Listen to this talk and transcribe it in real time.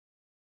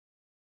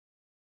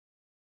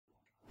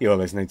You're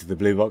listening to the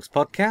Blue Box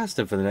Podcast,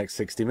 and for the next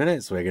 60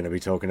 minutes we're going to be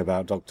talking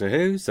about Doctor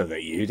Who so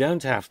that you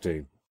don't have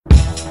to.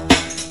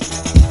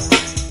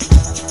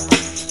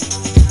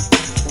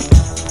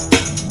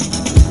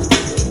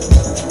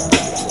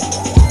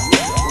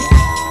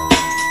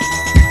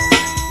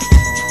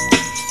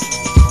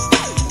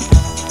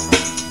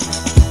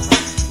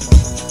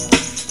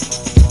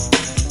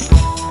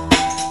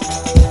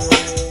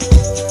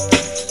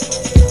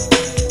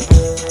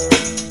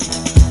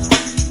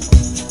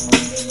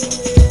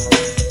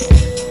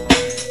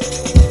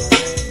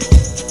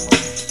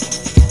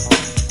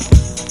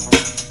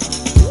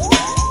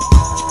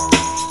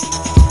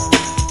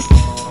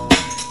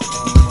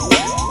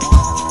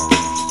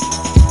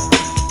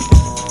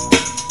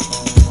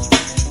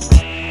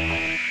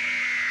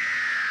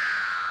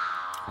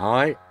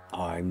 Hi,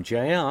 I'm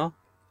JR.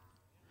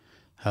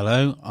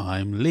 Hello,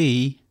 I'm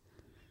Lee.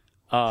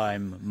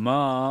 I'm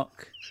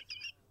Mark.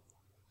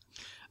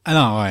 And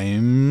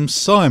I'm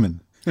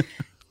Simon.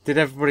 Did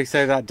everybody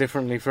say that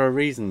differently for a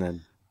reason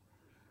then?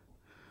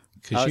 I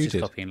Because was you just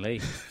did. copying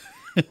Lee.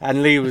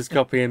 And Lee was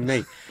copying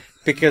me.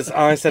 Because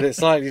I said it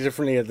slightly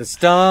differently at the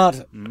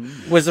start.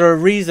 Was there a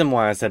reason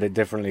why I said it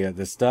differently at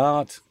the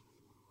start?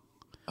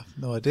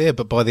 No idea,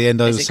 but by the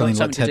end I Has was it got something like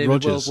something to Ted do with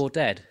World Rogers. War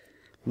Dead?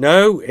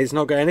 No, it's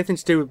not got anything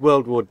to do with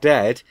World War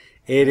Dead.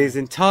 It is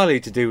entirely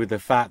to do with the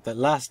fact that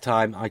last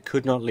time I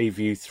could not leave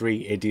you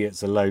three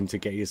idiots alone to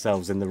get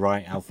yourselves in the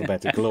right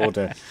alphabetical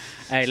order.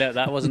 Hey, look,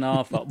 that wasn't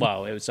our fault.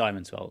 Well, it was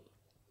Simon's fault.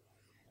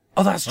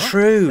 Oh, that's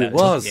true. That It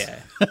was. Yeah.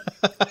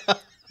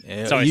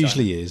 Yeah, Sorry, it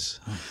usually is.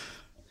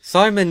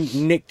 Simon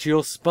nicked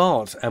your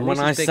spot, and At when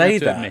least I he's big say enough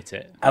to that, admit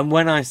it. and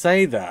when I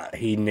say that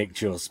he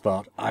nicked your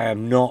spot, I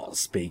am not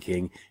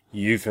speaking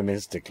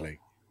euphemistically.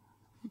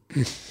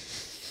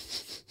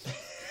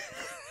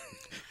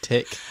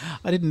 Tick.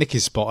 I didn't nick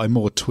his spot, I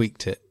more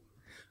tweaked it.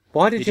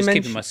 Why You're did you just keeping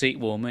mention? my seat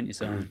warm, aren't you,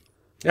 Simon?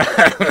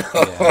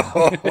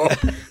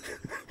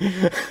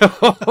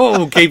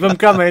 Oh, keep them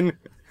coming.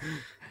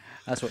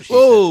 That's what she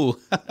Whoa!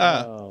 said.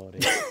 Oh,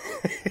 dear.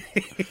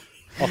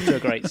 Off to a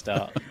great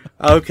start.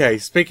 Okay,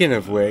 speaking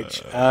of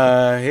which,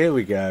 here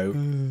we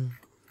go.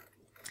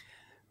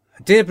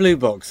 Dear Blue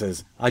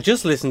Boxers, I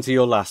just listened to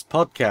your last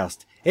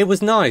podcast. It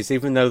was nice,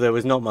 even though there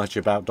was not much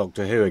about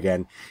Doctor Who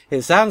again.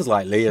 It sounds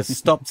like Lee has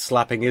stopped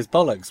slapping his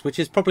bollocks, which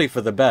is probably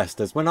for the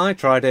best, as when I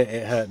tried it,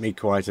 it hurt me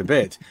quite a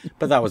bit.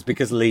 But that was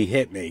because Lee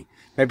hit me.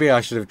 Maybe I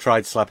should have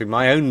tried slapping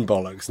my own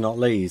bollocks, not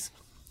Lee's.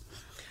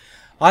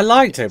 I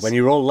liked it when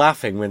you were all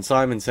laughing when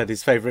Simon said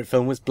his favourite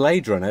film was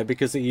Blade Runner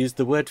because it used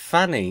the word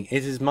fanny.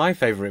 It is my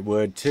favourite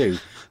word too.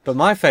 But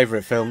my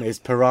favourite film is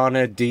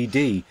Piranha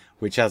DD,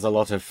 which has a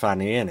lot of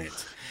fanny in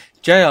it.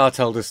 JR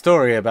told a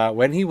story about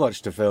when he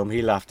watched a film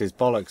he laughed his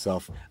bollocks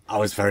off. I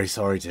was very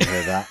sorry to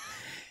hear that.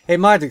 It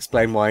might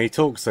explain why he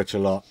talks such a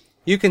lot.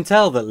 You can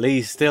tell that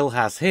Lee still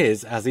has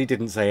his, as he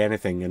didn't say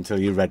anything until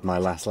you read my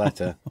last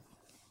letter.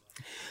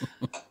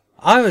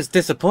 I was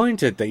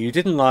disappointed that you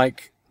didn't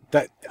talk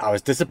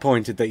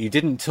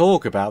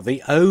about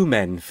the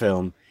O-Men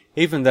film,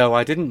 even though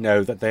I didn't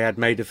know that they had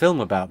made a film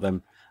about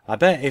them. I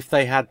bet if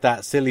they had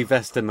that,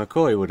 Sylvester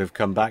McCoy would have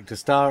come back to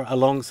star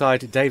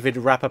alongside David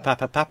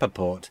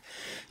Rappapapapapaport.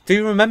 Do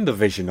you remember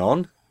Vision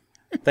On?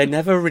 They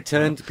never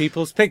returned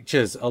people's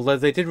pictures, although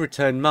they did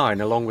return mine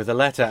along with a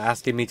letter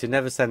asking me to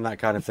never send that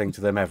kind of thing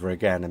to them ever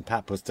again, and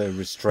Pat put a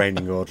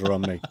restraining order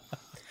on me.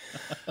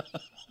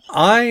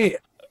 I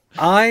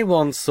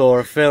once saw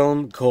a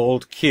film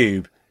called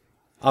Cube.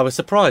 I was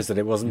surprised that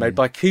it wasn't made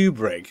by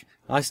Kubrick.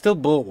 I still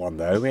bought one,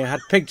 though. It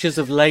had pictures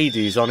of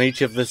ladies on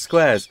each of the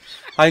squares.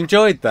 I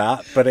enjoyed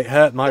that, but it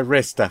hurt my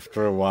wrist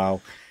after a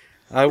while.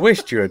 I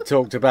wished you had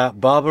talked about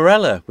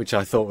Barbarella, which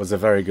I thought was a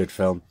very good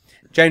film.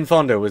 Jane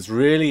Fonda was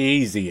really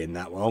easy in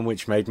that one,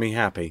 which made me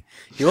happy.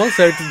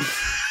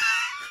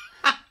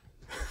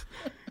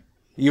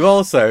 You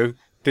also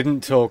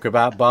didn't talk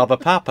about Barber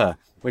Papa,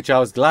 which I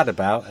was glad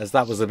about, as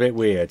that was a bit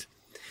weird.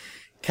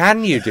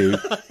 Can you do a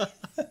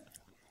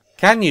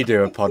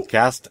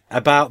podcast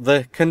about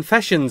the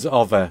Confessions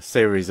of a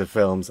series of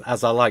films,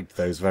 as I liked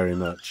those very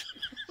much?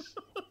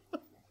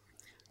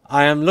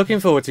 I am looking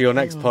forward to your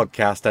next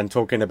podcast and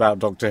talking about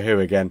Doctor Who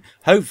again.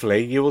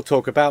 Hopefully you will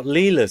talk about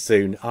Leela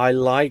soon. I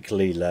like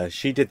Leela.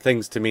 She did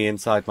things to me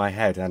inside my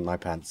head and my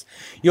pants.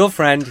 Your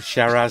friend,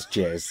 Sharaz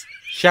Jizz.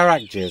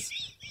 Sharak Jizz.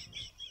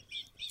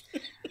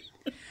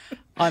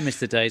 I miss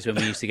the days when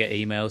we used to get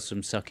emails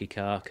from Sucky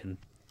Kark and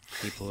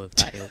people of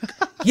that ilk.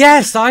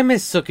 Yes, I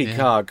miss Suki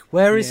Karg.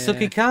 Where is Yeah.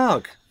 Suki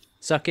Karg?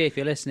 Sucky, if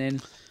you're listening,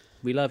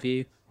 we love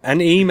you.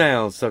 An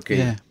email, Suki.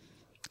 Yeah.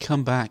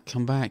 Come back,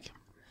 come back.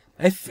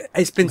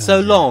 It's been so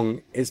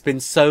long. It's been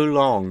so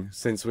long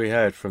since we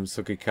heard from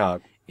Suki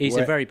Karg. He's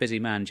a very busy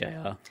man,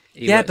 JR.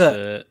 He Yeah, works but-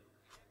 for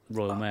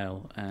Royal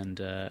Mail,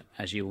 and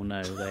as you all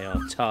know, they are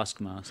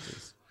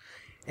taskmasters.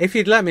 If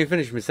you'd let me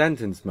finish my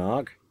sentence,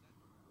 Mark.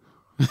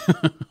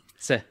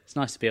 So it's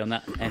nice to be on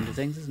that end of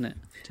things, isn't it?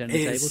 Turn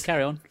the It's- table,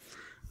 carry on.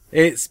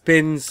 It's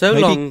been so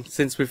Maybe- long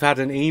since we've had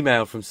an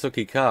email from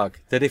Suki Karg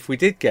that if we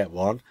did get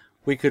one,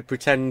 we could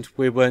pretend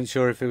we weren't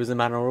sure if it was a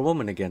man or a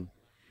woman again.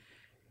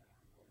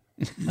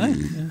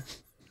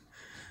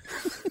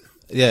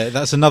 Yeah,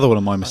 that's another one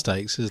of my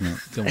mistakes, isn't it?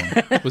 Come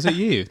on. Was it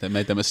you that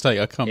made that mistake?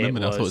 I can't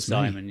remember. I thought it was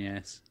Simon, me.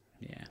 yes.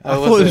 Yeah. I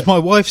thought it was my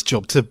wife's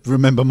job to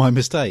remember my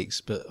mistakes,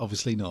 but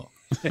obviously not.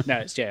 No,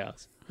 it's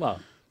JR's. Well,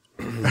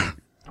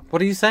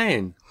 What are you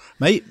saying?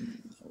 Maybe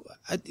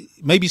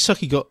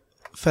Sucky got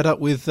fed up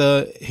with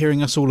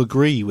hearing us all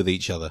agree with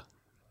each other.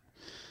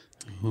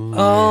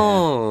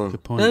 Oh,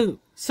 good point. No,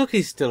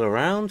 Suki's still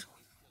around.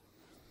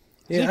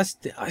 Yeah,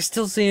 I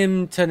still see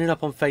him turning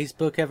up on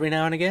Facebook every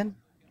now and again.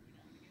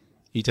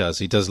 He does.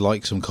 He does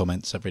like some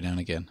comments every now and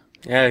again.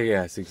 Oh,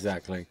 yes,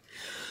 exactly.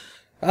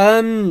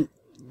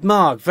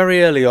 Mark,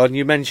 very early on,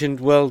 you mentioned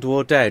World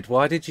War Dead.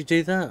 Why did you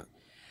do that?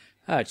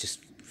 it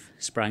just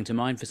sprang to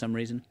mind for some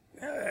reason.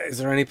 Is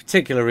there any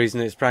particular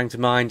reason it sprang to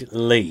mind?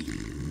 Lee.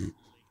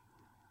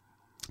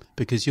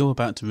 Because you're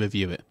about to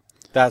review it.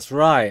 That's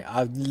right.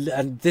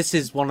 And this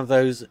is one of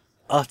those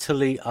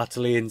utterly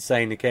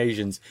insane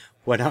occasions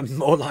when I'm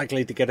more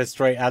likely to get a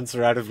straight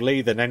answer out of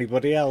Lee than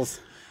anybody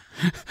else.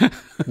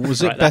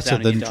 Was it better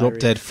than Drop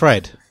Dead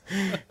Fred?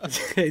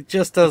 It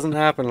just doesn't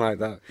happen like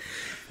that.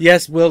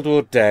 Yes, World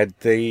War Dead,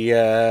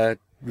 the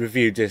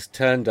review disc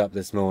turned up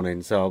this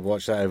morning, so I'll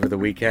watch that over the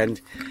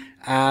weekend.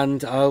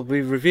 And I'll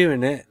be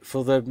reviewing it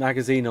for the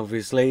magazine,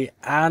 obviously,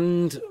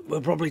 and we'll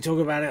probably talk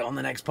about it on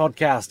the next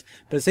podcast.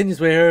 But since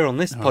we're here on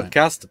this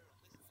podcast,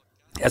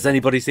 has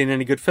anybody seen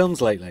any good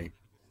films lately?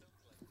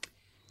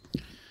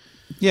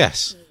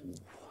 Yes.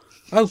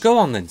 Oh, go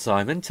on then,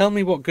 Simon. Tell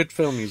me what good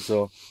film you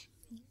saw.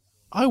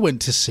 I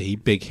went to see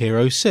Big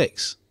Hero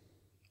 6.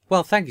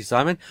 Well, thank you,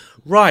 Simon.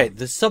 Right,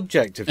 the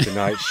subject of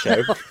tonight's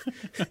show.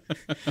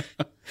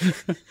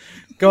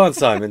 Go on,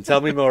 Simon. Tell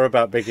me more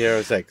about Big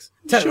Hero 6.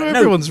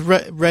 Everyone's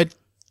read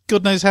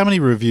God knows how many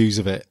reviews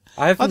of it.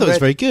 I thought it was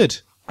very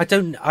good.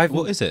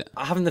 What is it?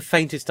 I haven't the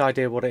faintest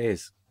idea what it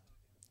is.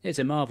 It's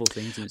a Marvel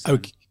thing, isn't it?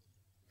 Okay.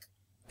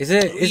 Is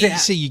it?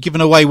 See, you're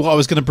giving away what I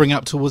was going to bring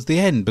up towards the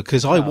end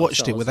because I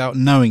watched it without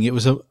knowing it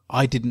was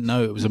I didn't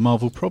know it was a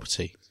Marvel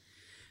property.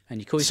 And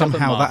you call yourself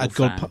somehow a Marvel that had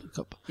fan.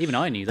 got. Even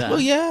I knew that.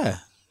 Well, yeah.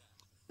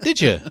 Did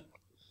you?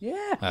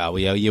 Yeah. Oh, well,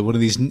 yeah, you're one of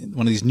these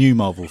new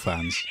Marvel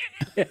fans.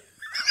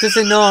 Does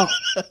it not?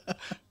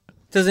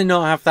 Does it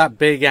not have that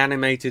big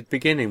animated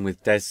beginning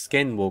with Des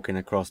Skin walking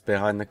across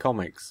behind the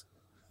comics?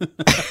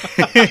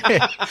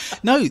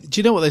 No, do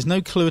you know what? There's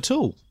no clue at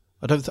all.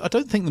 I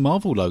don't think the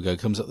Marvel logo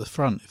comes at the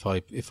front,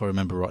 if I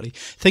remember rightly.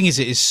 Thing is,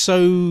 it is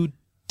so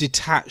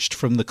detached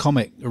from the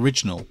comic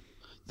original.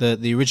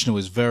 The original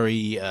is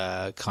very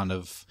kind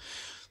of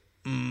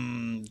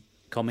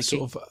Comic-y?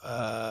 sort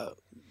of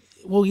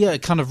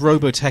kind of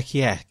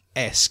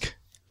Robotech-esque.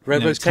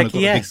 Robotech-esque? It's kind of got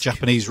the big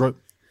Japanese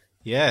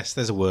yes,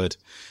 there's a word.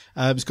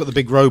 It's got the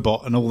big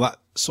robot and all that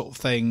sort of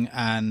thing,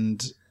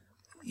 and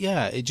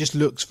yeah, it just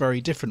looks very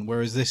different.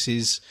 Whereas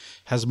this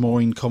has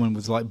more in common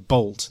with like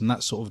Bolt and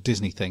that sort of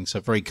Disney thing, so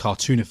very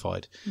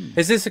cartoonified.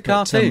 Is this a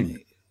cartoon?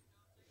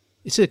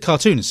 It's a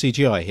cartoon,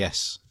 CGI,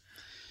 yes.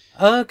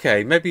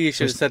 Okay, maybe you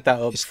should have said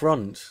that up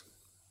front.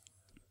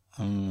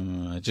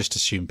 I just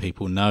assume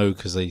people know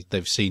because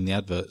they've seen the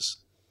adverts.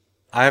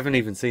 I haven't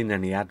even seen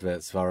any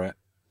adverts for it.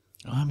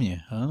 Oh, haven't you?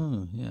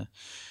 Oh, yeah.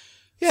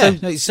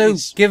 Yeah. So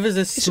give us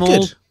a small.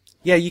 Good.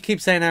 Yeah, you keep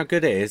saying how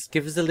good it is.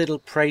 Give us a little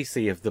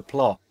précis of the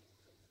plot.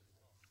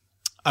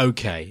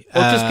 Okay.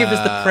 Or just give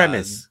us the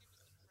premise.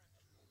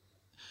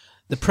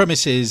 The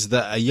premise is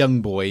that a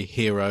young boy,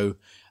 Hero,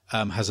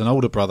 has an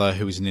older brother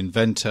who is an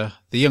inventor.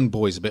 The young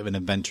boy is a bit of an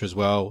inventor as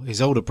well.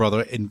 His older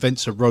brother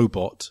invents a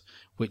robot,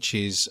 which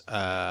is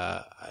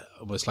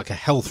almost like a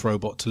health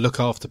robot to look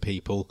after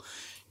people.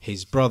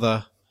 His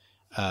brother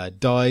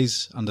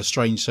dies under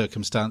strange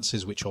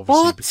circumstances, which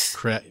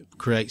obviously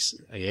creates...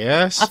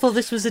 Yes. I thought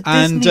this was a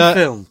Disney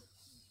film.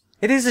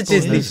 It is a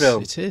Disney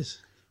film.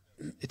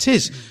 It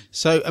is.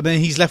 So, I mean,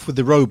 he's left with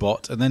the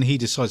robot, and then he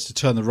decides to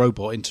turn the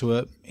robot into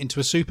a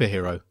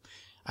superhero.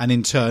 And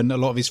in turn, a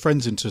lot of his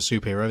friends into a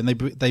superhero, and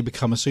they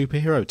become a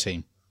superhero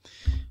team.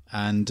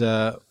 And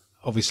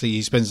obviously,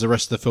 he spends the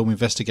rest of the film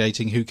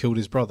investigating who killed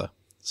his brother.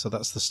 So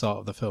that's the start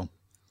of the film.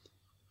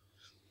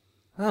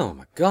 Oh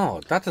my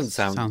God, that doesn't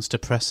Sounds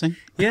depressing.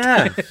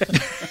 Yeah.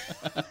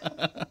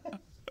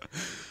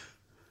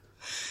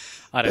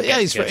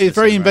 It's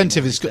very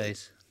inventive. It's good.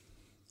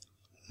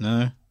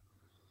 No.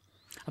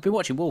 I've been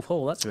watching Wolf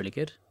Hall. That's really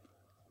good.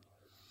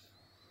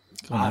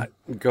 Go on.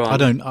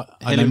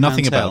 I know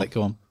nothing about it.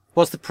 Go on.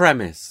 What's the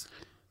premise?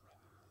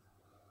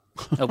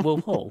 Of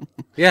Wolf Hall?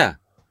 Yeah.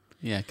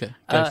 Yeah, go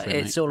for it,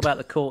 it's all about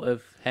the court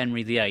of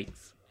Henry VIII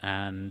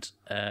and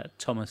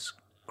Thomas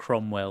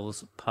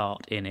Cromwell's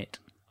part in it.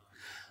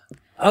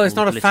 Oh, it's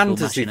not a Political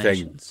fantasy thing.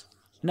 machinations.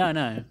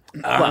 No.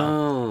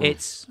 Well,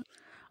 it's...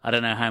 I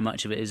don't know how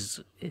much of it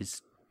is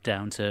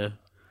down to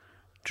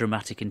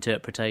dramatic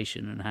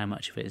interpretation and how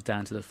much of it is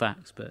down to the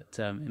facts, but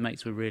it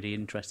makes for really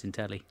interesting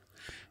telly.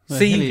 Well,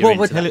 See, what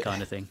would that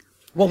kind of thing?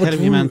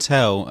 Hilary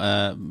Mantel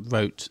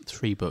wrote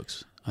 3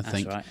 books, I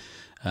think. That's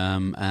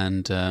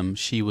right. And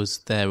she was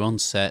there on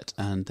set,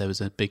 and there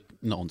was a big...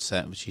 Not on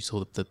set, but she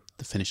saw the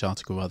the finished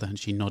article rather, and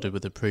she nodded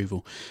with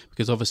approval,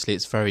 because obviously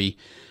it's very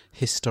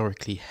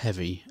historically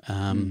heavy.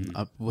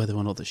 Whether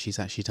or not that she's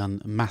actually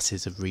done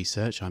masses of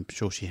research, I'm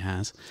sure she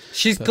has.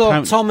 She's But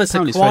got Thomas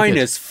apparently it's very good.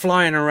 Aquinas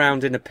flying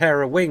around in a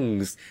pair of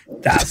wings.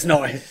 That's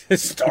not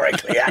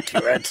historically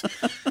accurate.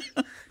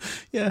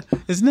 Yeah,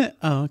 isn't it?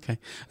 Oh, okay.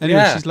 Anyway,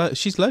 Yeah.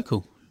 she's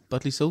local.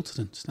 Budley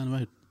Salterton, just down the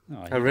road.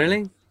 Oh,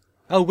 really?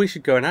 Oh, we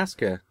should go and ask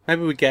her.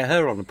 Maybe we'd get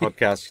her on the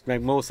podcast. She'd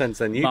make more sense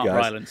than you Mark guys.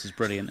 Rylance is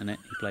brilliant in it.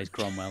 He plays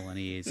Cromwell, and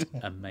he is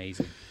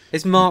amazing.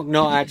 Is Mark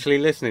not actually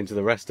listening to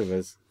the rest of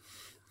us?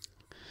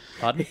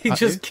 Pardon? He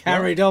just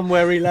carried on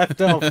where he left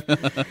off.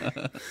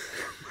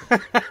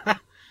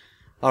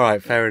 All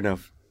right, fair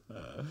enough.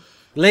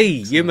 Lee,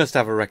 you must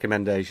have a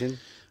recommendation.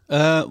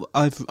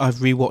 I've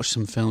rewatched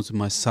some films with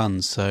my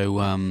son,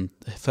 so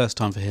first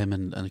time for him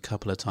and a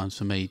couple of times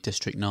for me.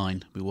 District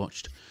 9 we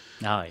watched,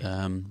 Oh,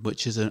 yeah.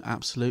 which is an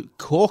absolute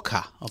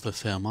corker of a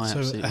film. I So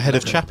absolutely ahead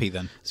of love it. Chappie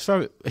then. It's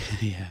very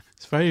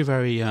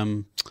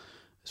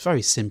it's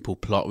very simple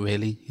plot,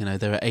 really. You know,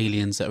 there are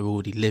aliens that are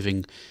already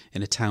living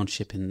in a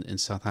township in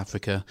South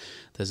Africa.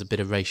 There's a bit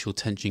of racial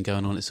tension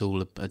going on. It's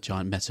all a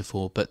giant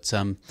metaphor, but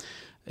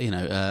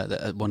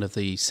one of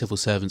the civil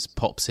servants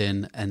pops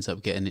in, ends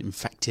up getting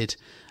infected,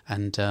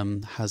 and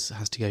has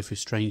to go through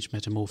strange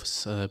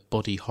metamorphosis,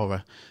 body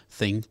horror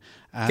thing.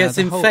 Gets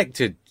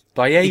infected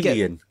by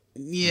alien.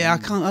 I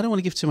don't want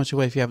to give too much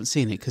away if you haven't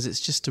seen it, because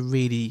it's just a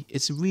really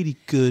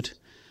good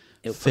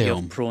It'll put you on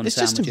film. prawn It's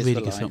just a sandwiches really for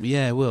good life. film.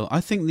 Yeah, it will. I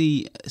think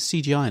the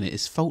CGI in it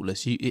is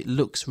faultless. It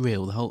looks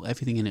real.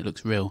 Everything in it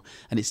looks real,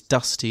 and it's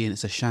dusty, and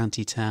it's a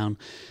shanty town.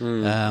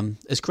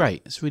 It's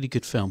great. It's a really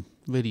good film.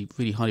 Really,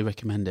 really highly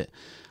recommend it.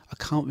 I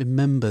can't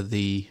remember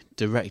the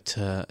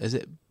director. Is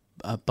it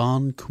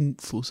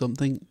Barnkumpf or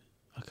something?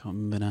 I can't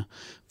remember now.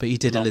 But he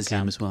did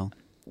Elysium Blomkamp. as well.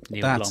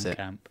 Neil That's it.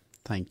 Blomkamp.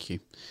 Thank you.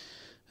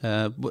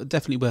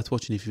 Definitely worth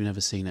watching if you've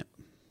never seen it.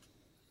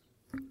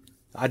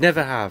 I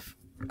never have.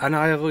 And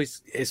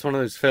it's one of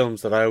those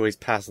films that I always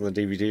pass on the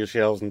DVD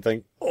shelves and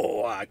think,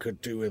 oh, I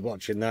could do with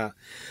watching that.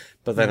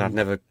 But then I'd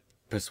never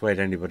persuade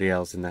anybody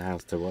else in the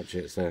house to watch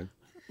it, so...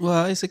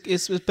 Well, it's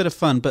a bit of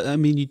fun, but I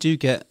mean, you do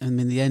get. I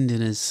mean, the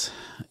ending is,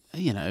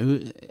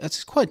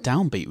 it's quite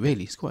downbeat.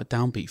 Really, it's quite a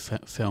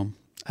downbeat film,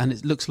 and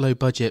it looks low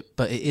budget,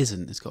 but it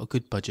isn't. It's got a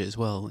good budget as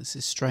well.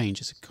 It's strange.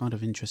 It's a kind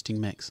of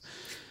interesting mix.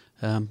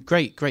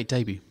 Great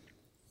debut.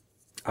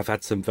 I've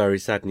had some very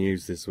sad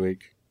news this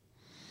week.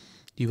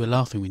 You were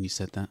laughing when you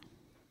said that.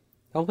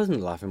 I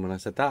wasn't laughing when I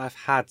said that. I've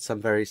had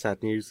some very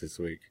sad news this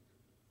week.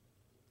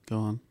 Go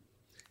on.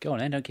 Go on,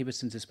 then. Don't keep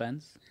us in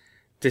suspense.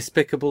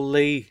 Despicable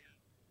Lee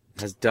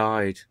has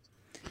died.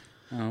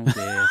 Oh,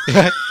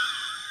 dear.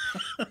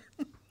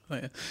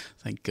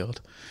 Thank God.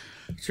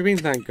 What do you mean,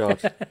 thank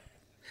God?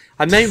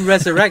 I may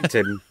resurrect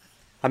him.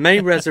 I may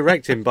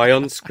resurrect him by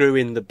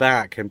unscrewing the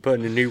back and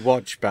putting a new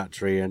watch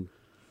battery in.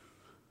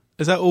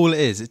 Is that all it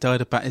is? It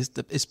died about.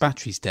 Its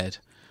battery's dead.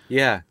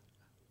 Yeah.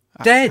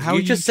 Dead. How You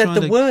are just you said the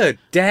trying to- word.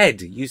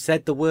 Dead. You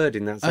said the word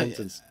in that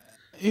sentence.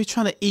 You're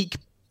trying to eke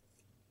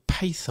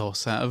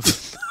pathos out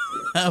of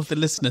out of the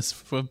listeners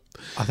from.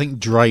 I think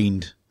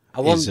drained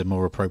I want- is a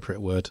more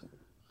appropriate word.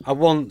 I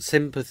want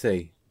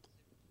sympathy.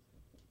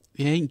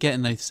 You ain't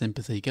getting no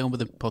sympathy. Get on with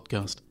the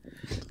podcast.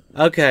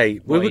 Okay,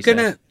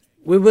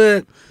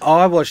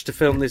 I watched a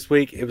film this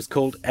week. It was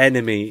called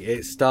Enemy.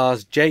 It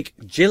stars Jake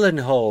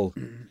Gyllenhaal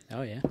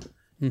Oh, yeah.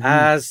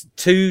 as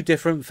two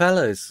different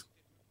fellas.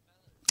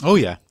 Oh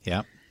yeah,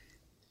 yeah.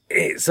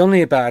 It's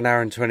only about an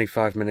hour and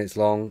 25 minutes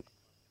long.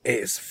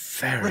 It's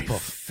very,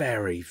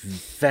 very,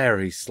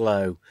 very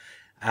slow.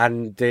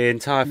 And the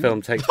entire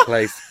film takes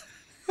place...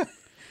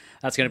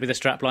 That's going to be the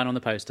strapline on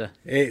the poster.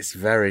 It's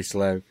very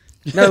slow.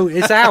 No,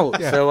 it's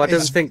out, so I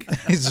don't think...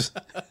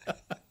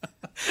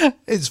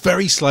 It's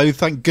very slow.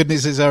 Thank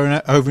goodness it's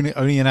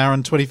only an hour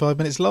and 25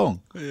 minutes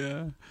long.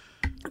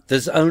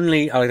 There's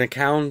only, I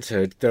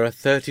counted, there are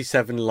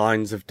 37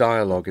 lines of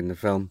dialogue in the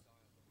film.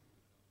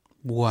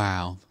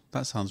 Wow,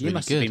 that sounds You really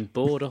must good. have been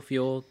bored off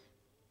your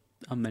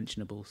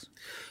unmentionables.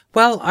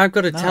 Well, I've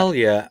got to tell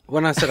you,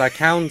 when I said I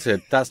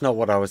counted, that's not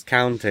what I was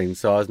counting,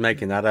 so I was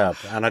making that up.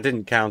 And I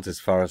didn't count as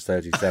far as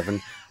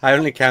 37. I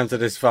only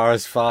counted as far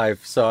as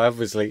 5, so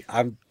obviously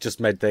I've just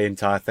made the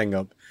entire thing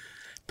up.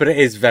 But it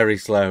is very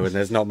slow, and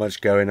there's not much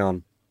going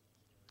on.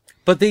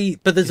 But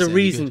there's a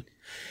reason...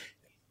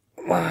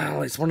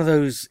 Well, it's one of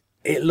those...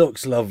 It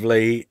looks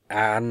lovely,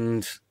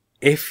 and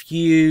if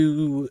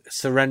you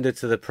surrender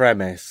to the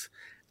premise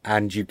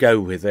and you go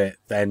with it,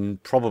 then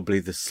probably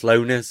the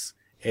slowness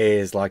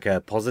is like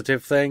a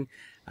positive thing,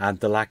 and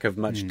the lack of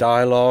much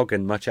dialogue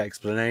and much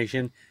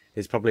explanation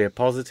is probably a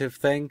positive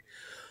thing.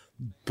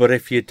 But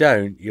if you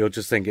don't, you'll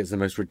just think it's the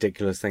most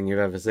ridiculous thing you've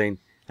ever seen,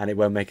 and it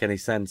won't make any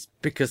sense,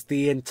 because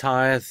the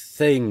entire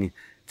thing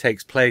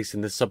takes place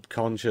in the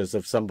subconscious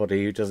of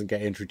somebody who doesn't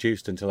get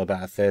introduced until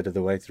about a third of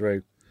the way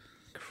through.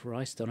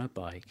 Christ on a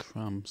bike.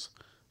 Crumbs.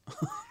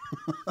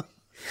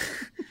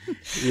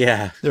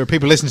 Yeah, There are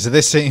people listening to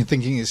this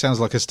thinking it sounds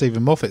like a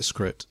Stephen Moffat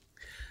script.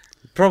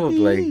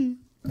 probably.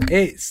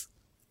 It's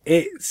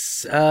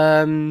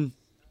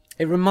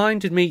It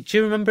reminded me... Do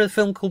you remember a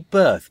film called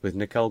Birth with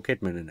Nicole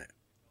Kidman in it?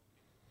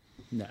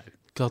 No.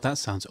 God, that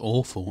sounds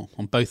awful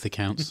on both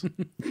accounts.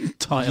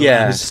 Title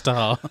Yeah. and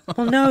star.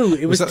 Well, no,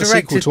 it was that a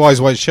directed... sequel to Eyes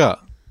Wide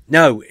Shut?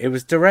 No, it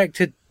was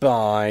directed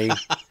by...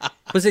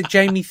 Was it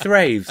Jamie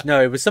Thraves?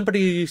 No, it was somebody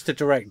who used to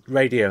direct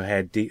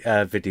Radiohead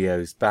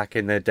videos back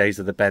in the days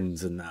of the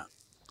Bends and that.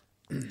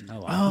 Oh,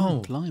 wow. Oh,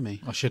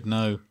 blimey. I should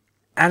know.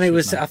 And it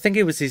was, I think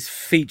it was his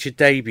feature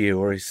debut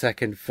or his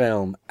second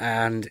film,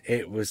 and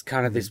it was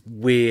kind of this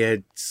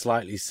weird,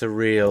 slightly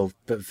surreal,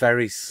 but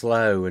very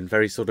slow and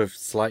very sort of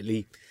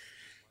slightly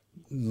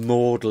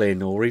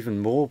maudlin or even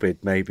morbid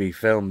maybe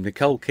film.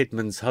 Nicole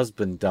Kidman's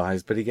husband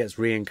dies, but he gets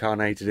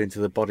reincarnated into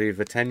the body of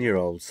a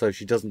 10-year-old, so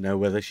she doesn't know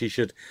whether she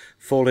should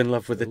fall in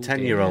love with a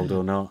 10-year-old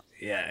or not.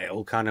 Yeah,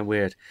 all kind of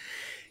weird.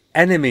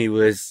 Enemy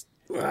was,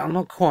 well,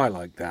 not quite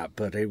like that,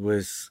 but it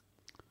was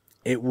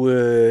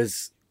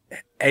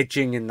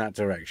edging in that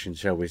direction,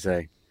 shall we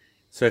say.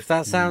 So if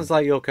that sounds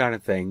like your kind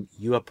of thing,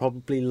 you will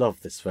probably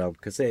love this film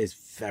because it is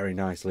very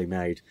nicely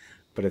made.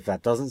 But if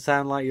that doesn't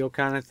sound like your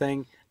kind of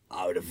thing,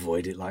 I would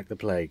avoid it like the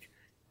plague.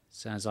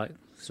 Sounds like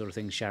the sort of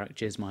thing Sharrock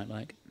Jizz might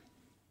like.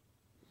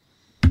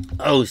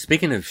 Oh,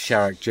 speaking of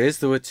Sharrock Jizz,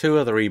 there were 2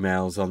 other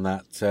emails on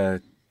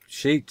that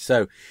sheet.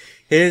 So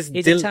here's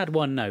He's a tad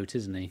one note,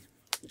 isn't he?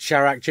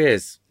 Sharrock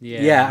Jizz.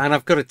 Yeah. And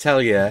I've got to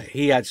tell you,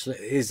 he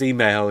actually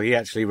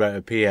wrote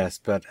a PS,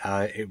 but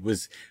it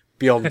was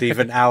beyond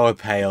even our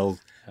pale.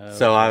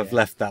 So I've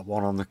left that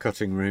one on the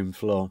cutting room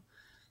floor.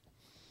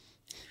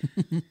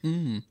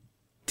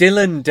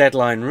 Dylan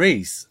Deadline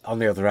Reese, on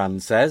the other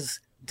hand, says,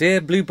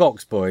 Dear Blue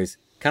Box Boys,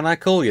 can I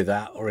call you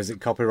that, or is it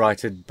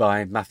copyrighted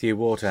by Matthew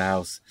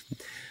Waterhouse?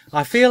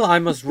 I feel I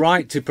must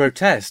write to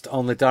protest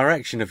on the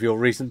direction of your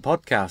recent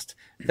podcast.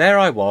 There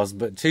I was,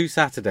 but 2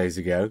 Saturdays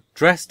ago,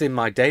 dressed in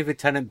my David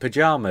Tennant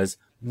pyjamas,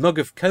 mug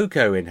of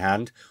cocoa in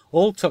hand,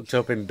 all tucked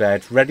up in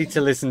bed, ready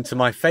to listen to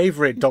my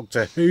favourite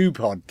Doctor Who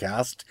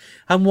podcast,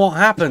 and what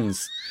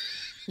happens?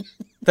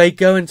 They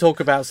go and talk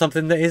about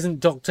something that isn't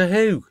Doctor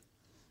Who.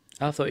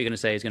 I thought you were going to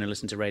say he's going to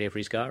listen to Radio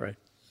Free Scaro.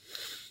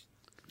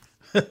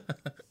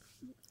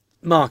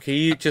 Mark, are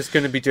you just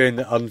going to be doing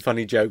the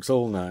unfunny jokes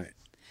all night?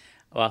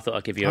 Oh, I thought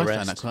I'd give you a I rest.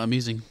 found that quite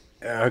amusing.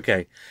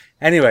 Okay.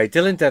 Anyway,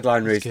 Dylan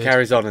Deadline Reese Good.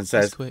 carries on and That's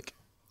says, quick.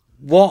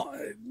 What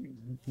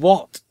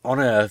on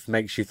earth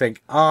makes you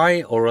think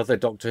I or other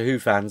Doctor Who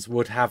fans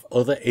would have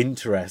other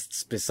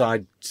interests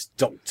besides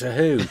Doctor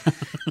Who?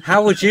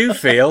 How would you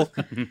feel?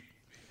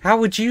 How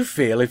would you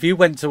feel if you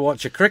went to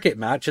watch a cricket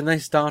match and they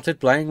started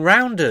playing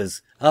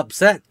rounders?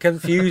 Upset,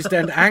 confused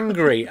and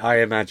angry,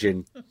 I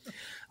imagine.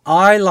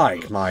 I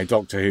like my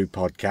Doctor Who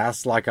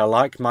podcast like I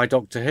like my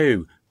Doctor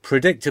Who.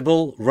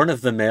 Predictable,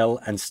 run-of-the-mill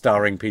and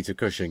starring Peter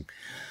Cushing.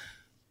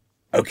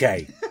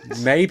 Okay,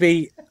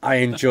 maybe I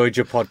enjoyed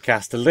your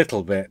podcast a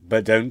little bit,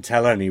 but don't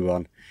tell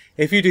anyone.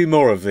 If you do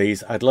more of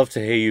these, I'd love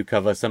to hear you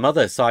cover some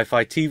other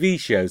sci-fi TV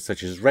shows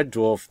such as Red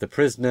Dwarf, The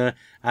Prisoner,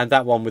 and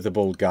that one with the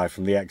bald guy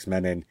from the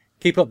X-Men in.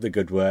 Keep up the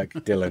good work,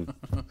 Dylan.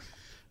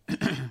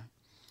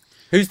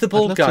 Who's the I'd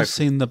bald love guy? to have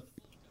seen the...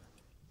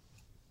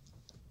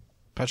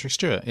 Patrick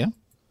Stewart, yeah?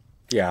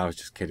 Yeah, I was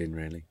just kidding,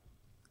 really.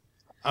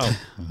 Oh.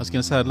 I was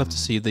going to say, I'd love to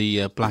see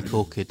the Black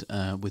Orchid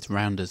with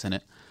rounders in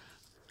it.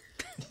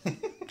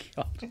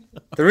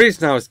 The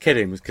reason I was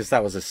kidding was because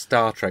that was a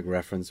Star Trek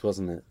reference,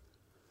 wasn't it?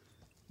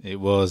 It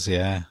was,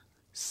 yeah.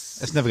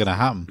 It's never going to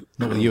happen.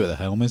 Not with you at the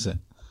helm, is it?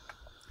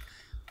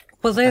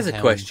 Well, there's a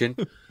question.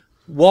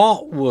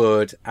 What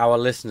would our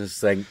listeners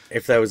think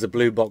if there was a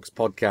Blue Box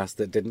podcast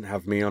that didn't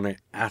have me on it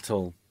at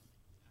all?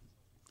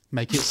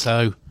 Make it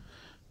so.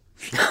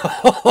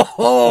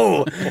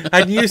 Oh,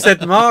 and you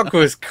said Mark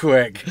was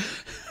quick.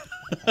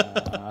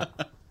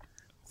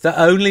 The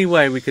only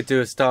way we could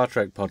do a Star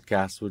Trek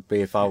podcast would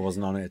be if I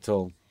wasn't on it at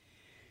all.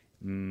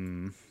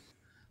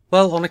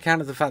 Well, on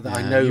account of the fact that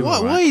I know...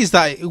 Why is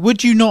that?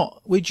 Would you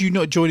not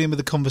join in with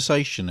the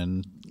conversation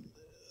and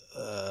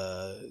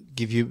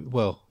give you...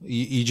 Well,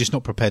 you're just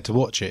not prepared to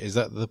watch it. Is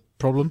that the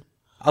problem?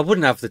 I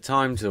wouldn't have the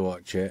time to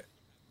watch it.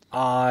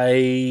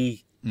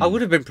 I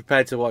would have been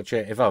prepared to watch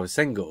it if I was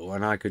single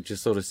and I could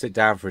just sort of sit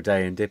down for a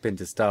day and dip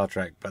into Star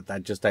Trek, but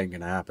that just ain't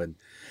going to happen.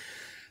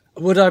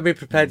 Would I be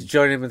prepared to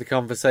join in with the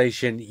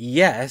conversation?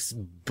 Yes,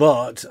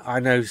 but I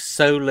know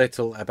so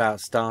little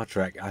about Star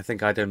Trek, I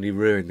think I'd only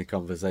ruin the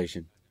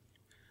conversation.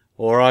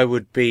 Or I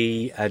would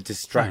be a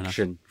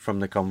distraction from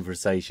the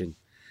conversation.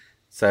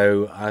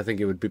 So I think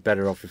it would be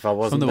better off if I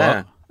wasn't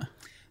there. What?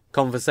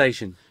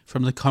 Conversation.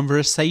 From the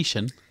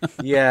conversation?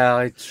 Yeah,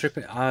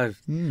 I've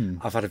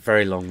had a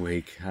very long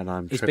week,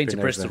 and He's tripping been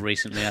to Bristol over.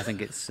 recently. I think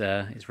it's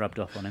rubbed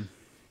off on him.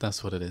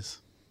 That's what it is.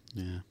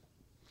 Yeah.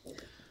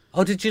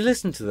 Oh, did you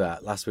listen to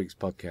that last week's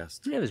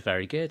podcast? It was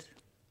very good.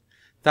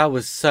 That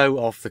was so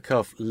off the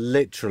cuff.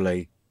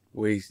 Literally,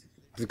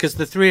 because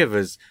the 3 of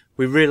us,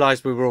 we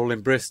realised we were all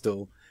in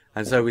Bristol,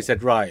 and so we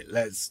said, right,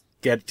 let's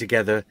get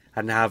together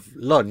and have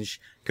lunch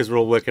because we're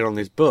all working on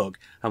this book,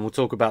 and we'll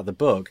talk about the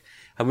book.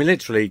 And we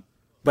literally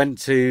went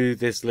to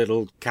this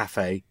little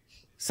cafe,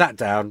 sat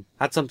down,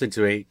 had something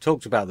to eat,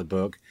 talked about the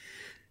book,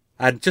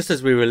 And just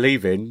as we were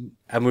leaving,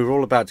 and we were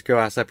all about to go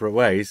our separate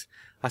ways,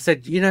 I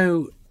said, you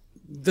know,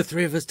 the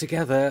three of us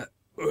together,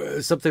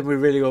 something we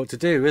really ought to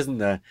do, isn't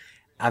there?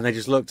 And they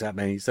just looked at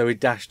me. So we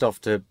dashed off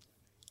to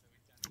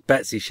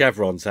Betsy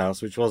Chevron's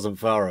house, which wasn't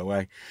far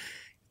away,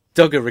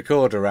 dug a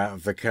recorder out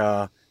of the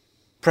car,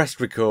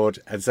 pressed record,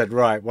 and said,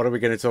 right, what are we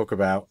going to talk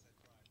about?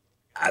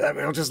 And then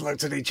we all just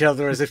looked at each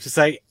other as if to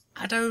say,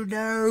 I don't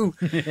know.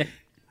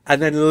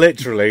 And then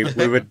literally,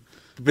 we were,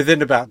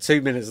 within about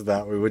 2 minutes of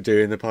that, we were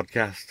doing the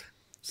podcast.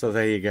 So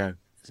there you go.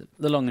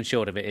 The long and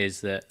short of it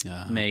is that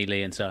me,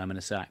 Lee and Simon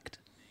are sacked.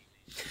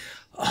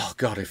 Oh,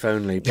 God, if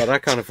only. But I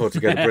can't afford to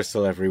go to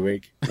Bristol every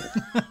week.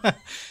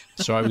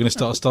 It's all right, we're going to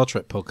start a Star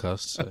Trek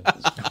podcast. So.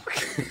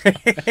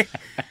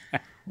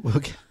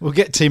 We'll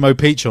get Timo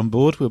Peach on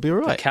board. We'll be all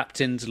right. The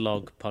Captain's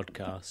Log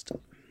podcast.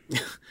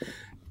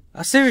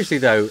 Seriously,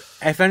 though,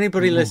 if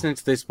anybody listening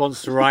to this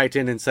wants to write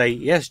in and say,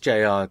 yes,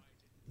 JR,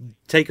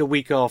 take a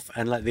week off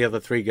and let the other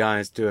three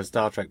guys do a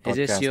Star Trek podcast.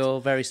 Is this your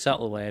very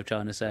subtle way of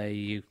trying to say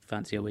you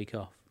fancy a week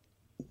off?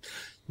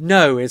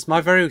 No, it's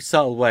my very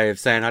subtle way of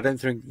saying I don't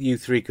think you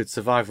three could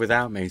survive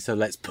without me, so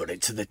let's put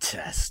it to the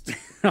test.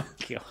 Oh,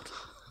 God.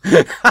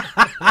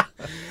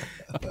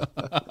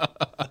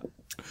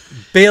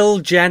 Bill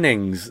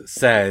Jennings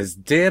says,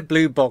 Dear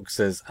Blue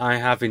Boxers, I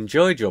have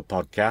enjoyed your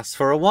podcasts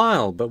for a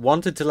while, but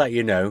wanted to let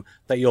you know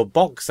that your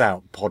Box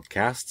Out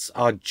podcasts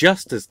are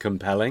just as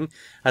compelling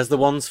as the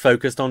ones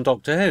focused on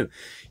Doctor Who.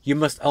 You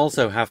must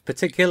also have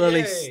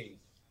particularly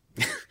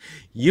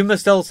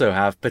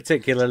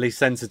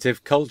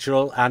sensitive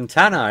cultural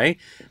antennae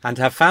and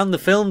have found the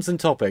films and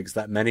topics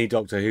that many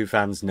Doctor Who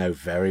fans know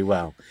very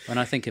well. When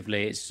I think of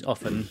Lee, it's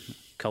often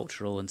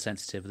cultural and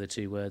sensitive are the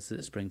two words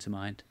that spring to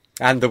mind.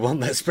 And the one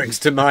that springs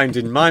to mind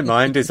in my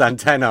mind is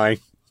antennae.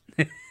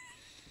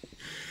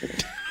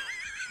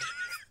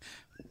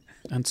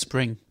 And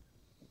spring.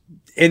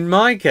 In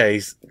my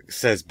case,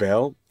 says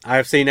Bill, I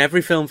have seen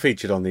every film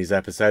featured on these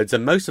episodes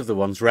and most of the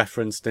ones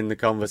referenced in the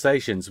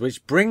conversations,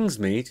 which brings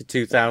me to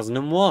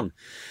 2001.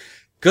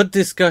 Good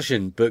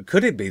discussion, but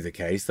could it be the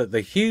case that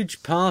the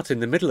huge part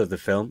in the middle of the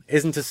film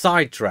isn't a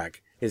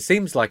sidetrack? It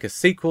seems like a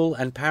sequel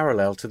and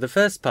parallel to the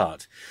first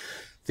part.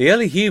 The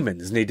early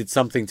humans needed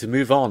something to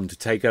move on to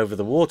take over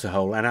the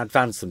waterhole and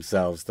advance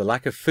themselves, the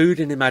lack of food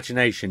and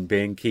imagination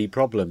being key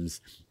problems.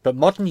 But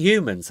modern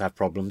humans have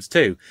problems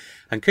too,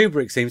 and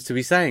Kubrick seems to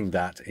be saying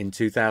that in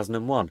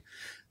 2001.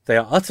 They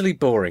are utterly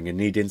boring and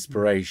need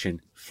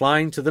inspiration,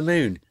 flying to the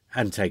moon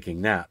and taking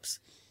naps,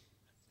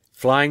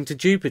 flying to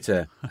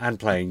Jupiter and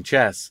playing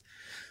chess,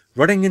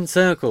 running in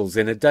circles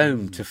in a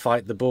dome to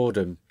fight the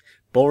boredom,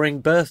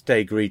 boring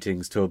birthday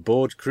greetings to a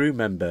bored crew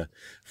member.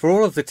 For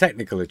all of the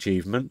technical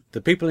achievement, the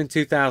people in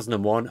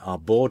 2001 are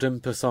boredom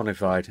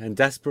personified and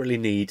desperately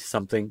need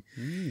something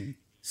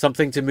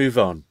to move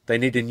on. They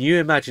need a new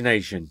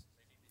imagination.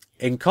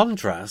 In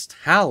contrast,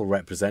 Hal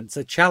represents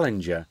a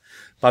challenger.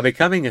 By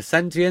becoming a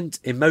sentient,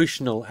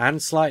 emotional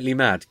and slightly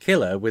mad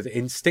killer with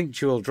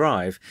instinctual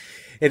drive,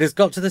 it has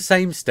got to the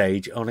same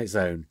stage on its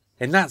own.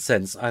 In that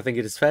sense, I think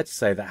it is fair to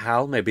say that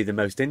Hal may be the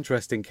most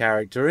interesting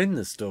character in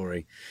the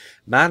story.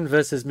 Man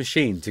versus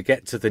machine to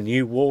get to the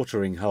new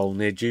watering hole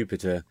near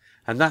Jupiter.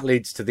 And that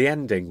leads to the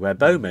ending, where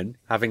Bowman,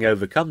 having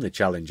overcome the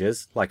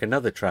challenges, like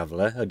another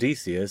traveller,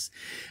 Odysseus,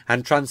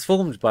 and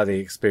transformed by the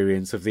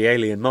experience of the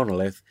alien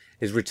monolith,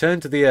 is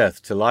returned to the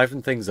Earth to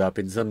liven things up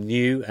in some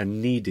new and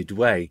needed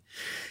way.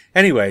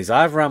 Anyways,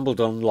 I've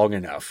rambled on long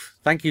enough.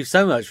 Thank you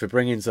so much for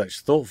bringing such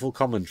thoughtful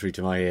commentary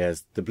to my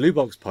ears. The Blue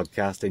Box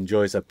podcast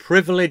enjoys a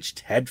privileged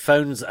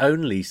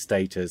headphones-only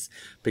status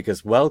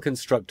because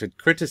well-constructed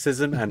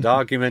criticism and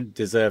argument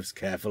deserves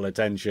careful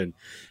attention.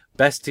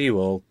 Best to you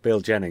all,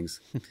 Bill Jennings.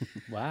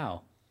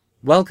 Wow.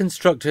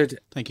 Well-constructed...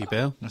 Thank you,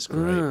 Bill. That's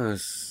great.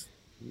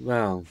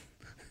 Well...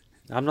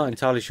 I'm not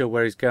entirely sure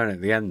where he's going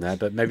at the end there,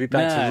 but maybe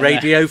back to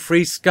Radio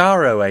Free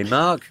Scaro, eh,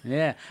 Mark?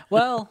 Yeah.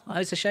 Well,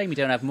 it's a shame you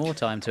don't have more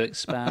time to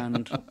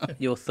expand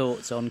your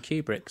thoughts on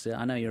Kubrick. 'Cause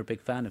I know you're a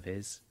big fan of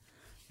his.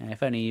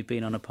 If only you've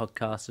been on a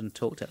podcast and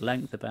talked at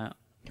length about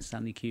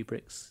Stanley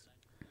Kubrick's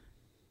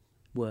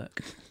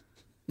work.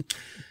 Do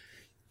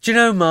you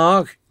know,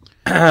 Mark?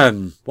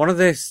 one of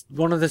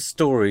the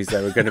stories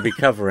that we're going to be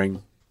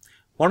covering.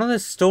 One of the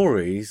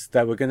stories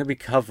that we're going to be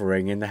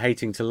covering in the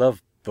Hating to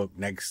Love book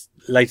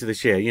later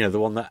this year, you know, the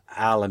one that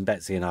Al and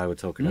Betsy and I were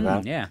talking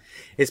about. Yeah.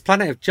 It's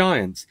Planet of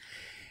Giants.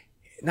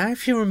 Now,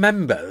 if you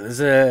remember, there's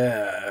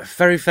a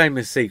very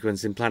famous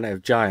sequence in Planet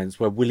of Giants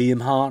where William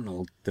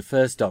Hartnell, the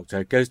first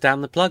Doctor, goes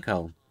down the plug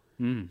hole.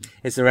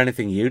 Is there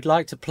anything you'd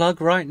like to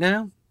plug right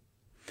now?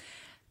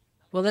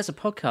 Well, there's a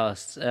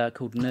podcast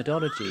called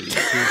Nerdology, which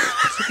is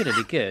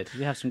particularly good.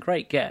 We have some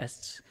great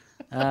guests,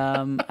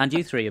 and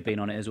you three have been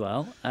on it as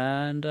well.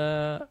 And,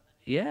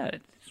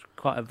 it's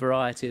quite a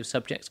variety of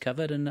subjects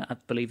covered, and I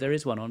believe there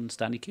is one on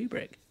Stanley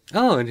Kubrick.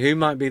 Oh, and who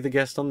might be the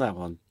guest on that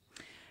one?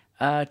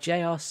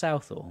 J.R.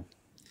 Southall.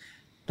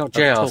 Not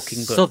J.R.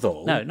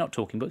 Southall? No, not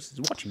talking books,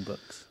 it's watching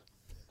books.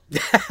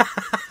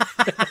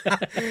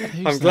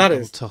 I'm glad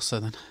it's...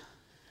 tosser, then.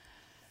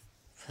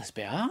 That's a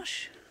bit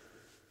harsh.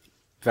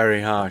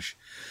 Very harsh.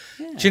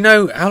 Yeah. Do you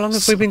know, how long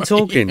have we been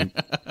talking?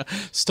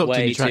 Stop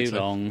Way Jimmy too Traxler.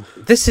 long.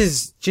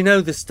 Do you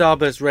know the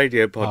Starburst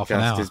radio Half an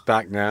podcast hour. is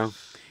back now?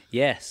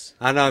 Yes.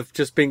 And I've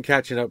just been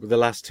catching up with the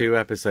last 2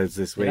 episodes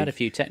this They've week. had a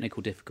few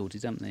technical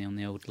difficulties, haven't they, on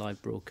the old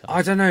live broadcast?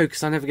 I don't know,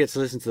 because I never get to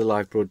listen to the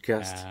live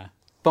broadcast. Ah.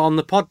 But on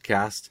the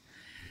podcast,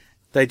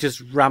 they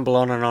just ramble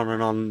on and on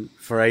and on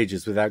for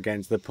ages without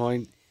getting to the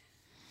point.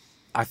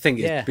 I think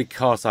it's Yeah.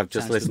 because I've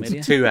just Sounds listened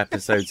familiar. to 2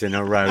 episodes in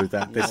a row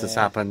that this has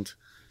happened.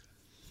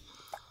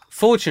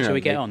 Fortunately, Shall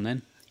we get on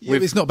then? Yeah,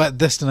 it's not about the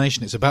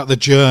destination, it's about the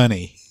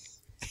journey.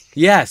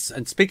 yes,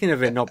 and speaking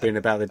of it not being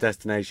about the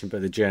destination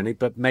but the journey,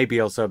 but maybe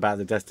also about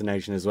the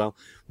destination as well.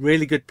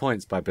 Really good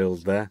points by Bill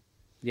there.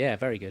 Yeah,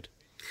 very good.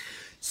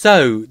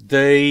 So,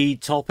 the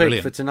topic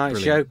Brilliant, for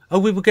tonight's brilliant. show... Oh,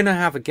 we were going to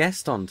have a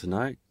guest on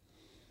tonight.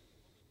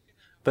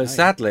 But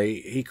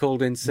sadly, he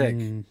called in sick.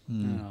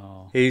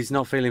 Oh. He's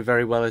not feeling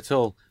very well at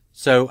all.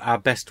 So our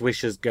best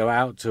wishes go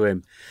out to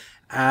him.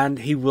 And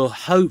he will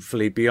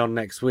hopefully be on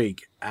next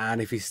week.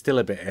 And if he's still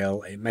a bit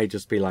ill, it may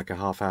just be like a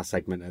half-hour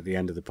segment at the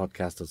end of the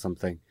podcast or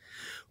something.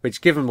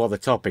 Which, given what the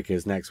topic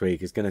is next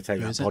week, is going to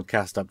take that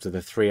podcast up to the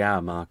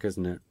 3-hour mark,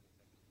 isn't it?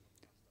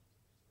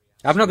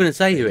 I'm not going to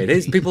say who it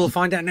is. People will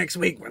find out next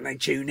week when they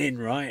tune in,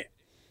 right?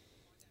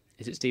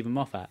 Is it Stephen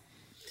Moffat?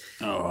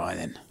 All right,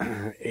 then.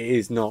 It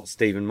is not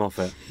Stephen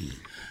Moffat.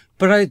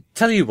 But I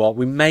tell you what,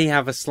 we may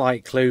have a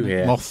slight clue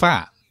here.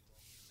 Moffat.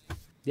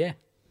 Yeah.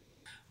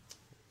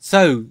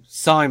 So,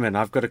 Simon,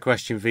 I've got a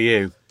question for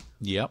you.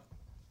 Yep.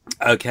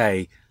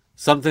 Okay,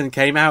 something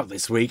came out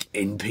this week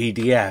in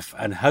PDF,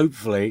 and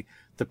hopefully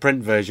the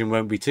print version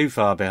won't be too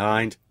far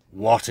behind.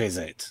 What is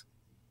it?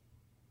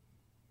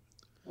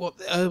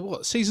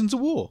 What? Seasons of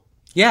War?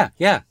 Yeah.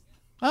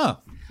 Oh,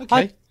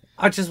 okay.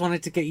 I just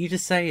wanted to get you to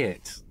say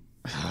it.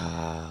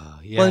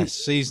 Yes, well-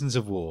 Seasons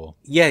of War.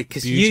 Yeah,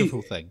 because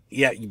Beautiful thing.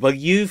 Yeah, well,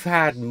 you've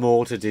had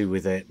more to do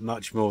with it,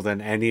 much more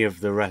than any of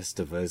the rest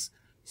of us.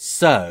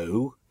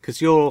 So, because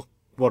you're,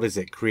 what is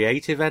it,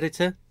 creative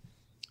editor?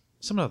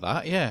 Something like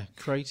that, yeah.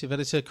 Creative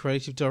editor,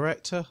 creative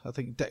director. I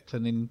think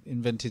Declan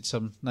invented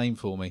some name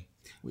for me.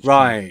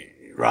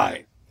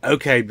 Right.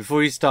 Okay,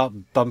 before you start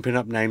bumping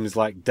up names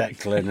like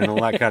Declan and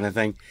all that kind of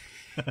thing,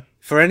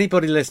 for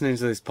anybody listening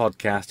to this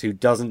podcast who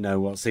doesn't know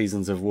what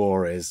Seasons of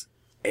War is,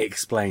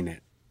 explain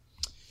it.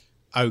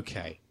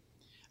 Okay.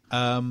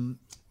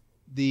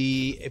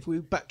 If we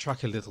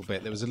backtrack a little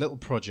bit, there was a little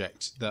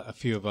project that a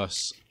few of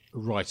us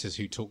writers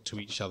who talk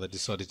to each other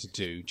decided to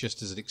do.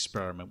 Just as an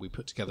experiment, we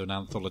put together an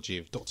anthology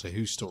of Doctor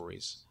Who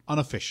stories,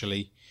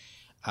 unofficially,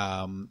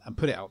 and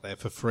put it out there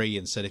for free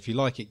and said, if you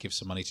like it, give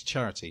some money to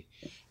charity.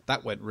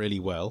 That went really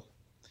well.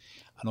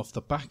 And off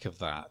the back of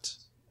that,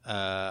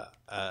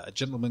 a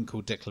gentleman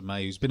called Declan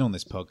May, who's been on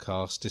this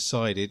podcast,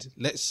 decided,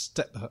 let's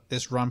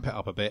ramp it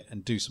up a bit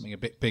and do something a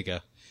bit bigger.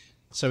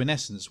 So in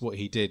essence, what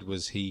he did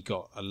was he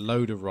got a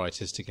load of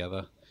writers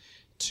together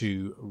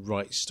to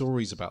write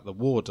stories about the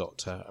War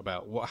Doctor,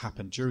 about what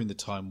happened during the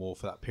Time War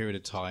for that period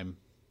of time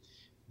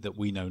that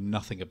we know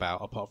nothing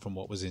about apart from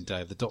what was in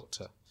Day of the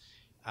Doctor.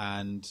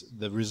 And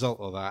the result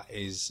of that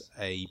is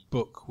a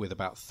book with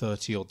about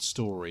 30-odd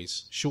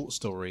stories, short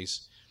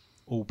stories,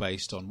 all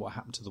based on what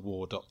happened to the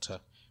War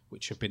Doctor,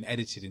 which have been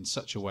edited in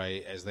such a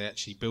way as they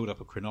actually build up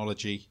a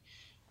chronology.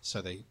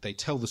 So they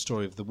tell the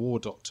story of the War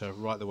Doctor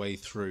right the way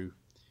through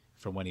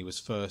from when he was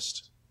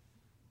first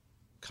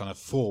kind of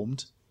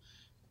formed,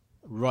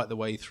 right the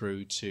way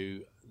through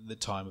to the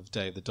time of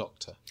Day of the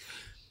Doctor.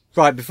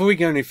 Right, before we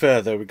go any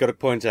further, we've got to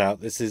point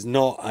out this is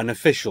not an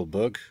official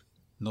book,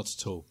 Not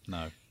at all,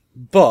 no.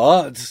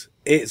 but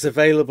it's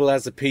available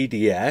as a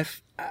PDF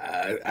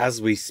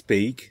as we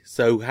speak.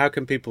 So how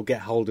can people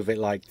get hold of it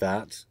like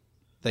that?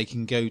 They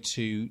can go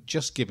to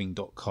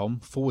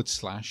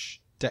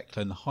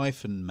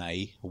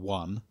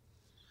justgiving.com/Declan-May1,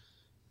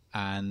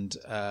 and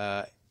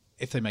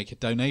if they make a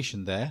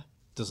donation there,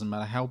 doesn't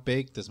matter how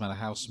big, doesn't matter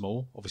how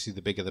small, obviously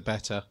the bigger the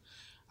better,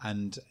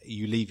 and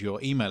you leave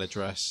your email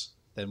address,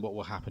 then what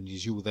will happen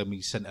is you will then be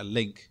sent a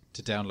link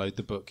to download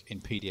the book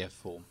in PDF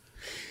form.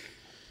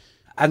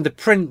 And the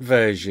print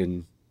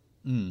version,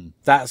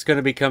 that's going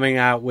to be coming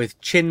out with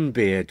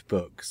Chinbeard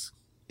books.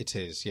 It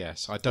is,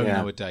 yes. I don't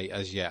know a date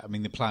as yet. I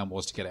mean, the plan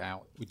was to get it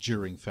out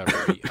during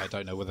February. I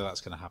don't know whether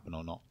that's going to happen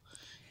or not.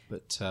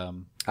 But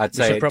I'd We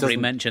say should it probably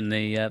doesn't- mention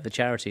the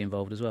charity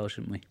involved as well,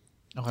 shouldn't we?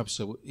 oh,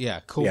 absolutely, yeah.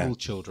 Cornwall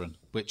Children,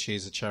 which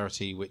is a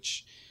charity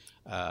which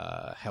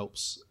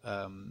helps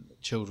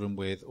children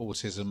with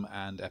autism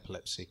and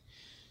epilepsy.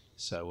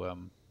 So,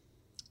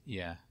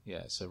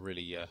 it's a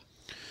really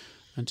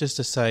And just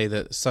to say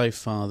that so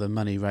far the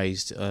money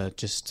raised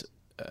just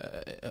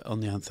on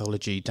the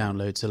anthology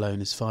downloads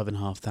alone is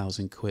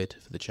 £5,500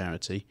 for the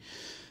charity.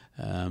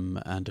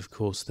 And of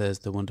course there's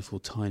the wonderful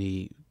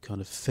tiny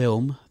kind of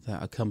film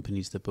that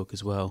accompanies the book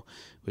as well,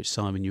 which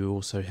Simon, you were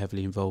also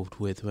heavily involved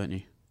with, weren't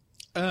you?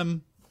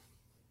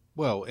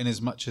 Well, in as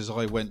much as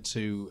I went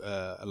to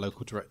a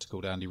local director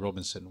called Andy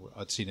Robinson,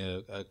 I'd seen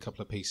a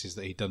couple of pieces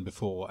that he'd done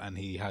before, and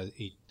he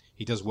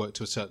does work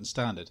to a certain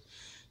standard.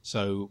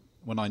 So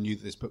when I knew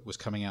that this book was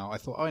coming out, I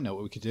thought, I know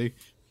what we could do.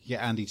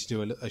 get Andy to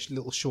do a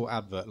little short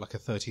advert, like a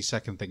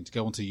 30-second thing, to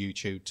go onto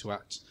YouTube to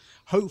act,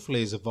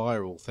 hopefully as a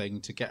viral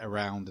thing, to get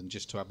around and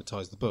just to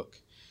advertise the book.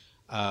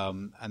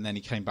 And then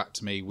he came back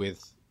to me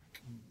with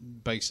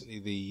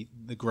basically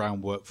the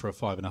groundwork for a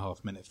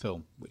 5.5-minute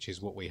film, which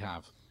is what we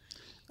have.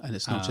 And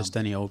it's not just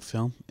any old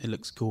film. It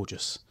looks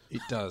gorgeous.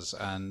 It does,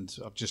 and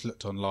I've just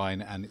looked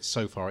online, and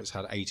so far it's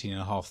had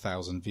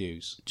 18,500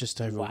 views.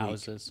 Just over a week.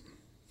 Wowzers.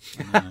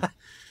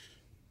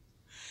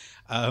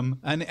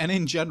 And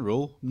in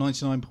general,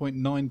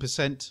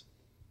 99.9%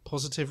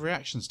 positive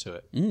reactions to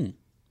it,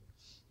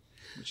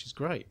 which is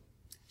great.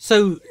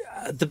 So,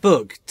 the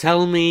book.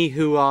 Tell me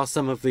who are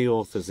some of the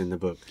authors in the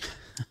book.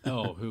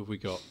 Oh, who have we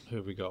got?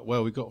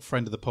 Well, we've got a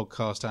friend of the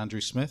podcast, Andrew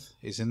Smith,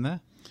 is in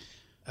there.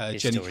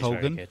 His Jenny story's very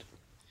Colgan. good.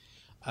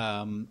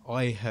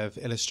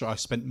 I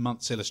spent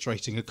months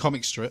illustrating a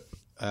comic strip,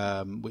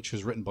 which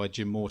was written by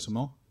Jim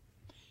Mortimer.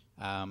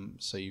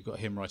 So you've got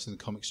him writing the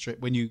comic strip.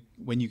 When you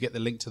get the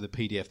link to the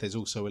PDF, there's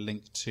also a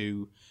link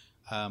to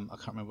I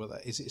can't remember what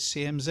that is. It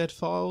CMZ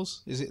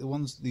files? Is it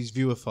these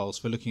viewer files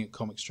for looking at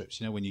comic strips?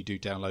 You know, when you do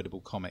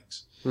downloadable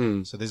comics.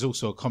 So there's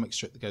also a comic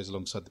strip that goes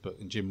alongside the book,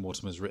 and Jim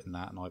Mortimer's written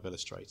that, and I've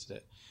illustrated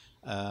it.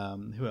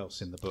 Who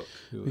else in the book?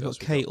 We've got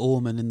Kate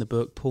Orman in the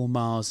book. Paul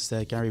Mars is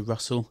there. Gary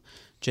Russell.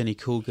 Jenny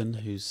Colgan,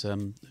 who's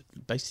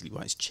basically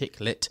writes chick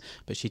lit,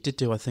 but she did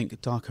do, I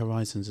think, Dark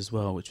Horizons as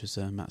well, which was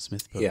a Matt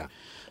Smith book. Yeah.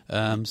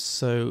 And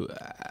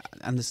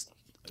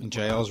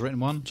JR's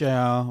written one.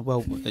 JR,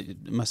 well,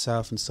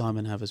 myself and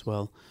Simon have as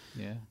well.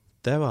 Yeah.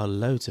 There are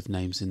loads of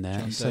names in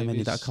there, John so many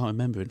Davies. that I can't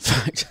remember, in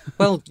fact.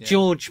 Well,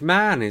 George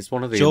Mann is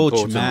one of the George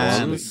important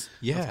Mann. ones.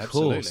 Yeah, Of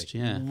course, absolutely.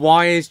 yeah.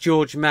 Why is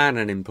George Mann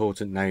an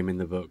important name in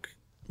the book?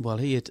 Well,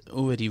 he had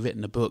already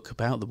written a book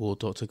about the War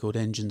Doctor called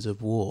Engines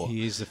of War.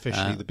 He is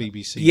officially the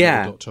BBC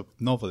yeah. War Doctor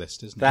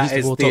novelist, isn't That he? He's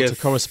is the War the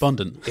Doctor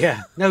correspondent.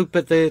 Yeah. No,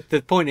 but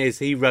the point is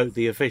he wrote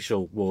the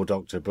official War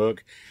Doctor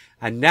book,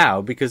 and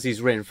now, because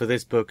he's written for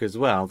this book as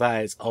well,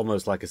 that is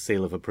almost like a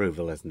seal of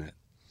approval, isn't it?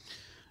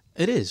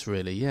 It is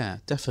really, yeah,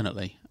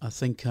 definitely. I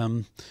think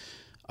the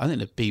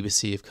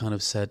BBC have kind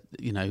of said,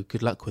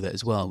 good luck with it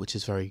as well, which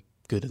is very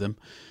good of them.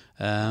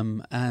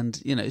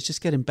 And it's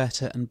just getting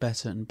better and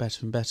better and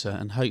better and better,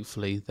 and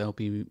hopefully there'll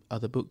be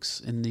other books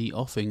in the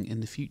offing in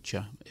the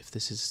future if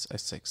this is a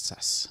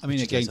success. I mean,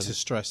 which it again, is, to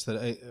stress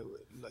that,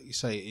 like you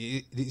say,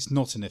 it's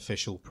not an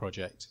official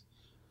project,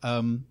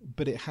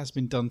 but it has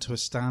been done to a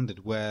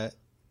standard where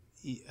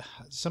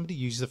somebody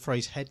uses the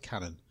phrase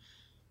headcanon,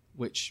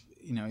 which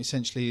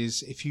essentially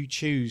is, if you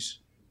choose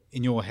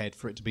in your head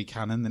for it to be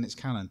canon, then it's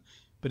canon.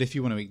 But if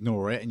you want to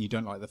ignore it and you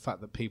don't like the fact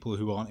that people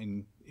who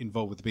aren't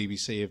involved with the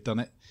BBC have done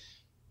it,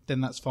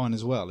 then that's fine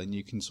as well, and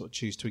you can sort of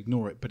choose to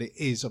ignore it. But it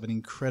is of an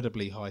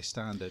incredibly high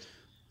standard.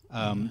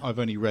 I've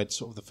only read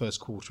sort of the first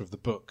quarter of the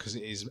book because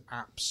it is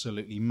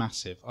absolutely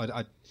massive. I'm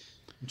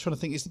trying to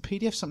think, is the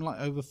PDF something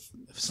like over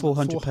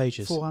 400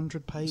 pages?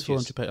 400 pages.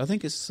 400 pages. I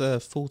think it's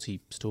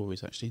 40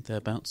 stories actually,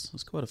 thereabouts.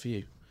 That's quite a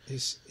few.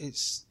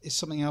 It's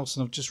something else,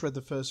 and I've just read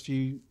the first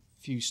few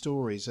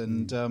stories,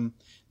 and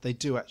they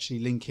do actually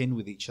link in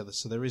with each other.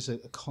 So there is a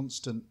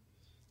constant,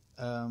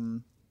 a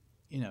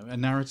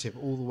narrative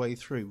all the way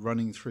through,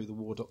 running through the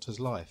War Doctor's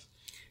life,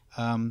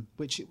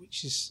 which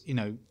is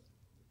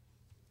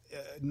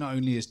not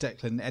only has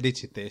Declan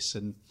edited this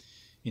and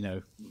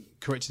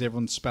corrected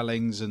everyone's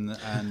spellings and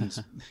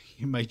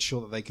made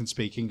sure that they can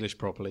speak English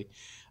properly,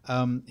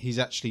 he's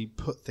actually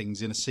put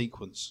things in a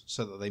sequence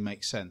so that they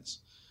make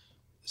sense.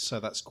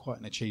 So that's quite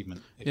an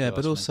achievement. Yeah,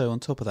 but also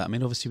on top of that, I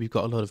mean, obviously we've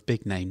got a lot of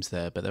big names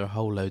there, but there are a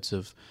whole lot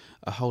of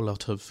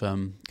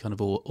kind of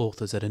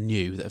authors that are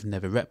new that have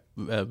never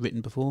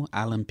written before.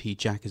 Alan P.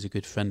 Jack is a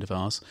good friend of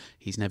ours.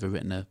 He's never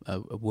written a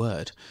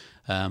word,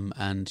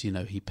 and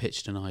he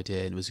pitched an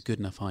idea and it was a good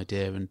enough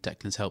idea, and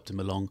Declan's helped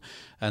him along,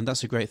 and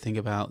that's a great thing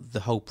about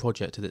the whole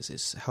project.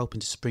 It's helping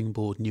to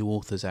springboard new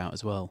authors out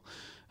as well.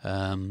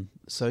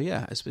 So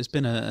yeah, it's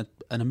been an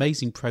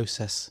amazing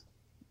process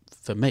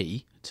for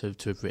me to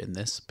have written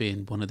this,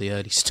 being one of the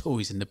early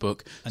stories in the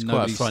book. It's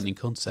quite a frightening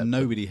concept.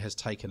 Nobody has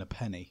taken a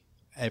penny.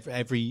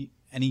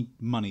 Any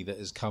money that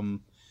has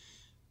come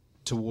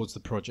towards the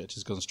project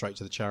has gone straight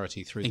to the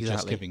charity through the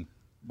Just Giving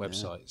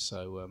website. Yeah.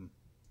 So,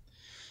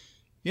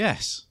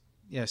 yes.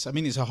 I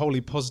mean, it's a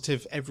wholly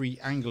positive. Every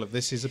angle of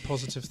this is a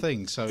positive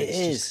thing. So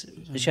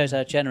it shows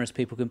how generous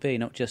people can be,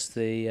 not just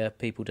the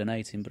people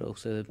donating, but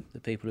also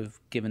the people who've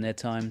given their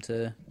time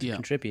to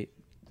contribute.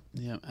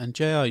 Yeah, and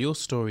JR, your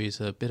story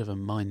is a bit of a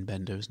mind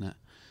bender, isn't it?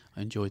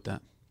 I enjoyed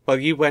that. Well,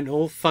 you went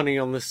all funny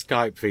on the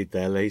Skype feed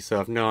there, Lee, so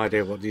I've no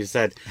idea what you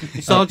said.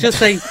 So I'll just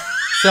say...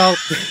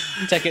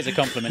 Take it as a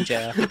compliment,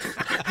 JR.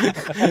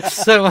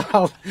 So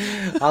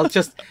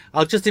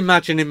I'll just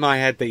imagine in my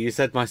head that you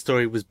said my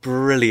story was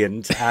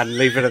brilliant and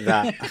leave it at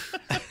that.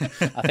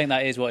 I think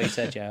that is what he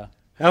said, JR.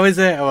 Oh, is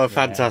it? Oh,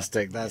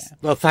 fantastic.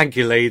 Well, thank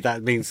you, Lee.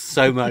 That means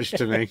so much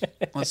to me.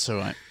 That's all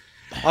right.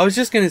 I was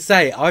just going to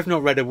say, I've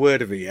not read a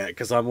word of it yet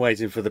because I'm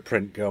waiting for the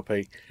print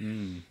copy.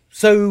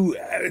 So,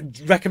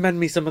 recommend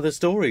me some of the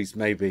stories,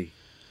 maybe.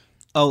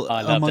 I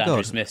loved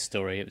Andrew Smith's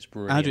story. It was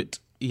brilliant.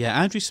 Yeah,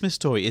 Andrew Smith's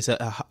story is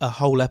a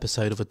whole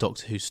episode of a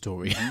Doctor Who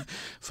story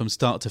from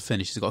start to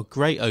finish. It's got a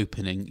great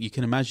opening. You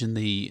can imagine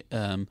the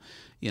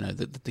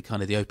the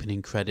kind of the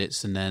opening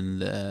credits and then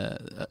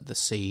the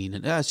scene,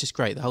 and it's just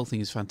great. The whole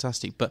thing is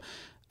fantastic.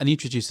 And he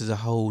introduces a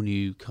whole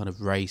new kind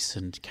of race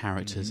and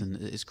characters,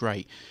 and it's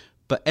great.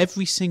 But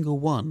every single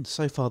one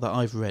so far that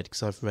I've read,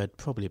 because I've read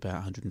probably about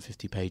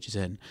 150 pages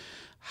in,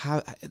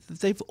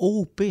 they've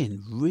all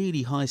been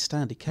really high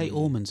standard. Kate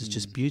Orman's is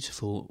just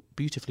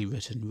beautifully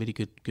written, really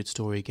good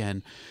story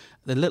again.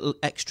 The little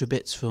extra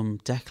bits from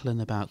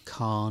Declan about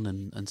Khan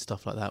and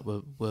stuff like that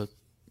were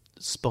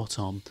spot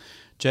on.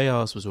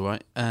 JR's was all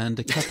right, and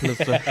a couple of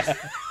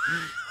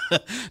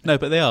no,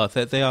 but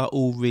they are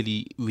all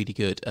really really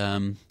good.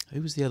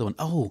 Who was the other one?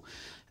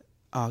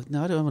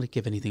 No, I don't want to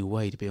give anything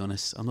away, to be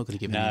honest. I'm not going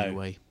to give anything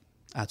away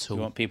at all.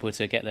 You want people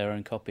to get their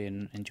own copy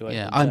and enjoy it.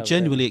 Yeah, I'm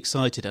genuinely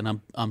excited,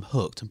 and I'm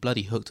hooked. I'm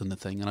bloody hooked on the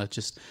thing, and I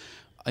just,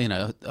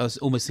 I was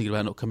almost thinking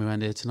about not coming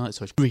around here tonight,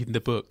 so I was reading the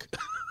book.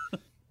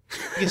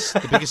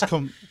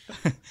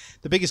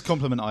 The biggest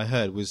compliment I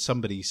heard was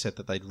somebody said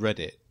that they'd read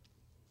it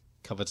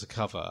cover to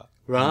cover.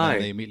 Right.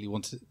 And they immediately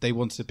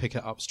wanted to pick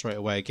it up straight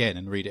away again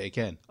and read it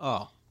again.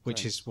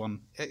 Which is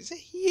it's a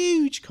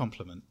huge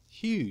compliment.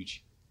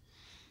 Huge.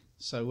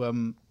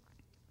 So,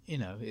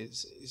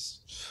 it's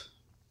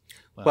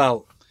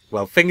well,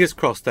 fingers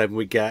crossed then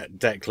we get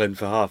Declan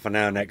for half an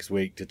hour next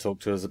week to talk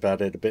to us about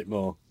it a bit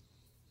more.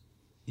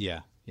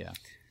 Yeah.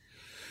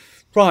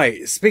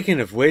 Right, speaking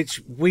of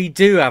which, we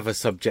do have a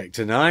subject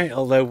tonight,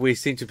 although we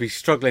seem to be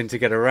struggling to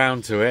get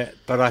around to it,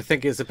 but I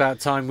think it's about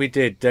time we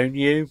did, don't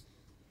you?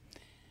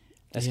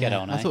 Let's get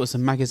on, I thought it was a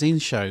magazine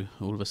show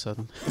all of a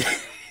sudden.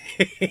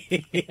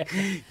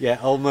 Yeah,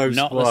 almost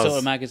Not was. the sort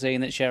of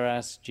magazine that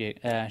Chirag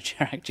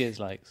Jizz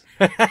likes.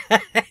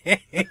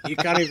 You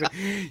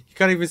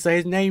can't even say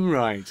his name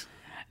right.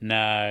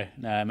 No,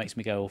 it makes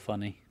me go all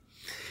funny.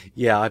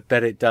 Yeah, I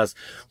bet it does.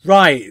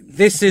 Right,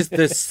 this is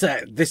this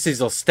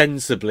is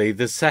ostensibly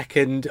the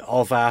second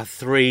of our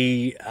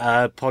three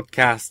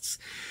podcasts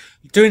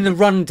doing the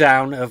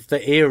rundown of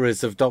the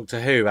eras of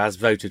Doctor Who as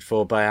voted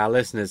for by our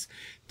listeners.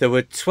 There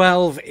were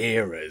 12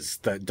 eras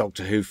that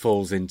Doctor Who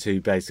falls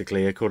into,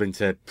 basically, according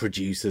to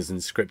producers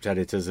and script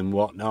editors and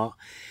whatnot.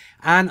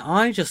 And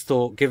I just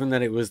thought, given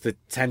that it was the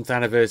 10th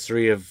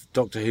anniversary of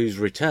Doctor Who's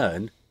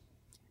return,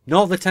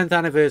 not the 10th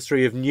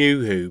anniversary of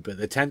New Who, but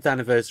the 10th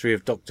anniversary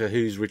of Doctor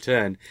Who's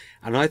return,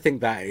 and I think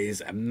that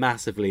is a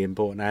massively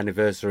important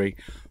anniversary,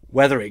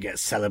 whether it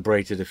gets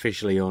celebrated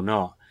officially or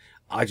not.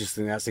 I just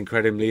think that's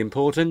incredibly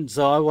important,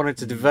 so I wanted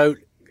to devote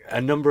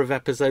a number of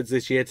episodes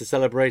this year to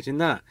celebrating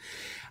that.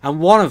 And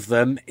one of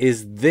them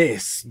is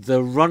this,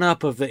 the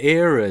run-up of the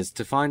eras,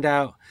 to find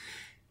out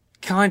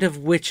kind of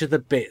which are the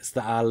bits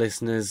that our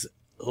listeners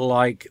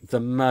like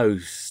the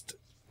most,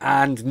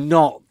 and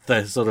not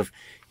the sort of,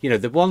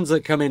 the ones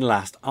that come in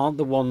last aren't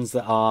the ones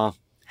that are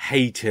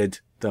hated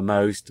the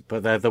most,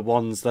 but they're the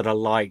ones that are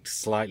liked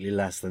slightly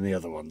less than the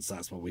other ones.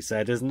 That's what we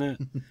said, isn't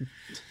it?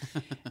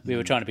 We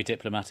were trying to be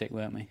diplomatic,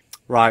 weren't we?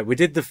 Right, we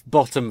did the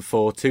bottom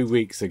 4 2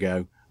 weeks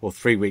ago, or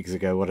 3 weeks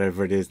ago,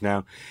 whatever it is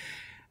now.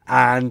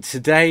 And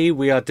today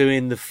we are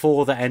doing the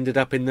 4 that ended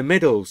up in the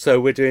middle. So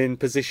we're doing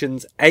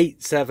positions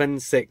 8, 7,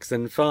 6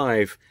 and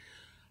 5.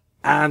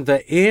 And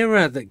the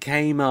era that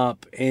came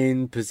up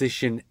in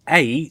position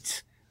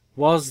 8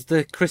 was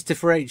the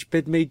Christopher H.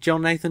 Bidmead,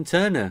 John Nathan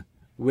Turner,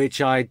 which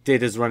I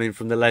did as running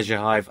from the Leisure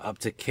Hive up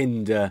to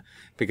Kinder,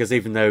 because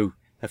even though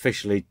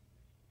officially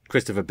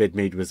Christopher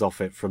Bidmead was off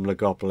it from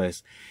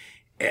Logopolis,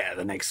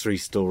 the next 3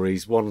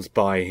 stories, one's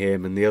by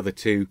him and the other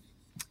 2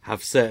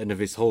 have certain of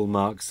his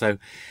hallmarks. So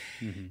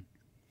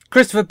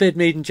Christopher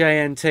Bidmead and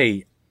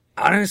JNT,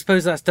 I don't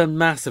suppose that's done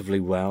massively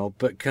well,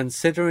 but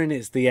considering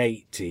it's the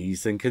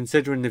 80s and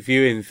considering the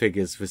viewing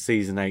figures for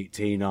season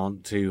 18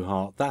 aren't too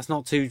hot, that's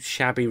not too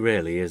shabby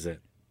really, is it?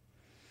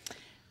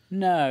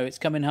 No, it's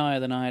coming higher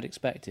than I had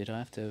expected, I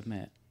have to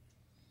admit.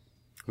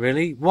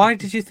 Really? Why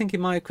did you think it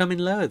might have come in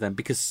lower then?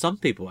 Because some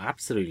people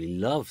absolutely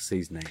love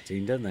season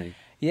 18, don't they?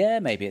 Yeah,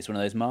 maybe it's one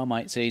of those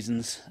Marmite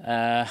seasons.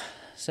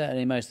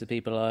 Certainly most of the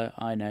people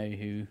I know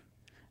who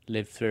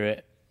lived through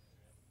it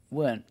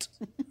weren't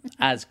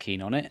as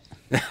keen on it.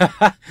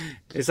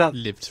 Is that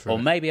lived through? Or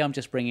maybe I'm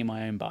just bringing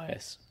my own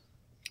bias.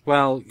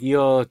 Well,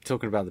 you're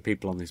talking about the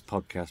people on this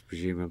podcast,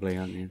 presumably,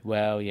 aren't you?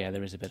 Well, yeah,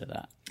 there is a bit of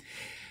that.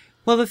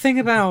 Well, the thing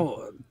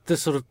about the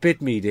sort of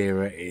Bidmead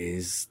era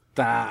is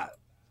that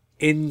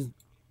in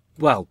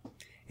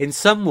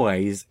some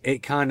ways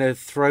it kind of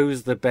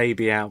throws the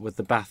baby out with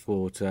the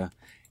bathwater,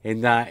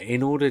 in that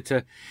in order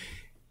to...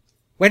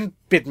 When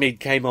Bidmead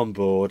came on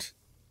board,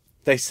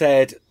 they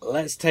said,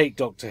 let's take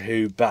Doctor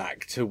Who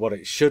back to what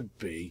it should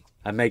be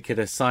and make it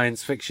a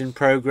science fiction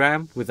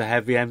programme with a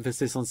heavy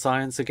emphasis on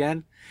science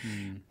again,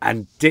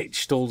 and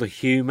ditched all the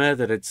humour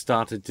that had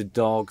started to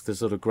dog the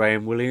sort of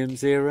Graham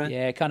Williams era.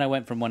 Yeah, it kind of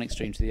went from one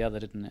extreme to the other,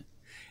 didn't it?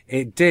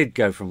 It did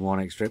go from one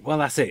extreme. Well,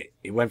 that's it.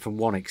 It went from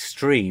one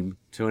extreme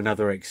to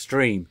another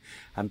extreme,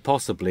 and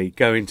possibly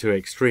going to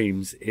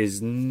extremes is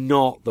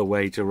not the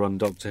way to run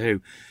Doctor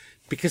Who.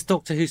 because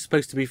Doctor Who's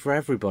supposed to be for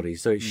everybody,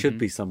 so it should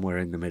be somewhere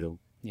in the middle.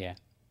 Yeah.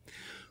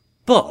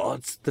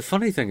 But the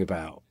funny thing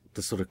about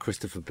the sort of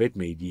Christopher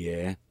Bidmead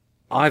year,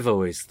 I've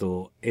always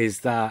thought, is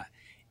that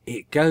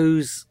it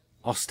goes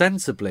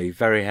ostensibly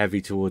very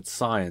heavy towards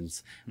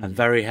science and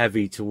very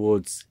heavy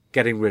towards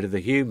getting rid of the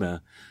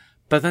humour.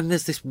 But then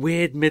there's this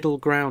weird middle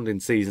ground in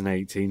season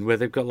 18 where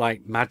they've got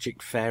like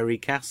magic fairy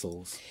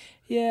castles.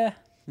 Yeah.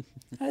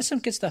 There's some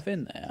good stuff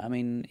in there. I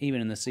mean,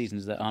 even in the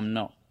seasons that I'm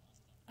not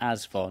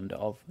as fond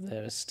of,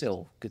 there are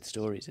still good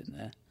stories in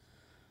there.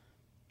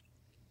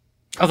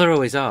 Oh, there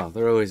always are.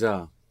 There always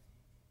are.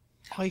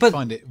 I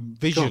find it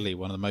visually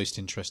one of the most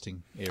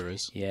interesting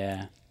eras.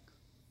 Yeah.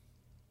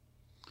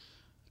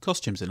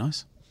 Costumes are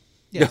nice.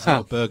 Yeah, there's a lot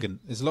of burgundy.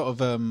 There's a lot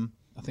of,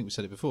 I think we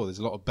said it before, there's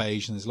a lot of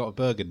beige and there's a lot of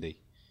burgundy.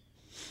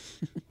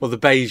 Well, the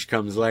beige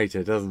comes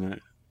later, doesn't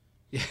it?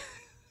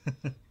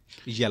 Yeah.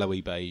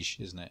 Yellowy beige,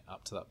 isn't it,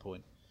 up to that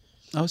point?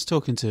 I was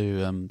talking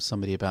to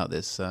somebody about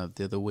this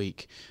the other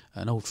week,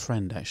 an old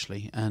friend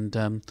actually,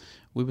 and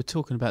we were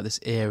talking about this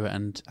era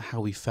and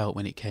how we felt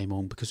when it came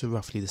on, because we're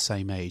roughly the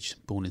same age,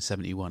 born in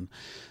 71.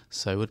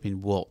 So it would have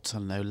been, what, I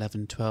don't know,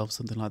 11, 12,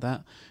 something like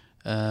that.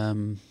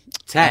 10?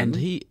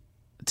 And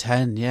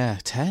 10, yeah,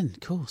 10, of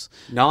course.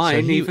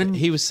 9 so even?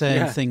 He was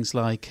saying things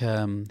like,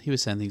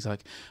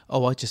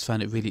 oh, I just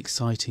found it really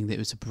exciting that it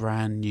was a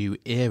brand new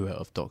era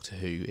of Doctor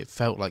Who. It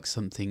felt like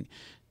something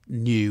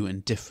new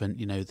and different.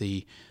 You know,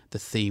 the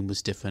theme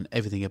was different.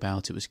 Everything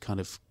about it was kind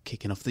of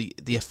kicking off. The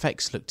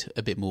effects looked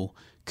a bit more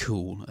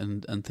cool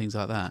and things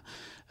like that.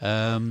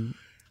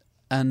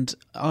 And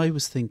I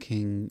was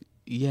thinking,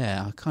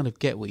 yeah, I kind of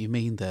get what you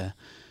mean there,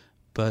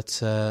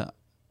 but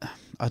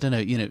I don't know,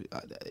 you know,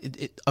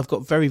 I've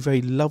got very,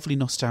 very lovely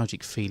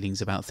nostalgic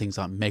feelings about things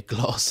like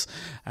Meglos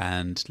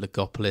and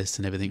Legopolis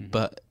and everything,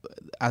 but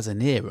as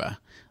an era,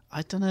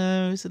 I don't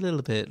know, it's a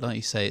little bit, like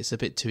you say, it's a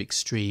bit too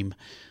extreme.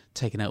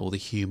 Taking out all the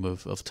humour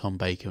of Tom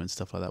Baker and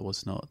stuff like that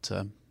was not, I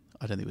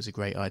don't think it was a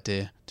great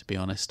idea, to be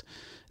honest.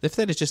 If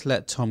they'd have just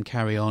let Tom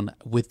carry on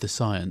with the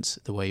science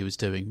the way he was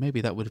doing,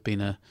 maybe that would have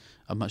been a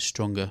much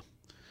stronger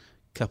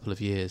couple of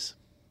years.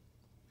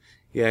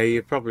 Yeah,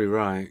 you're probably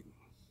right.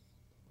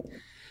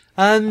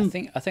 I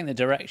think the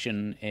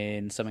direction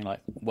in something like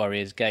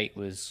Warrior's Gate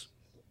was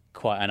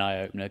quite an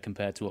eye-opener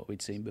compared to what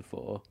we'd seen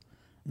before.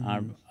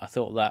 I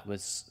thought that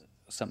was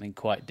something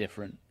quite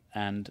different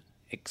and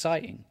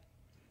exciting.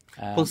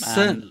 Well,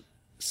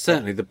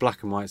 certainly the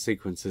black and white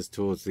sequences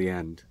towards the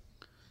end.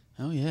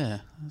 Oh, yeah,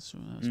 that's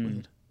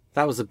weird.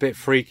 That was a bit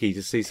freaky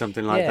to see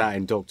something like that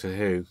in Doctor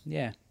Who.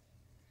 Yeah.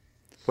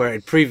 Where it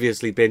had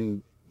previously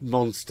been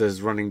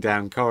monsters running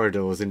down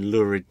corridors in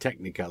lurid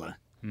Technicolor.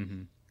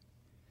 Mm-hmm.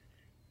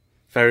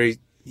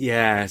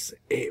 Yes,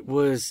 it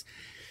was...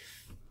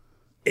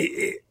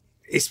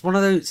 It's one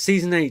of those...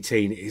 Season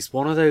 18 is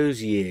one of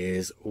those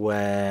years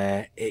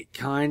where it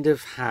kind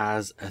of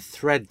has a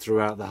thread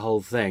throughout the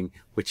whole thing,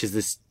 which is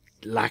this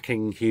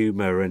lacking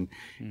humour and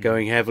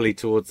going heavily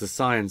towards the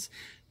science,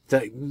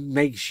 that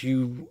makes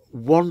you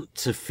want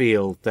to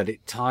feel that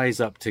it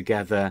ties up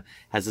together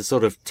as a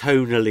sort of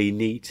tonally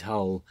neat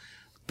whole.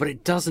 But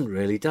it doesn't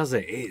really, does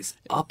it? It's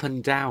up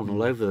and down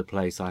all over the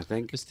place, I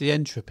think. It's the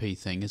entropy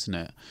thing, isn't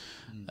it?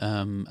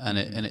 And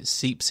it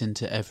seeps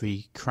into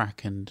every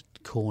crack and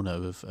corner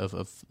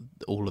of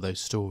all of those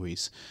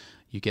stories.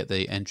 You get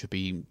the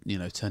entropy, you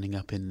know, turning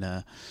up in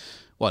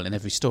in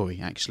every story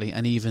actually,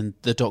 and even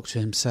the Doctor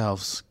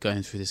himself's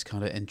going through this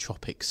kind of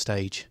entropic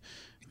stage.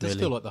 It does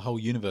feel like the whole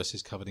universe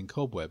is covered in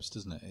cobwebs,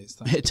 doesn't it?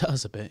 It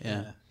does a bit,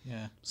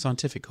 yeah.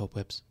 Scientific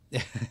cobwebs.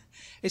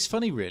 It's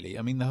funny, really.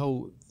 I mean,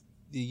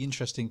 the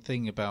interesting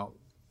thing about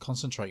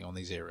concentrating on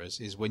these eras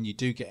is when you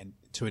do get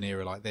into an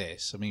era like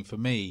this. I mean, for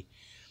me,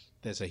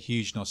 there's a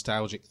huge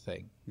nostalgic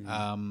thing,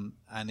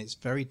 and it's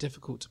very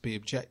difficult to be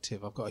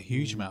objective. I've got a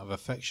huge amount of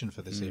affection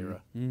for this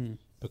era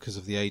because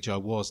of the age I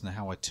was and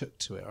how I took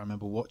to it. I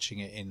remember watching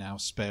it in our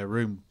spare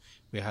room.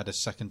 We had a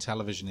second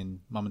television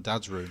in Mum and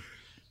Dad's room,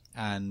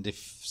 and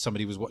if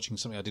somebody was watching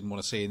something I didn't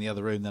want to see in the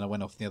other room, then I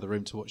went off in the other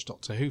room to watch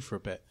Doctor Who for a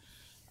bit.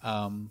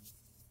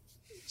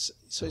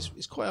 So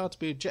it's quite hard to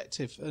be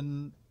objective,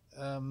 and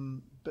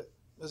but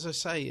as I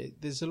say,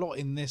 there's a lot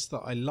in this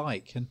that I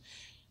like, and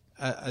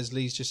as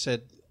Lee's just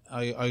said,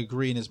 I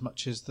agree in as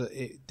much as that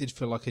it did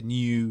feel like a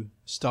new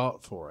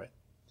start for it,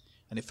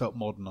 and it felt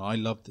modern. I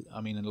loved it.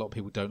 I mean, a lot of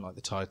people don't like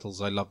the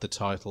titles. I love the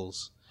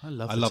titles. I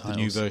love the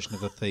new version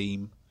of the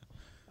theme.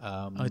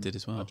 I did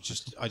as well.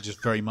 I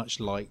just very much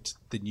liked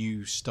the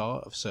new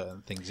start of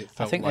certain things. It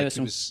felt like it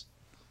was.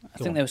 I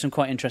think there were some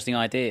quite interesting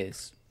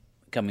ideas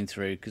coming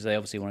through because they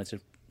obviously wanted to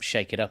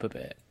shake it up a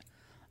bit.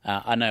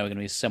 I know we're going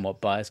to be somewhat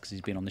biased because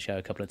he's been on the show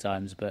a couple of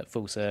times, but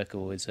Full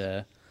Circle is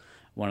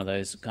one of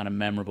those kind of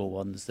memorable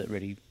ones that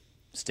really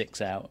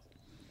sticks out.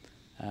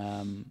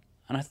 And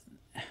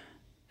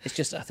it's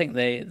just, I think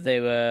they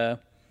were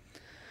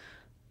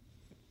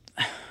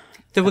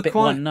a bit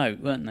one note,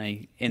 weren't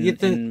they?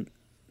 In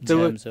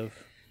terms of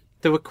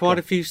there were quite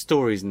a few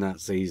stories in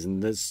that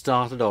season that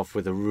started off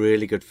with a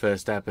really good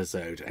first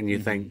episode, and you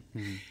think,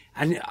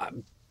 and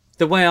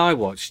the way I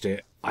watched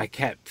it, I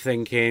kept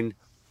thinking,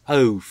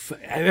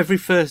 every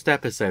first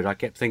episode I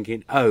kept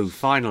thinking,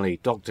 finally,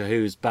 Doctor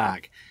Who's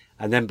back.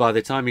 And then by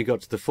the time you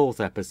got to the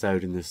 4th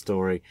episode in the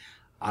story,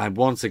 I'm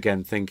once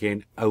again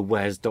thinking,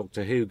 where's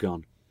Doctor Who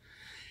gone?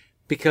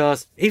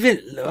 Because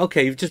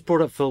you've just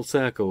brought up Full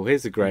Circle.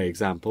 Here's a great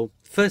example.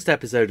 First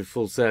episode of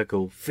Full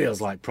Circle feels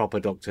like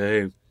proper Doctor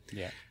Who.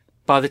 Yeah.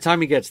 By the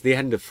time you get to the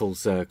end of Full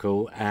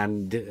Circle,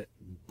 and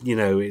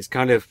it's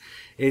kind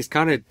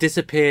of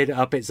disappeared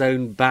up its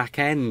own back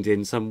end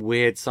in some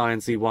weird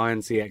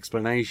sciencey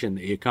explanation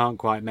that you can't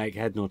quite make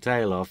head nor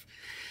tail of.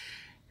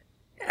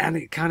 And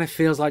it kind of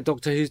feels like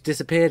Doctor Who's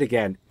disappeared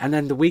again. And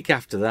then the week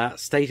after that,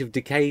 State of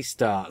Decay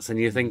starts, and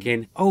you're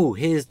thinking,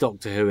 here's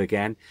Doctor Who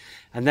again.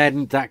 And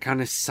then that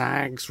kind of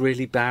sags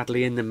really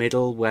badly in the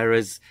middle,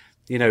 whereas,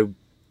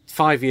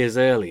 5 years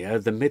earlier,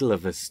 the middle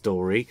of a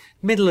story,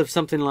 middle of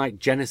something like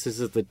Genesis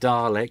of the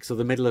Daleks, or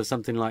the middle of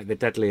something like The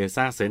Deadly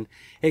Assassin,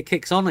 it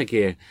kicks on a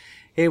gear.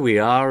 Here we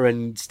are,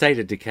 and State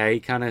of Decay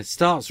kind of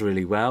starts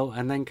really well,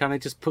 and then kind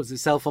of just puts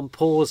itself on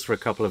pause for a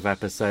couple of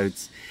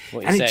episodes.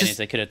 What you're saying is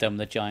they could have done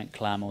the giant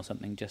clam or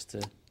something just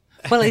to...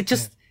 Well, it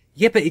just...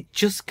 Yeah, but it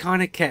just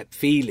kind of kept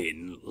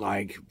feeling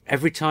like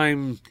every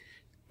time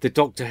the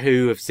Doctor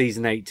Who of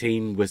season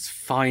 18 was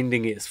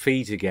finding its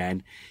feet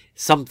again,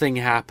 something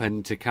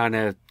happened to kind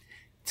of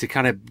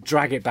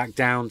drag it back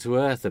down to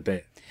earth a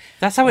bit.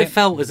 That's how it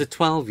felt as a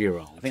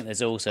 12-year-old. I think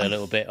there's also a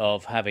little bit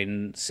of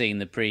having seen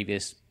the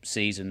previous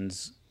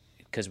seasons,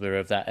 because we're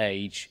of that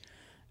age,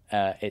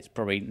 it's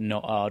probably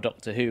not our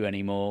Doctor Who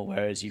anymore,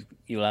 whereas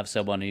you'll have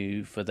someone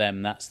who, for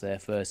them, that's their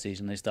first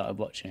season they started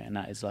watching it, and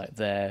that is like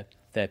their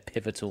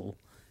pivotal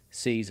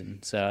season.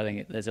 So I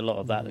think there's a lot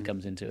of that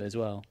comes into it as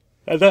well.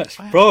 And that's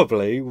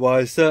probably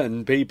why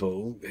certain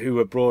people who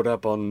were brought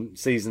up on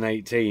season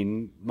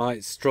 18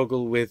 might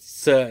struggle with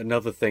certain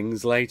other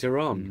things later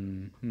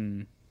on.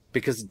 Mm-hmm.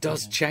 Because it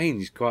does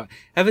change quite...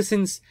 Ever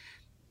since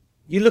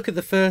you look at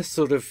the first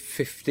sort of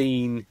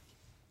 15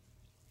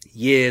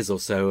 years or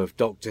so of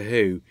Doctor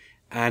Who,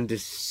 and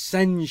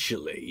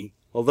essentially,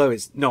 although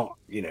it's not,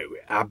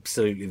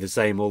 absolutely the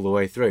same all the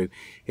way through,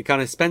 it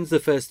kind of spends the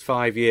first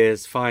 5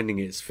 years finding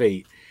its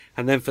feet,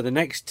 and then for the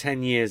next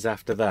 10 years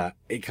after that,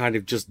 it kind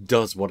of just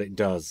does what it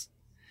does.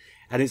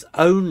 And it's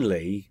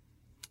only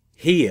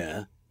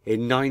here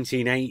in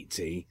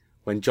 1980,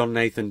 when John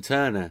Nathan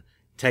Turner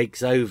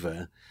takes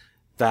over,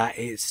 that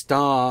it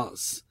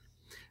starts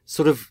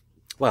sort of,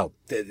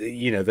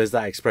 there's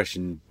that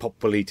expression,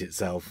 pop will eat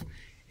itself.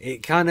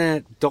 It kind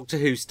of, Doctor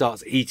Who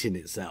starts eating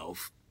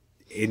itself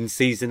in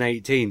season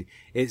 18.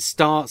 It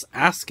starts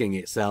asking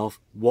itself,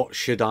 what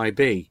should I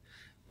be?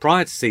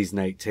 Prior to season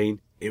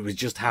 18, it was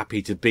just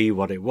happy to be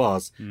what it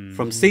was. Mm-hmm.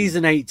 From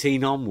season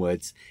 18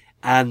 onwards,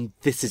 and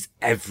this is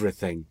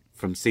everything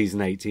from season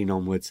 18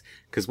 onwards,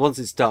 because once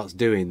it starts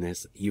doing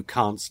this, you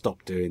can't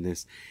stop doing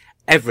this.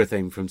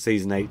 Everything from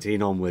season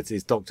 18 onwards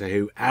is Doctor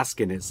Who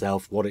asking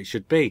itself what it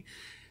should be.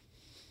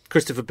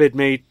 Christopher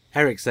Bidmead,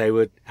 Eric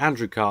Saywood,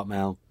 Andrew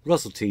Cartmel,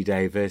 Russell T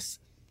Davies,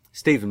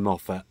 Stephen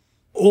Moffat,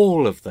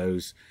 all of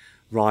those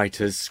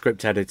writers,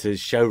 script editors,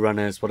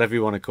 showrunners, whatever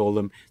you want to call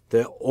them,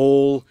 they're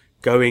all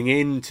going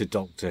into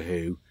Doctor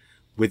Who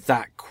with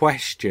that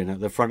question at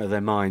the front of their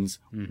minds,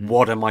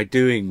 what am I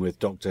doing with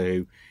Doctor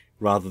Who,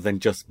 rather than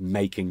just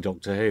making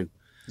Doctor Who.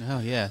 Oh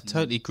yeah,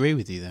 totally agree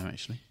with you there,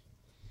 actually.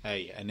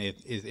 Hey, and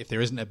if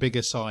there isn't a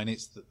bigger sign,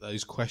 it's that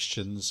those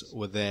questions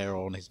were there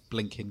on his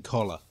blinking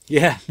collar.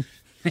 Yeah.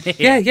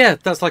 yeah,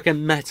 that's like a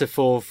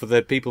metaphor for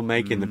the people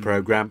making the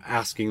programme,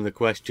 asking the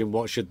question,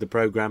 what should the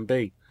programme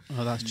be?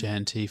 Oh, that's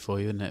JNT for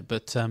you, isn't it?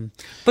 But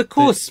of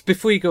course,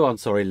 before you go on,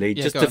 sorry, Lee,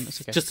 Yeah,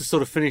 just to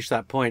sort of finish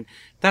that point,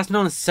 that's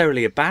not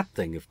necessarily a bad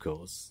thing, of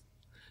course.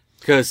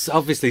 Because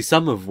obviously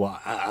some of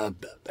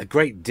a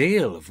great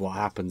deal of what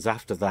happens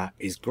after that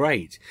is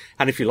great.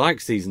 And if you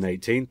like season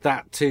 18,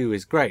 that too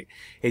is great.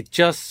 It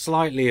just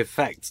slightly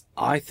affects,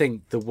 I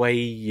think, the way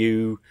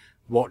you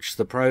watch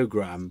the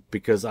programme,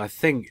 because I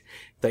think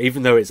that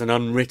even though it's an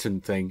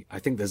unwritten thing, I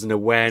think there's an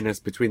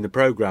awareness between the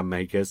programme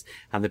makers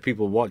and the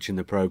people watching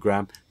the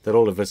programme that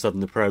all of a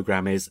sudden the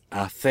programme is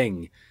a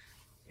thing,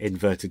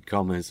 inverted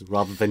commas,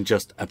 rather than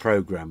just a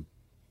programme.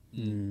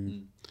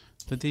 Mm.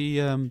 But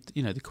the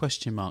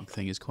question mark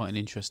thing is quite an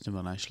interesting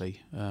one,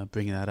 actually.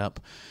 Bringing that up,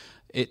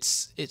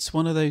 it's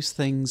one of those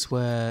things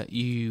where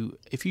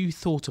if you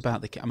thought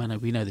about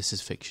we know this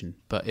is fiction,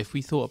 but if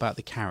we thought about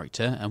the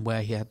character and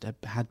where he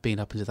had been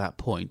up until that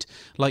point,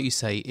 like you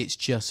say, it's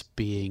just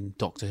being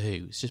Doctor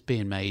Who. It's just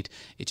being made.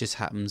 It just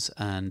happens,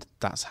 and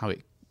that's how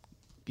it.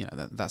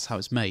 That's how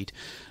it's made,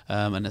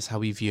 and that's how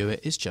we view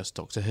it. It's just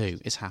Doctor Who.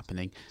 It's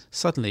happening.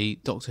 Suddenly,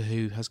 Doctor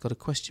Who has got a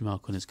question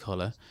mark on his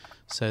collar,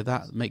 so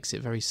that makes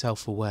it very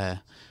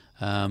self-aware.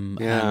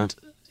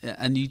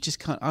 And you just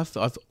can't.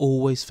 I've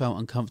always felt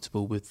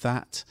uncomfortable with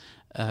that,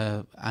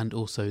 and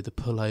also the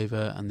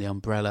pullover and the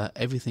umbrella,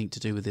 everything to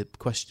do with the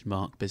question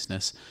mark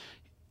business.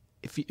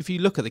 if you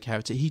look at the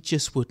character, he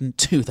just wouldn't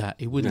do that.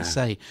 He wouldn't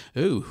say,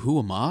 "Oh, who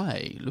am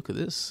I? Look at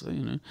this,"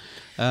 you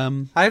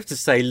know. I have to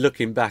say,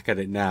 looking back at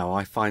it now,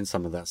 I find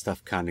some of that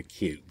stuff kind of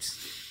cute.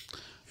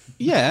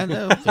 Yeah,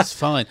 no, it's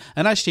fine.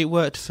 And actually, it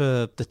worked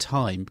for the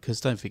time,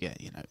 because don't forget,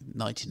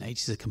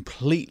 1980s are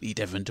completely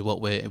different to what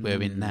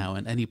we're in now.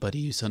 And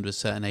anybody who's under a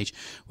certain age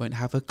won't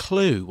have a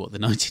clue what the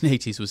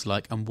 1980s was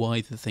like and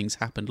why the things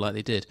happened like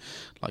they did,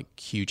 like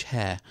huge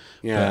hair.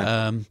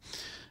 Yeah.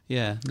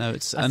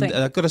 But,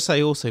 I've got to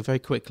say also very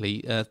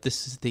quickly,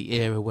 this is the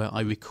era where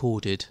I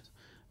recorded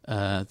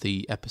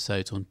the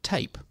episodes on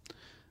tape.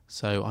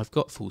 So I've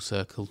got Full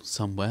Circle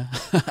somewhere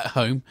at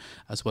home,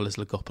 as well as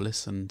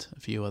Legopolis and a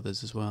few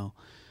others as well.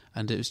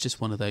 And it was just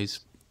one of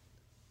those.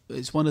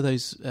 It's one of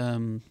those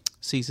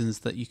seasons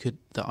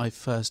that I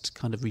first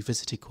kind of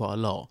revisited quite a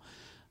lot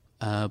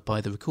by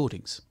the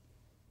recordings.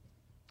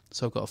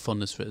 So I've got a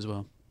fondness for it as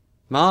well.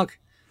 Mark?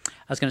 I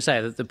was going to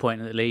say that the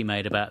point that Lee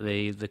made about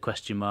the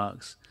question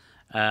marks.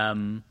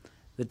 The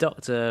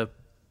Doctor,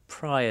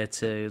 prior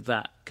to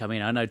that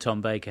coming, I know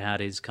Tom Baker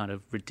had his kind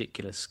of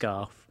ridiculous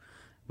scarf,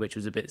 which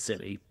was a bit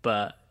silly,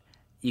 but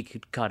you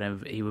could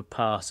he would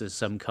pass as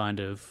some kind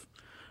of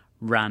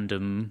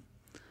random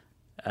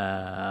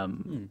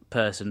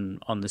person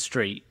on the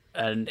street,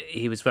 and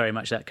he was very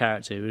much that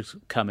character who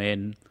would come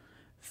in,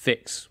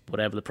 fix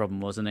whatever the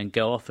problem was, and then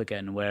go off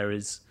again,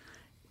 whereas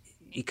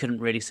you couldn't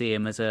really see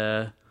him as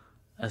a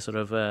sort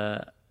of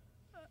a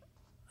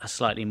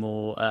slightly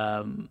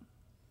more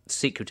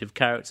secretive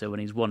character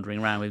when he's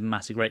wandering around with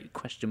massive great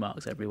question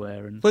marks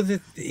everywhere. And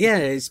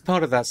it's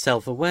part of that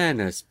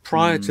self-awareness.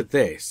 Prior to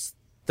this,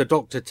 the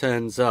Doctor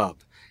turns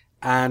up,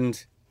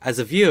 and as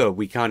a viewer,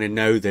 we kind of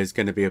know there's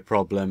going to be a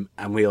problem,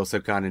 and we also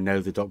kind of know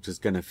the Doctor's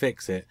going to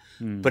fix it.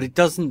 But it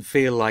doesn't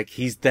feel like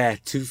he's there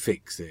to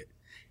fix it.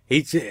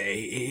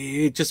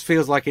 It just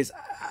feels like it's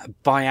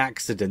by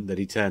accident that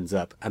he turns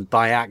up, and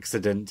by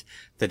accident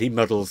that he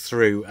muddles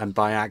through, and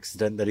by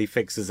accident that he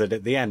fixes it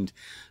at the end.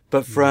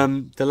 But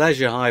from the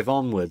Leisure Hive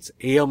onwards,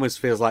 he almost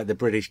feels like the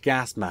British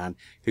gas man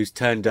who's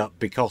turned up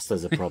because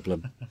there's a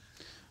problem.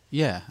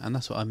 Yeah, and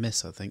that's what I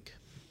miss, I think.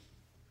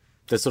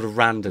 The sort of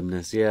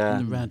randomness, yeah.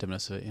 And the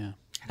randomness of it, yeah.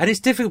 And it's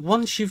difficult,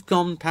 once you've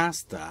gone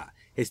past that,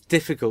 it's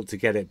difficult to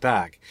get it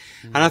back.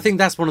 And I think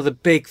that's one of the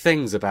big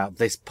things about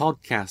this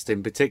podcast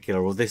in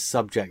particular, or this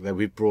subject that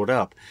we've brought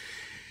up.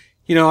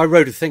 I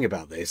wrote a thing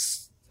about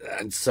this,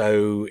 and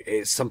so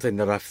it's something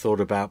that I've thought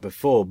about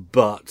before,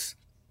 but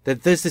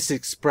there's this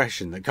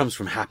expression that comes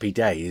from Happy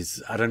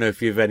Days. I don't know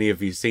if any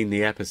of you seen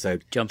the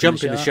episode.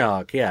 Jumping the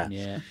Shark,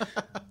 yeah.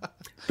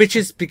 Which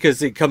is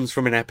because it comes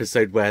from an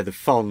episode where the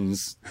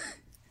Fonz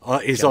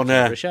is on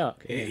a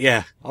shark.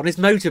 Yeah, on his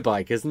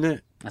motorbike, isn't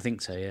it? I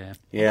think so, yeah.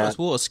 Yeah. Well, it's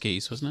water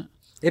skis, wasn't it?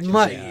 It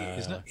might,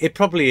 isn't it? It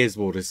probably is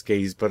water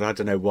skis, but I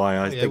don't know why.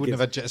 I think wouldn't have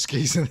had jet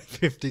skis in the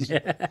 50s.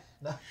 Yeah.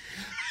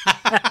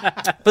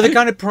 But the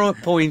kind of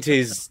point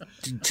is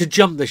to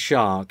jump the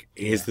shark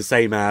is the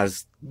same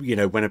as,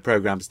 when a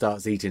program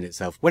starts eating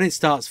itself. When it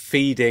starts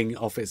feeding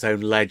off its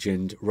own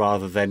legend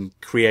rather than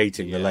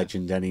creating the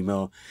legend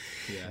anymore.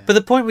 Yeah. But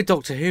the point with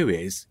Doctor Who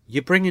is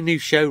you bring a new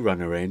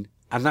showrunner in,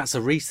 and that's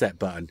a reset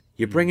button.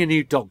 You bring a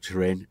new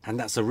Doctor in, and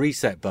that's a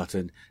reset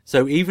button.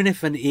 So even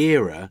if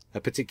a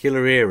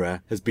particular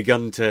era, has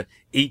begun to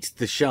eat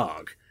the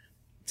shark,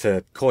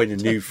 to coin a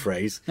new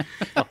phrase,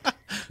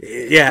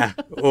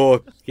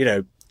 or,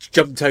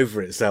 jumped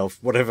over itself,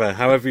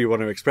 however you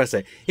want to express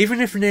it. Even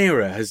if an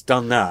era has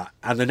done that,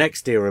 and the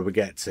next era we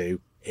get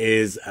to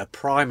is a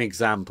prime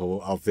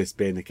example of this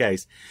being the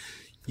case,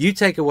 you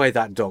take away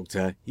that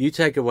Doctor, you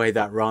take away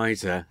that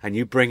writer, and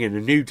you bring in a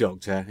new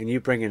Doctor, and you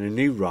bring in a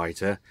new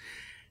writer,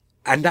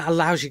 and that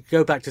allows you to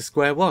go back to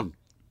square one.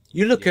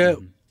 You look at,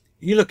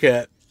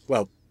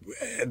 well,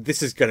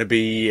 this is going to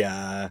be,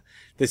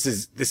 this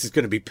is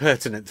going to be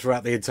pertinent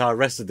throughout the entire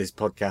rest of this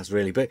podcast,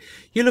 really. But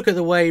you look at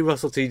the way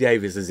Russell T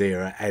Davies's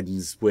era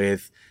ends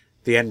with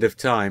The End of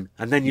Time,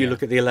 and then you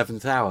look at The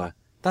 11th Hour.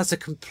 That's a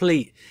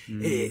complete,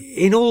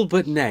 in all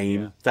but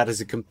name, that is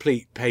a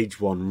complete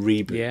page one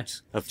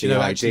reboot of the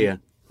idea. Actually,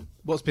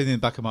 what's been in the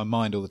back of my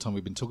mind all the time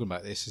we've been talking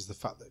about this is the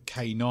fact that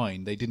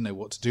K9, they didn't know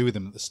what to do with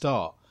him at the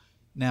start.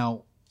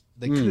 Now,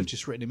 they could have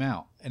just written him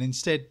out. And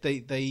instead,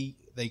 they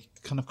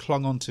kind of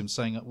clung on to him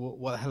saying,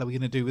 what the hell are we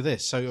going to do with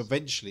this? So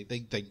eventually,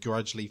 they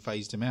gradually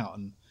phased him out.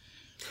 And,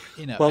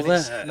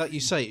 and like you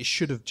say, it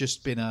should have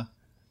just been a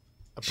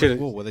brick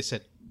wall where they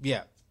said,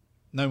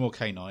 no more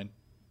K9.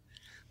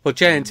 Well,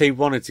 JNT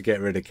wanted to get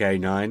rid of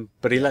K9,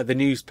 but he let the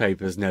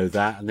newspapers know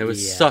that, and there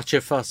was such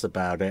a fuss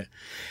about it.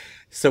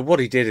 So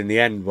what he did in the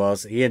end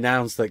was he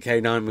announced that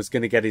K9 was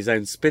going to get his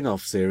own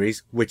spin-off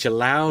series, which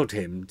allowed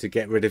him to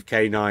get rid of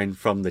K9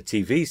 from the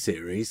TV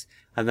series,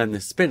 and then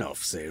the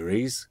spin-off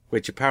series,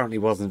 which apparently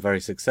wasn't very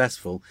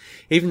successful,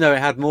 even though it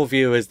had more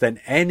viewers than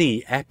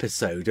any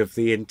episode of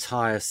the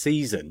entire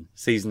season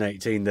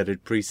 18 that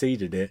had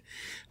preceded it,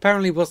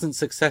 apparently wasn't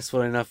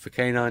successful enough for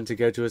K9 to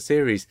go to a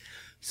series.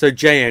 So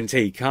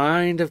JNT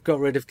kind of got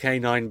rid of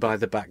K9 by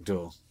the back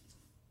door.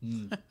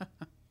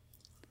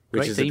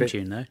 Great theme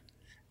tune, though.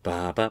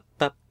 Ba ba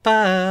ba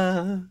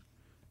ba.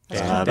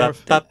 Ba, ba,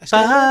 It's ba,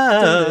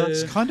 ba.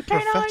 it's kind of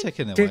prophetic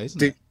in a way,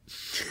 isn't it?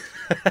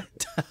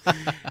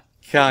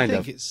 Kind I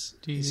of. think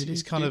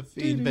it's kind of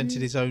he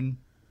invented his own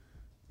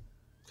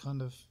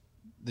kind of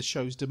the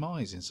show's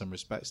demise in some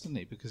respects, didn't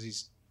he? Because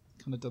he's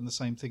kind of done the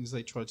same things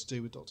they tried to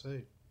do with Doctor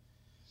Who.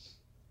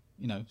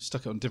 You know,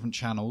 stuck it on different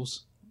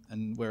channels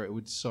and where it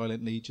would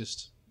silently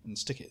just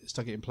stuck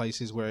it in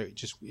places where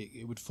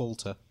it would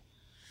falter.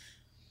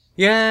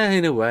 Yeah,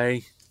 in a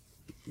way.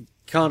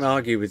 Can't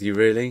argue with you,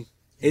 really.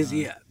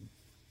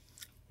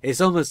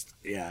 It's almost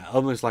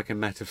like a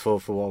metaphor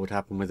for what would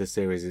happen with the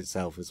series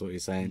itself, is what you're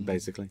saying,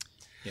 basically.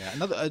 Yeah,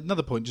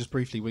 another point, just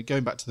briefly, we're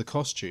going back to the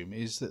costume,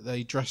 is that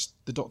they dressed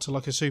the Doctor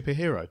like a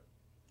superhero.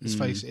 Let's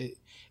face it,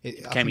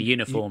 It became a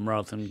uniform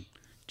rather than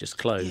just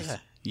clothes.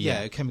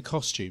 Yeah, it became a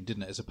costume,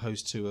 didn't it, as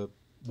opposed to a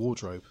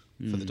wardrobe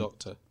for the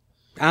Doctor.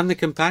 And the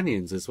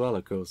companions as well,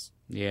 of course.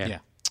 Yeah.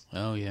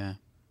 Oh, yeah.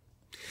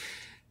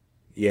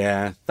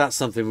 Yeah, that's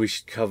something we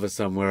should cover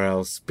somewhere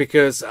else,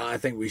 because I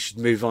think we should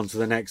move on to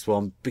the next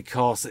one,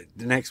 because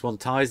the next one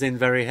ties in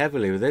very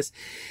heavily with this,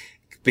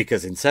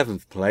 because in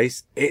 7th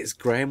place, it's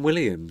Graham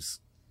Williams.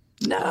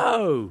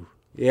 No!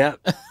 Yeah.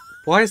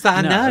 Why is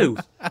that a no?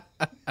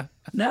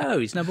 No,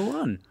 he's number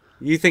 1.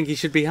 You think he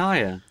should be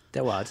higher?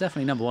 Well, it's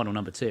definitely number 1 or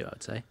number 2,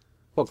 I'd say.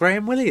 What,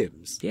 Graham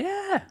Williams?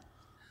 Yeah.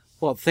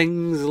 What,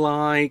 things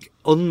like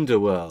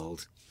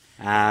Underworld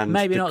and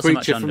Maybe The not so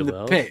much Creature from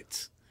Underworld. the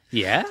Pit?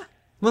 Yeah?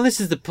 Well,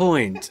 this is the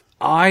point.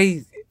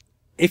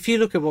 If you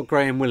look at what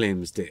Graham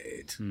Williams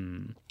did,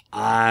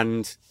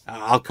 and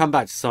I'll come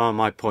back to some of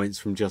my points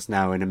from just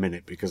now in a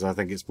minute, because I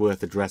think it's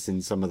worth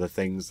addressing some of the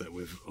things that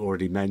we've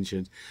already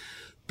mentioned.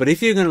 But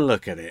if you're going to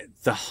look at it,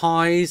 the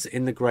highs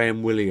in the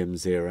Graham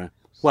Williams era,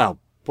 well,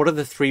 what are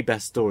the 3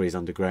 best stories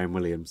under Graham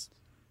Williams?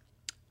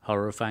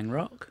 Horror of Fang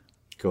Rock.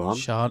 Go on.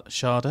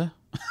 Sharda?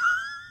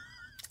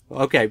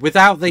 Okay,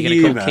 without the You're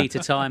going to humour. call Key to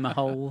Time a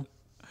whole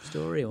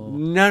story? Or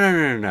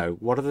No.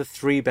 What are the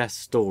 3 best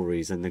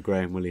stories in the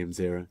Graham Williams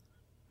era?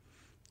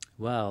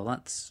 Well,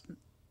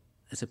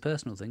 it's a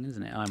personal thing,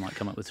 isn't it? I might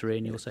come up with 3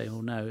 and you'll say,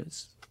 oh, no,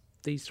 it's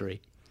these 3.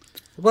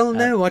 Well,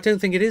 no, I don't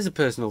think it is a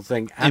personal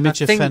thing. And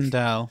Image I of think,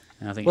 Fendal.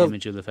 And I think Well-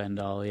 Image of the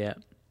Fendal, yeah.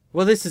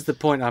 Well, this is the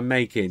point I'm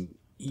making.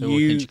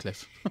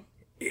 Hinchcliffe.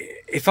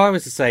 If I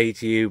was to say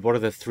to you, what are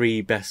the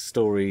 3 best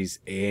stories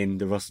in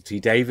the Russell T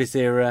Davies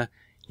era,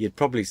 you'd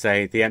probably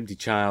say The Empty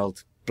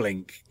Child,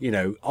 Blink. You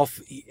know,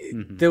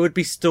 there would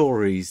be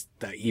stories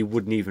that you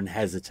wouldn't even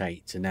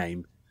hesitate to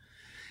name.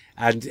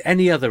 And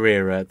any other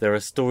era, there are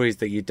stories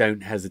that you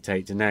don't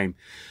hesitate to name.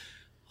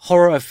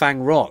 Horror of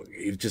Fang Rock,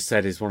 you've just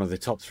said, is one of the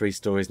top 3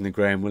 stories in the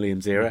Graham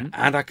Williams era,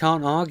 and I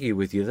can't argue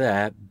with you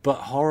there, but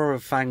Horror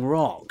of Fang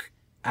Rock,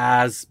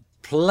 as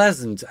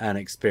pleasant an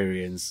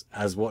experience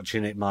as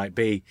watching it might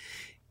be,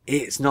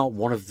 it's not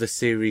one of the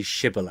series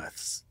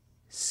shibboleths.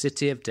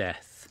 City of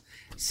Death.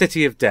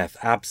 City of Death,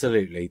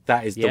 absolutely.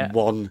 That is the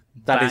one.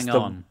 That is Bang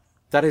on.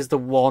 That is the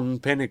one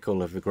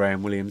pinnacle of the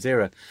Graham Williams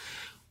era.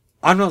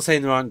 I'm not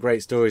saying there aren't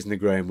great stories in the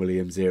Graham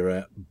Williams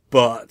era,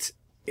 but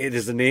it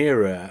is an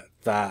era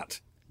that,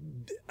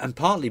 and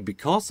partly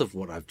because of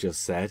what I've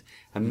just said,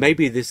 and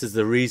maybe this is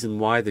the reason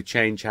why the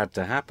change had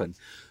to happen,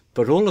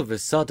 but all of a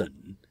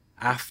sudden,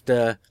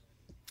 after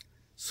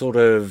sort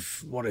of,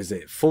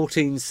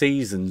 14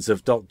 seasons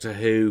of Doctor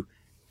Who,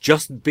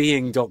 just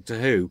being Doctor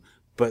Who,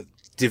 but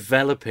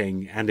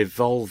developing and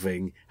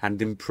evolving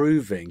and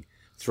improving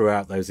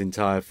throughout those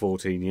entire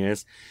 14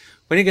 years,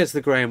 when you get to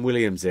the Graham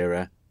Williams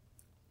era,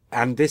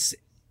 and this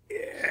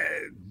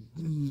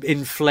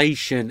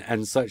inflation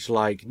and such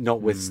like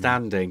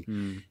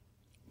notwithstanding,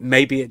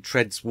 maybe it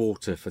treads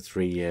water for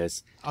 3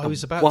 years. I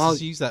was about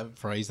to use that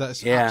phrase.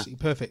 That's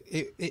absolutely perfect.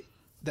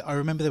 I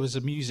remember there was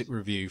a music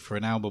review for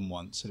an album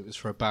once, and it was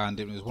for a band.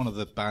 It was one of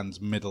the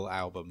band's middle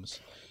albums,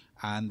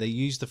 and they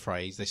used the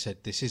phrase. They said,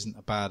 "This isn't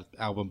a bad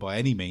album by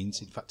any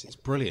means. In fact, it's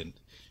brilliant.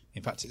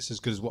 In fact, it's as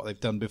good as what they've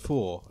done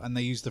before." And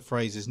they used the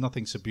phrase, "There's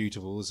nothing so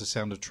beautiful as the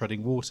sound of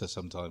treading water."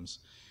 Sometimes,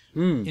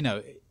 you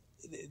know,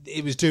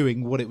 it was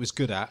doing what it was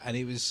good at, and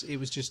it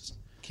was just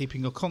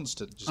keeping a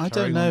constant. Just I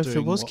don't know if it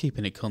was keeping.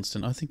 keeping it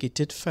constant. I think it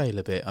did fail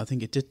a bit. I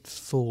think it did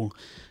fall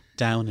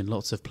down in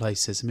lots of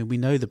places. I mean, we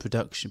know the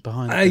production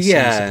behind the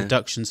scenes, the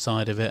production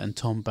side of it, and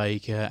Tom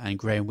Baker and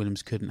Graham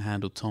Williams couldn't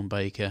handle Tom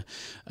Baker,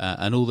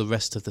 and all the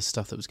rest of the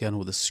stuff that was going on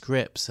with the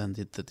scripts and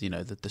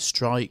the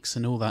strikes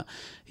and all that.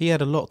 He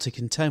had a lot to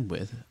contend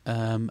with,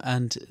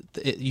 and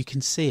you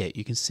can see it.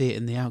 You can see it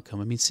in the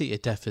outcome. I mean, City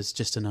of Death is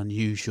just an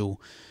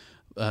unusual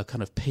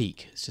kind of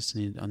peak. It's just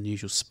an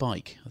unusual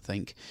spike, I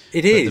think.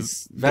 It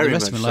is very the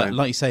rest much of them, so.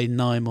 like you say,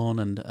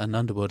 Naimon and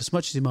Underworld. As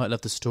much as you might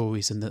love the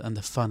stories and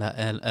the fun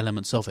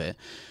elements of it,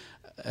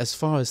 as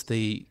far as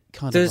the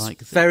kind There's of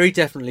like very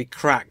definitely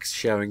cracks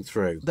showing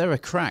through. there are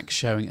cracks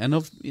showing, and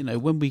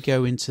when we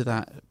go into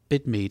that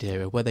Bidmead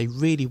era where they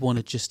really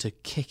wanted just to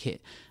kick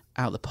it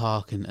out the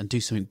park and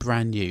do something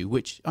brand new,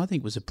 which I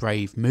think was a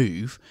brave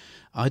move.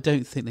 I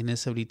don't think they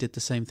necessarily did the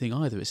same thing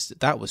either.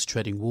 That was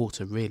treading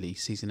water, really,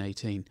 season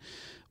 18.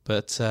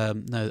 But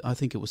no, I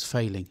think it was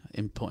failing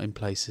in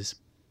places,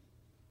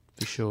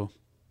 for sure.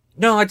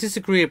 No, I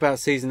disagree about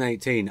season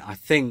 18. I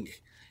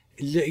think,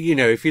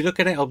 if you look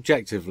at it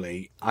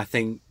objectively, I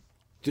think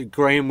the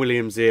Graham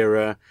Williams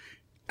era,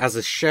 as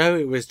a show,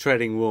 it was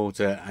treading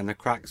water and the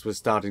cracks were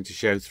starting to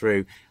show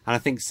through. And I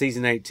think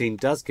season 18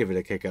 does give it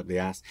a kick up the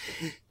ass.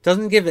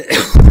 Doesn't give it,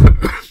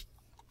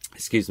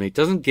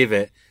 doesn't give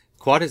it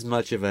quite as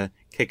much of a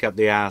kick up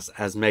the ass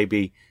as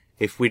maybe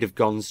if we'd have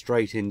gone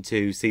straight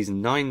into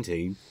season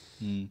 19.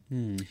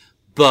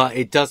 But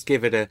it does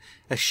give it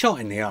a shot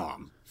in the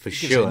arm, for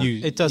sure.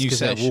 It does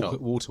give it a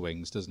water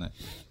wings, doesn't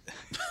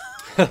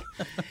it?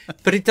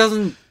 But it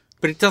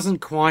doesn't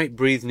quite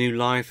breathe new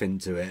life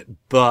into it,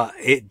 but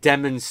it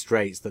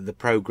demonstrates that the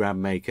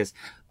program makers,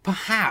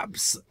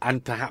 perhaps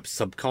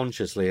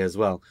subconsciously as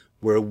well,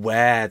 were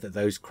aware that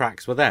those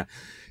cracks were there.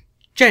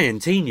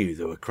 J&T knew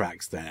there were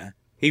cracks there.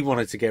 He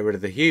wanted to get rid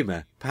of the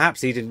humour.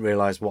 Perhaps he didn't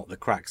realise what the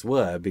cracks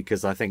were,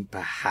 because I think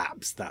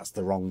perhaps that's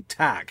the wrong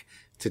tack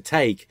to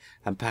take,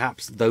 and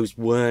perhaps those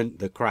weren't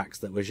the cracks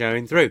that were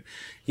showing through.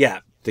 Yeah,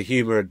 the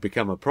humour had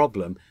become a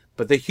problem,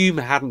 but the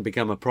humour hadn't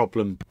become a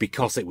problem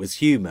because it was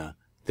humour.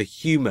 The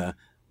humour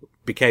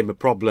became a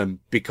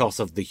problem because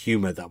of the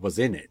humour that was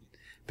in it,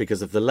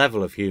 because of the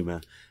level of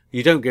humour.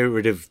 You don't get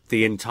rid of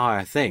the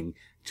entire thing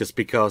just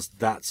because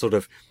that sort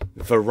of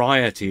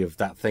variety of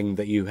that thing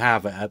that you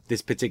have at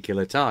this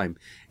particular time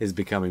is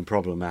becoming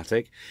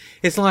problematic.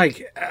 It's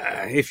like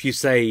if you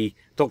say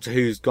Doctor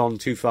Who's gone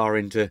too far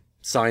into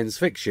science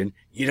fiction,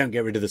 you don't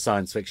get rid of the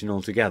science fiction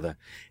altogether.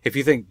 If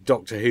you think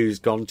Doctor Who's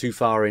gone too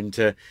far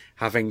into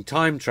having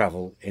time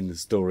travel in the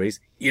stories,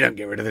 you don't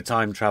get rid of the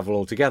time travel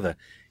altogether.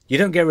 You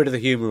don't get rid of the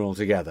humour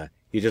altogether.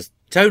 You just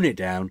tone it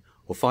down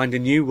or find a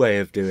new way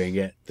of doing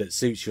it that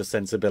suits your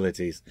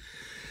sensibilities.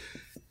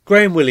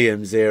 Graham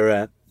Williams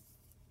era,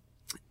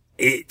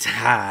 it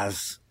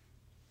has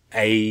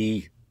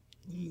a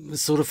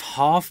sort of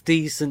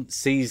half-decent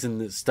season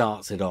that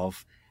starts it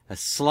off, a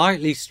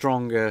slightly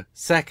stronger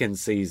second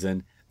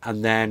season,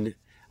 and then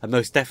a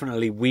most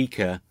definitely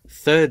weaker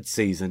third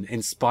season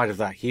in spite of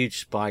that huge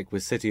spike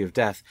with City of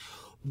Death.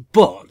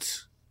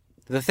 But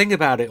the thing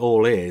about it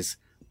all is,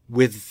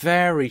 with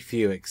very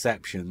few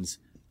exceptions,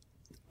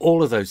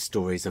 all of those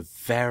stories are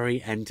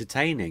very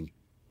entertaining,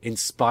 in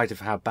spite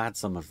of how bad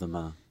some of them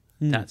are.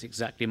 That's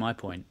exactly my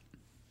point.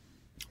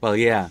 Well,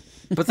 yeah.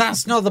 But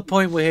that's not the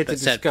point we're here to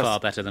Said discuss. far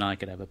better than I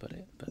could ever put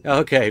it. But.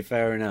 Okay,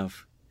 fair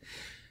enough.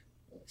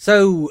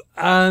 So,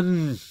 I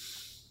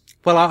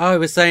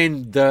was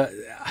saying that,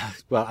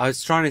 I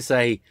was trying to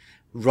say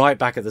right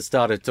back at the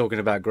start of talking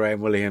about Graham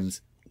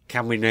Williams,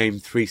 can we name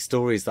 3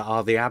 stories that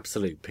are the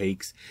absolute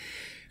peaks?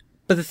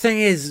 But the thing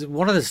is,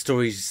 one of the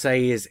stories you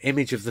say is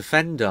Image of the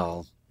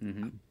Fendal.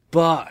 Mm-hmm.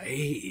 But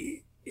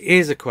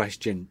here's a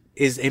question.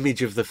 Is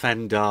Image of the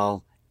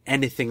Fendal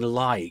anything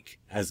like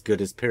as good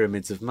as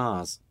Pyramids of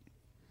Mars?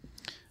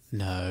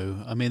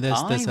 No. I mean, there's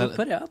I would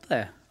put it up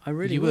there. I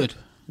really would.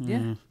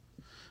 Yeah.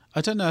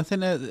 I don't know. I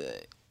think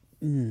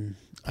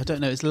I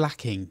don't know. It's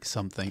lacking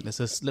something.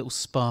 There's a little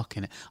spark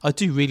in it. I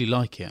do really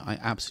like it. I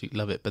absolutely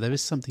love it. But there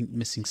is something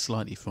missing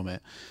slightly from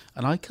it.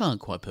 And I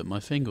can't quite put my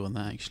finger on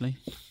that, actually.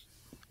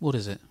 What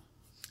is it?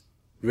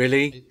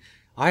 Really?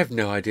 I have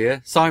no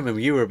idea. Simon,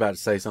 you were about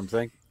to say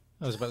something.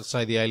 I was about to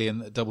say the alien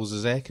that doubles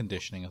as air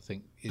conditioning, I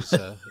think, is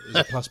a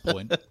plus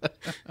point.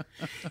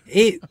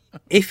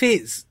 If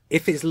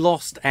it's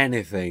lost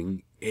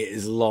anything, it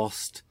has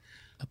lost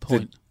a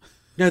point.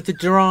 The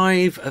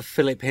drive of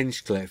Philip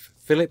Hinchcliffe.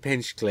 Philip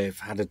Hinchcliffe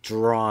had a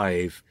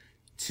drive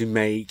to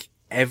make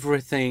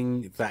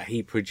everything that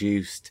he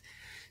produced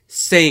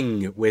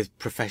sing with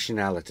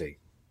professionalism,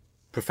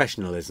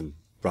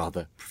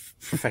 rather.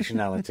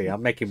 Professionality.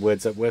 I'm making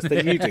words up worse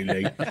than you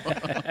do,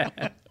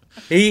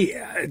 Lee.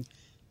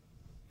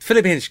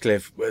 Philip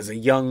Hinchcliffe was a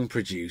young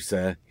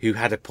producer who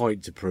had a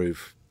point to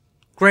prove.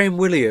 Graham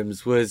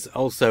Williams was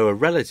also a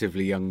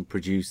relatively young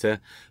producer,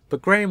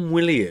 but Graham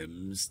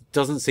Williams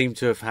doesn't seem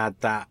to have had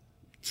that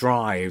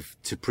drive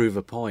to prove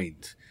a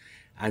point.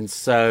 And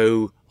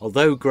so,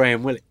 although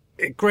Graham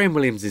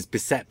Williams is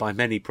beset by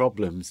many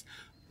problems,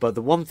 but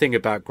the one thing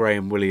about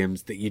Graham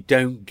Williams that you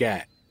don't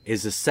get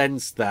is a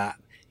sense that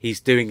he's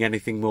doing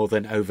anything more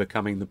than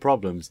overcoming the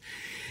problems.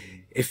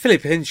 If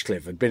Philip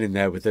Hinchcliffe had been in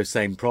there with those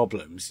same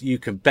problems, you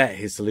can bet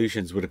his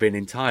solutions would have been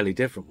entirely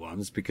different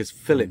ones, because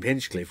Philip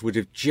Hinchcliffe would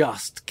have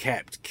just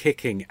kept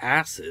kicking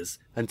asses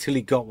until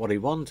he got what he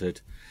wanted.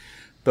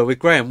 But with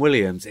Graham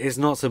Williams, it's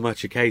not so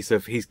much a case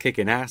of he's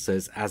kicking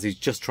asses as he's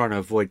just trying to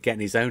avoid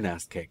getting his own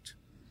ass kicked.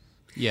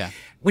 Yeah.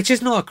 Which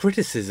is not a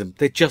criticism.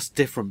 They're just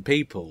different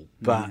people.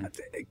 But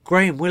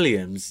Graham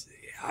Williams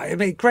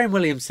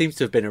seems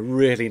to have been a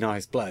really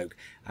nice bloke.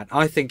 And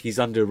I think he's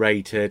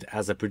underrated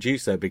as a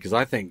producer, because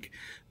I think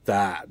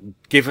that,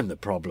 given the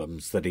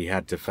problems that he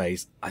had to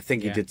face, I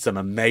think he did some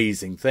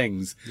amazing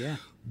things. Yeah.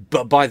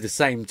 But by the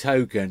same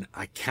token,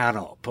 I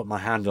cannot put my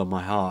hand on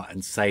my heart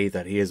and say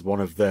that he is one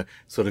of the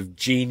sort of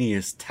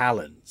genius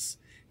talents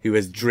who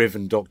has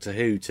driven Doctor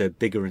Who to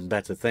bigger and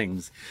better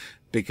things.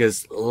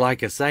 Because,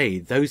 like I say,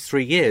 those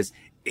 3 years,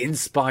 in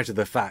spite of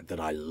the fact that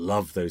I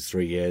love those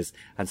 3 years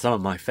and some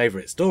of my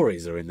favourite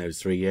stories are in those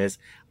 3 years,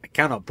 I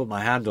cannot put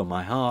my hand on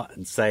my heart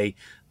and say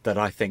that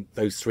I think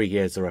those 3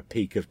 years are a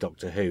peak of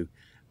Doctor Who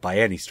by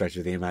any stretch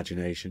of the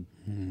imagination.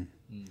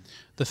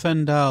 The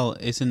Fendal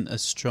isn't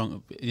as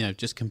strong,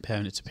 just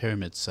comparing it to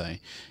Pyramids,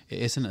 say, it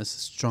isn't as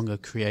strong a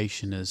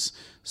creation as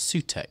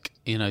Sutek.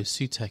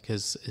 Sutek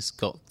has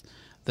got,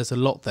 there's a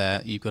lot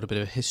there. You've got a bit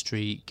of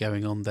history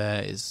going on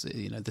there.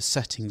 The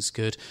setting's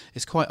good.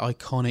 It's quite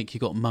iconic.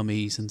 You've got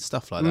mummies and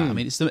stuff like that. I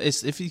mean, it's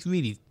if you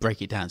really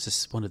break it down, it's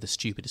just one of the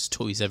stupidest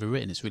stories ever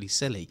written. It's really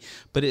silly,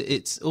 but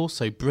it's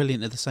also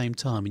brilliant at the same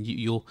time. And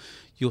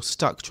you're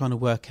stuck trying to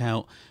work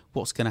out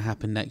what's going to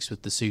happen next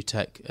with the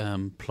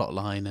Sutek plot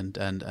line and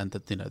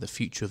the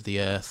future of the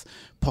Earth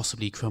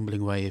possibly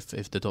crumbling away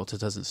if the Doctor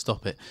doesn't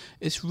stop it.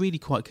 It's really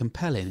quite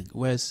compelling.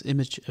 Whereas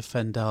Image of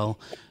Fendal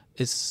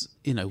is,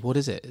 what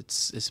is it?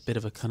 It's a bit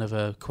of a kind of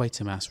a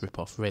Quatermass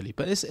rip-off, really.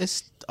 But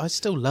it's I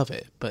still love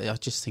it, but I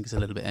just think it's a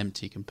little bit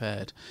empty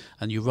compared.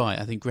 And you're right,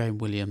 I think Graham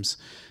Williams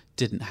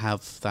didn't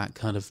have that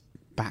kind of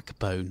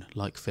backbone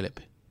like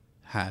Philip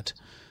had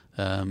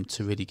to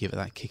really give it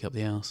that kick up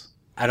the arse.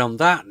 And on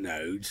that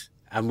note,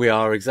 and we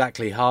are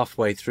exactly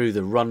halfway through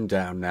the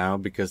rundown now,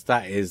 because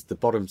that is the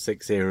bottom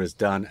 6 eras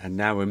done, and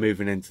now we're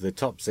moving into the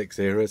top 6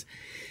 eras.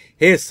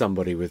 Here's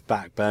somebody with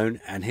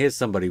backbone, and here's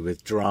somebody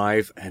with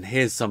drive, and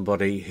here's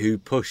somebody who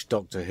pushed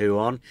Doctor Who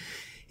on.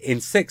 In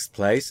 6th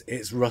place,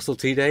 it's Russell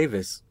T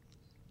Davies.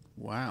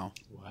 Wow.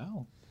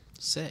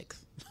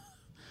 6th.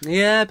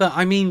 Yeah, but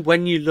I mean,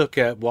 when you look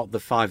at what the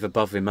 5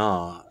 above him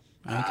are,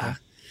 Okay.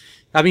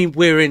 I mean,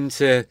 we're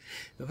into...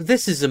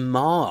 This is a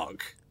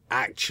mark,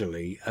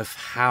 actually, of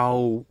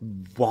how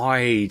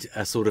wide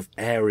a sort of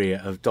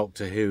area of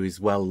Doctor Who is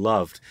well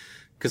loved.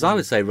 Because I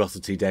would say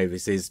Russell T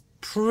Davies is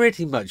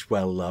pretty much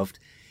well loved,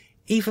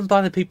 even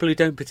by the people who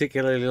don't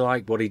particularly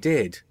like what he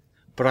did.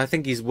 But I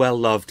think he's well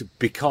loved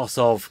because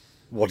of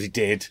what he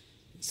did,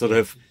 sort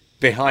of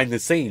behind the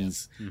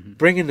scenes,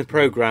 bringing the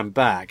programme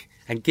back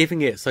and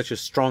giving it such a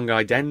strong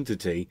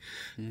identity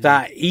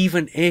that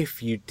even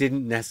if you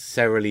didn't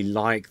necessarily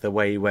like the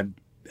way he went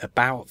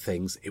about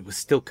things, it was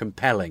still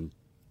compelling.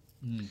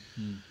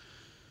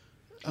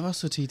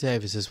 Russell T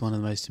Davies is one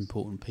of the most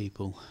important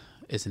people,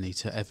 isn't he,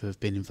 to ever have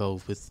been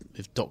involved with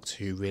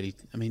Doctor Who, really.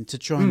 I mean, to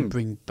try and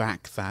bring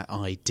back that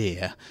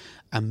idea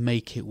and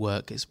make it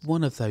work, it's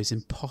one of those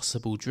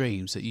impossible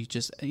dreams that you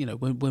just,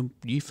 when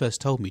you first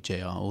told me,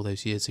 JR, all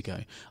those years ago,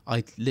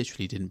 I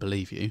literally didn't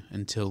believe you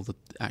until the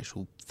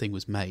actual thing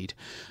was made.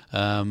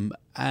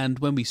 And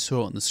when we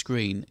saw it on the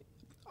screen,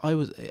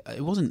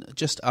 it wasn't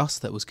just us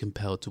that was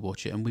compelled to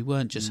watch it, and we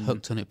weren't just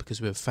hooked on it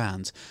because we were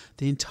fans.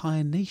 The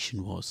entire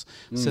nation was.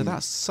 So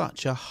that's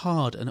such a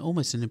hard and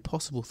almost an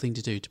impossible thing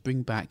to do, to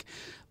bring back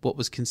what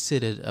was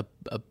considered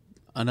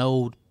an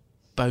old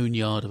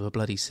boneyard of a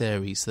bloody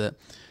series that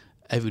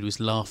everybody was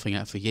laughing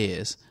at for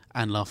years,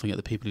 and laughing at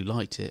the people who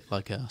liked it,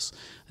 like us.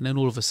 And then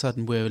all of a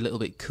sudden we're a little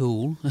bit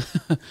cool.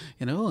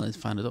 I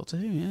found a Doctor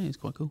Who, yeah, it's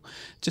quite cool.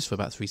 Just for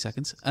about 3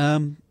 seconds.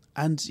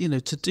 And,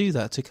 to do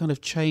that, to kind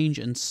of change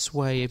and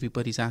sway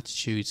everybody's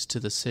attitudes to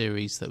the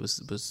series that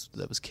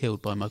was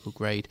killed by Michael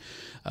Grade,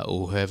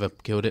 or whoever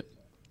killed it,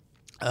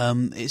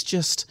 it's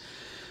just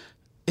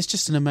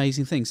an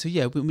amazing thing. So,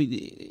 yeah,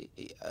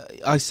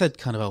 I said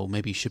kind of,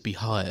 maybe you should be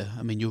higher.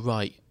 I mean, you're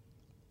right.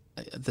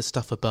 The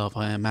stuff above,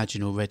 I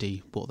imagine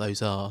already what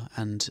those are.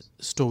 And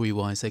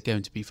story-wise, they're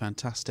going to be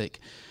fantastic,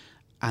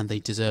 and they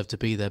deserve to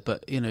be there.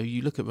 But,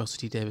 you look at Russell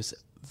T Davies,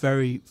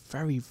 very,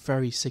 very,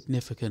 very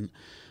significant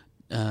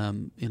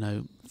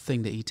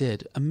thing that he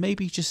did, and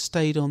maybe just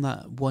stayed on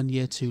that 1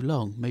 year too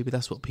long. Maybe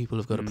that's what people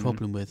have got a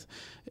problem with.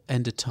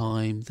 End of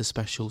Time, the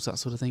specials, that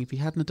sort of thing. If he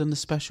hadn't done the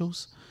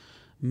specials,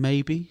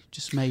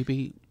 just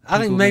maybe. I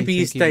think maybe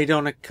he stayed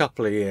on a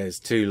couple of years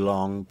too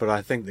long, but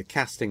I think the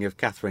casting of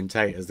Catherine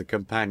Tate as the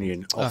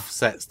companion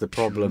offsets the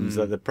problems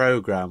that the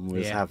programme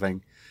was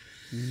having.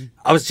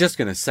 I was just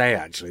going to say,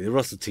 actually, the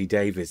Russell T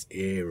Davies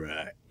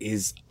era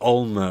is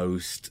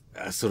almost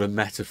a sort of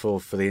metaphor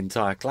for the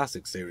entire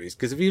classic series.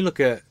 Because if you look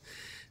at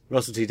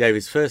Russell T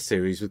Davies' first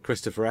series with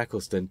Christopher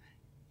Eccleston,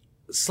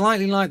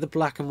 slightly like the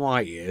black and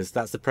white years,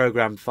 that's the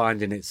programme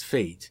finding its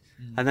feet.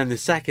 And then the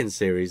second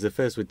series, the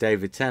first with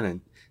David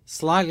Tennant,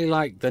 slightly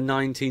like the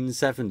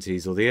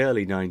 1970s or the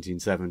early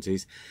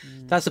 1970s,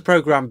 that's the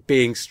programme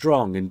being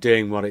strong and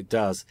doing what it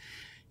does.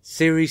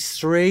 Series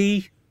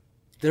 3...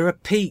 there are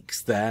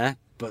peaks there,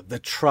 but the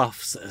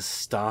troughs are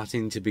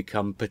starting to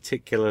become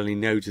particularly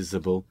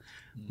noticeable,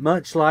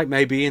 much like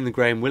maybe in the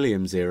Graham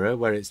Williams era,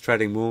 where it's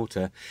treading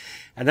water.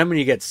 And then when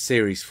you get to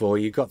Series 4,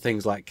 you've got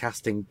things like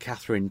casting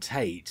Catherine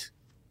Tate,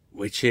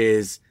 which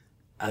is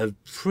a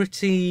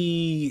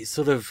pretty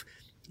sort of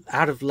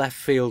out of left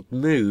field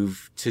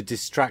move to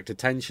distract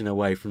attention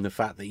away from the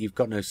fact that you've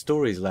got no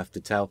stories left to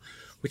tell,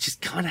 which is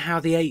kind of how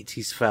the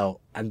 80s felt.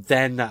 And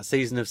then that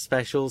season of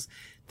specials,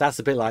 that's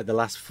a bit like the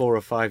last 4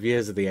 or 5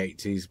 years of the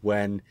 80s,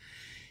 when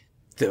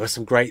there were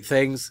some great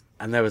things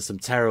and there were some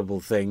terrible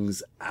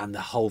things, and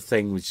the whole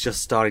thing was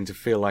just starting to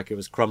feel like it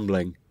was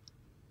crumbling.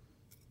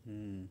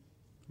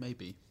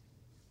 maybe.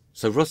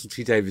 So Russell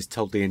T Davies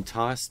told the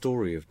entire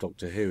story of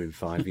Doctor Who in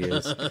 5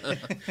 years.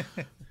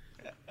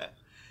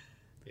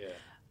 Yeah.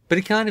 But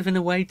he kind of, in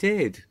a way,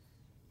 did.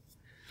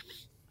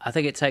 I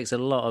think it takes a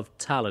lot of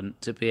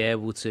talent to be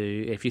able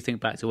to, if you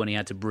think back to when he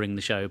had to bring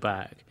the show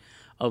back,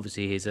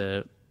 obviously he's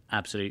a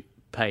absolute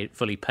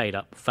fully paid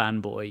up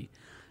fanboy.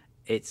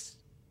 It's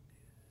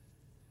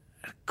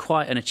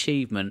quite an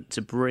achievement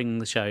to bring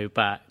the show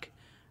back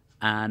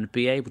and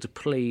be able to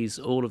please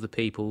all of the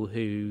people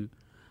who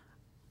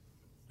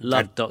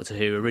loved Doctor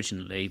Who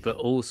originally, but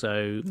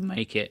also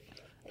make it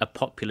a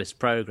populist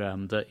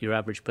programme that your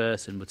average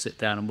person would sit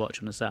down and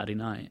watch on a Saturday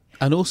night.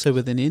 And also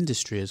within the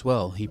industry as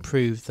well. He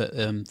proved that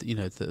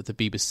the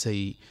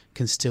BBC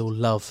can still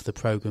love the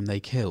programme they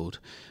killed.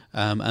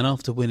 And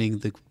after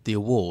winning the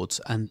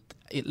awards, and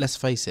let's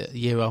face it,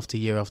 year after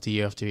year after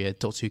year after year,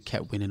 Doctor Who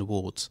kept winning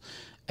awards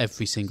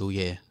every single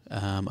year.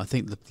 I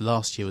think the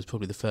last year was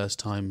probably the first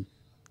time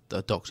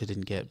a Doctor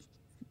didn't get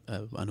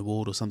an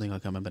award or something, I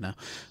can't remember now.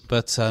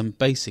 But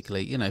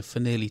basically, for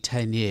nearly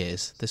 10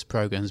 years, this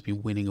programme has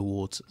been winning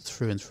awards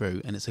through and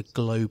through, and it's a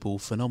global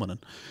phenomenon.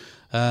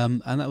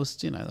 And that was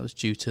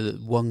due to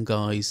one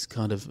guy's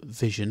kind of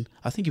vision.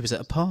 I think he was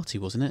at a party,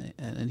 wasn't it?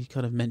 And he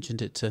kind of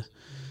mentioned it to...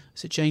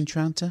 Is it Jane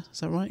Tranter?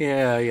 Is that right?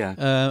 Yeah, yeah.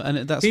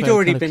 And that's He'd where it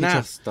already kind of been kicked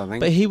asked, off. I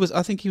think. But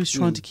I think he was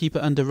trying to keep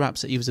it under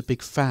wraps that he was a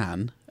big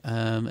fan.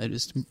 It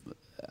was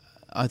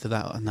either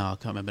that or... No, I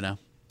can't remember now.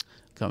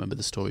 Can't remember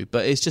the story,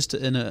 but it's just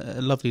a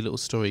lovely little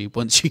story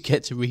once you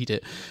get to read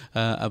it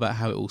about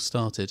how it all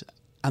started,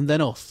 and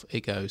then off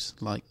it goes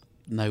like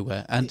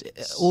nowhere. And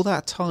all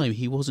that time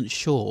he wasn't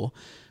sure,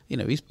 he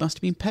must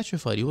have been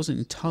petrified. He wasn't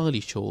entirely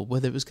sure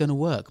whether it was going to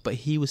work, but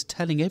he was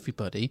telling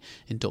everybody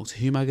in Doctor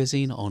Who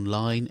magazine,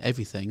 online,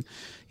 everything,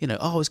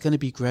 oh, it's going to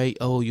be great.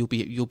 Oh,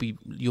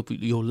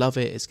 you'll love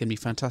it. It's going to be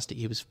fantastic.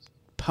 He was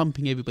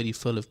pumping everybody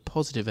full of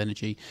positive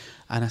energy,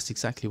 and that's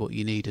exactly what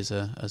you need as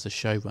a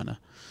showrunner.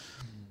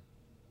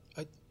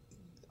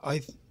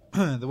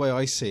 The way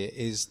I see it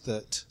is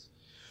that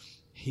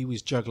he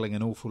was juggling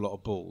an awful lot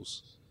of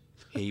balls.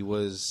 He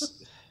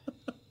was...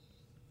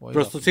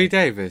 Russell T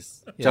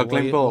Davies,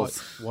 juggling balls.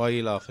 Why are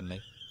you laughing,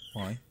 Lee?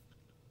 Why?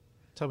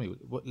 Tell me,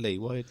 Lee,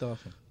 why are you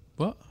laughing?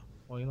 What?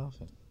 Why are you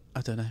laughing?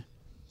 I don't know.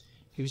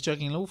 He was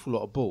juggling an awful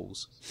lot of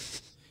balls.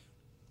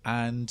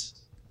 And...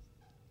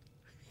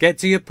 Get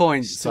to your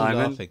point, Still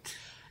Simon.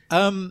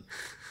 Laughing.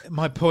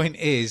 My point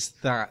is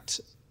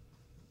that...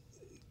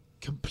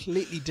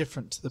 completely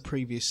different to the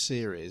previous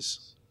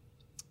series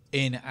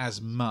in as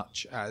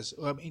much as...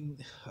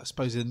 I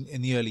suppose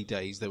in the early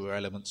days there were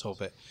elements of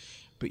it,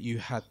 but you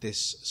had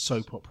this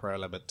soap opera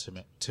element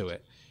to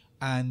it.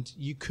 And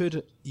you could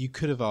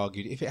have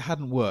argued, if it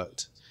hadn't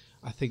worked,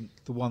 I think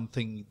the one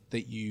thing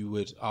that you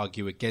would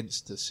argue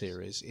against the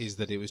series is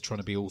that it was trying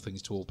to be all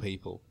things to all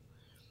people.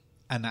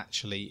 And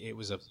actually it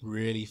was a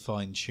really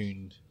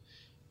fine-tuned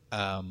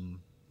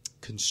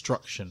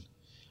construction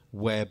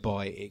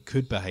whereby it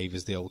could behave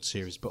as the old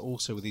series, but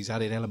also with these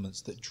added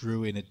elements that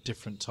drew in a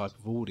different type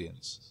of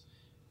audience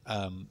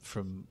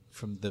from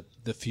the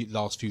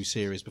last few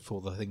series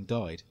before the thing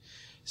died.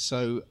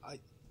 So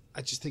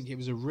I just think it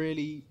was a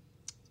really...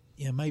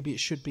 maybe it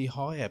should be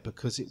higher,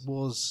 because it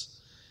was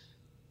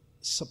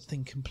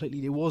something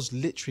completely... It was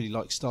literally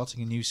like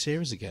starting a new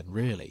series again,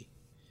 really.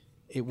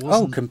 It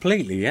wasn't... Oh,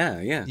 completely,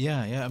 yeah.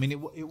 Yeah. I mean,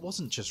 it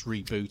wasn't just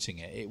rebooting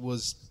it. It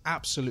was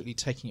absolutely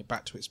taking it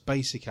back to its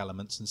basic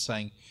elements and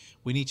saying,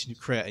 we need to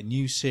create a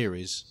new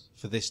series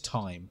for this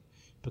time,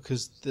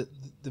 because the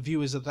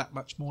viewers are that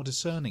much more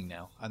discerning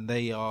now, and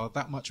they are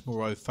that much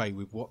more au fait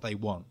with what they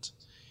want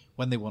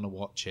when they want to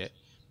watch it,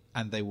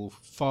 and they will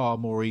far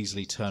more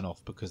easily turn off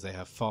because they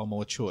have far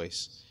more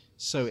choice.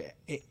 So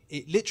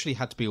it literally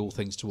had to be all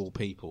things to all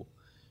people.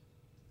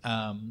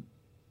 And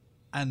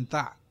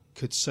that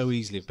could so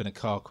easily have been a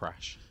car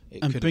crash.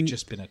 It could have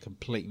just been a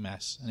complete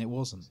mess, and it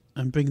wasn't.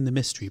 And bringing the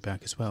mystery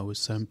back as well was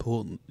so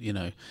important. We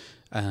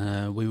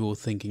were all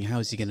thinking, how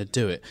is he going to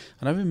do it?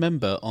 And I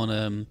remember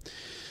on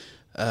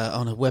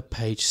a web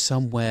page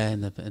somewhere in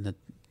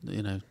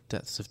the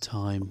depths of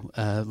time,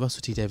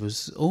 Russell T Davies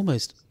was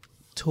almost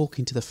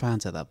talking to the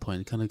fans at that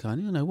point, kind of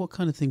going, what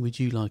kind of thing would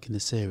you like in the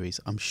series?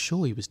 I'm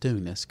sure he was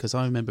doing this, because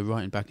I remember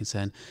writing back and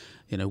saying,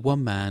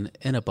 one man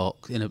in a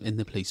box, in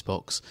the police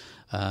box,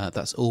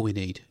 that's all we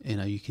need.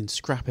 You can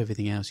scrap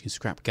everything else. You can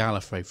scrap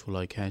Gallifrey for all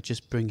I care.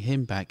 Just bring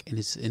him back in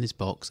his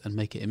box and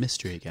make it a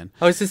mystery again.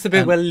 Oh, is this the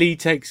bit where Lee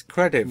takes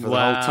credit for the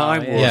whole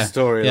Time War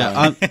storyline?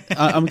 Yeah,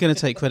 I'm going to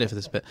take credit for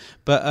this bit,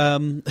 but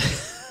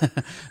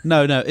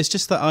no, it's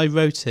just that I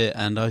wrote it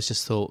and I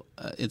just thought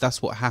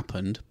that's what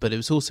happened, but it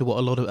was also what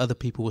a lot of other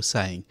people were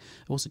saying.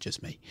 It wasn't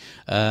just me,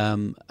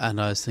 and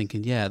I was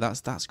thinking,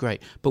 that's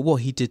great. But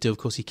what he did do, of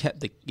course, he kept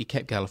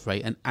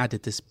Gallifrey and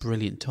added this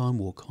brilliant Time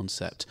War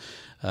concept,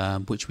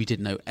 which we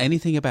didn't know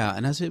anything about.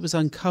 And as it was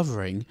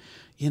uncovering,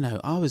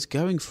 I was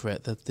going for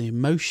it. The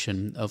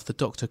emotion of the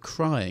Doctor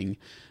crying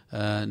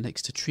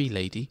next to Tree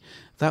Lady,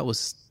 that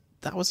was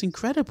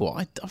incredible.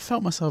 I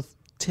felt myself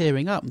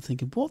tearing up and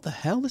thinking, what the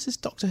hell? This is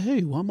Doctor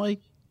Who. Why am I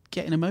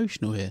getting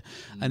emotional here,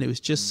 and it was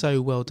just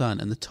so well done,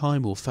 and the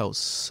time all felt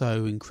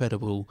so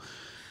incredible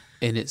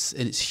in its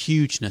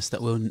hugeness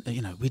that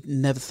we'd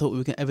never thought we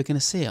were ever going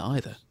to see it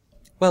either.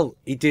 Well,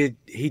 he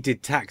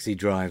did Taxi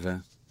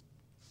Driver.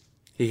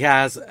 He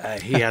has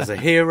a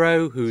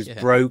hero who's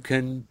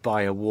broken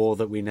by a war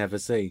that we never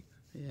see.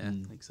 Yeah,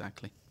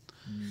 exactly.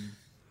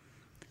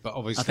 But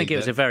obviously, I think it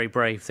was a very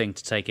brave thing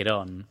to take it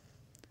on.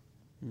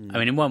 I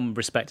mean, in one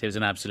respect, it was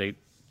an absolute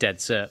dead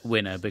cert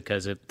winner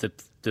because of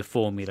the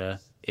formula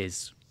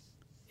is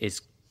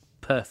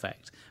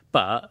perfect.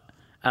 But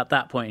at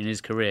that point in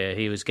his career,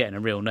 he was getting a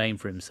real name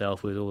for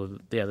himself with all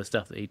of the other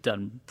stuff that he'd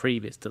done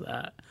previous to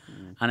that.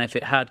 And if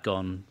it had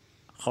gone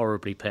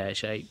horribly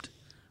pear-shaped,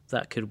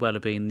 that could well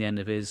have been the end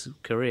of his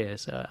career.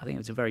 So I think it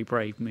was a very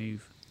brave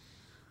move.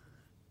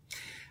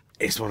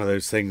 It's one of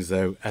those things,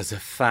 though, as a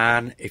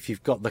fan, if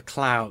you've got the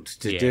clout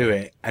to do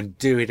it and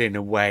do it in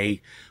a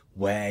way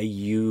where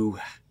you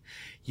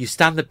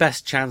stand the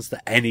best chance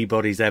that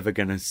anybody's ever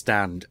going to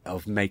stand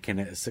of making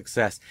it a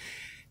success.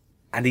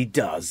 And he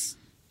does.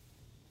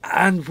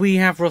 And we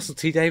have Russell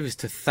T Davies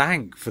to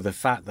thank for the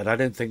fact that I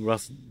don't think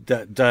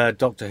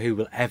Doctor Who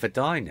will ever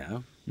die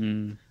now.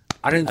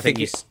 I think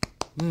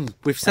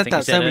we've said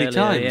that so many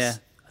times. Yeah.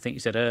 I think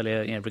you said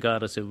earlier,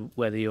 regardless of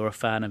whether you're a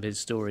fan of his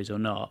stories or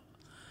not,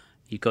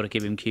 you've got to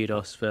give him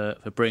kudos for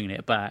bringing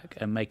it back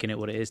and making it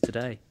what it is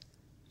today.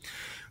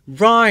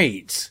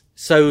 Right.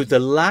 So the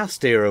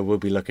last era we'll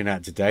be looking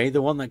at today,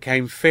 the one that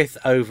came 5th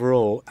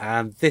overall,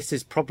 and this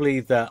is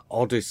probably the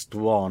oddest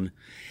one.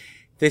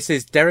 This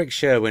is Derek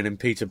Sherwin and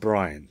Peter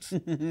Bryant.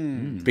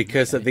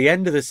 Because at the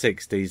end of the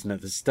 60s and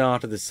at the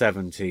start of the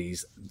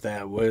 70s,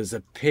 there was a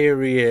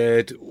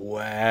period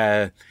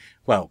where,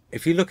 well,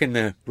 if you look in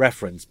the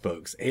reference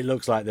books, it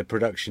looks like the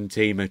production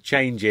team are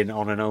changing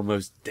on an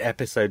almost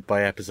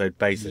episode-by-episode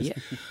basis.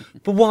 Yeah.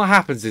 But what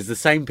happens is the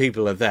same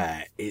people are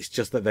there. It's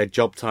just that their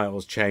job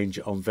titles change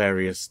on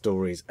various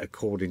stories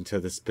according to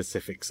the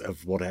specifics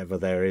of whatever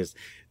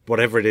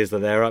it is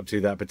that they're up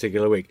to that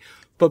particular week.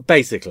 But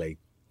basically,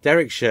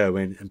 Derek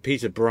Sherwin and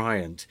Peter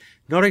Bryant,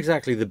 not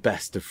exactly the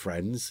best of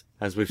friends,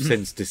 as we've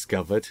since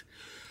discovered,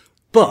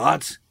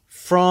 but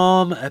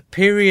from a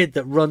period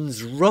that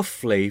runs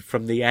roughly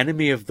from The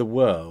Enemy of the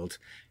World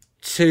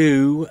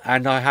to,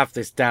 and I have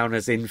this down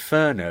as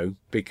Inferno,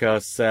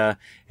 because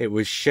it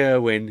was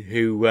Sherwin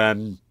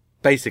who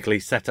basically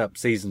set up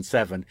season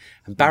 7,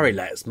 and Barry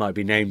Letts might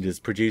be named as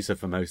producer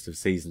for most of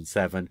season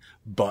 7,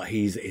 but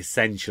he's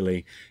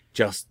essentially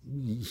just,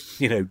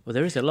 Well,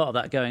 there is a lot of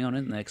that going on,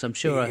 isn't there? Because I'm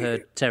sure I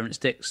heard Terence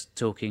Dix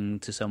talking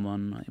to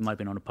someone, it might have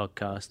been on a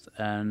podcast,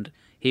 and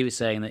he was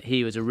saying that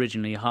he was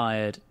originally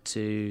hired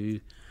to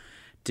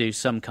do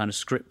some kind of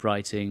script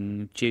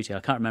writing duty. I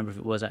can't remember if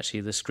it was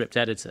actually the script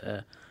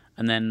editor,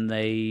 and then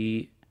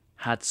they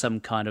had some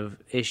kind of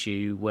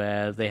issue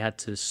where they had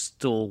to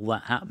stall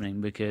that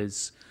happening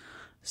because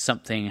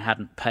something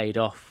hadn't paid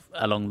off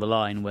along the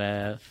line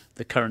where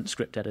the current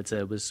script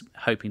editor was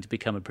hoping to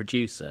become a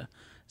producer.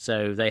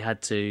 So they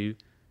had to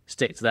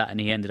stick to that, and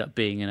he ended up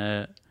being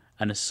an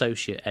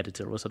associate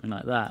editor or something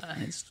like that.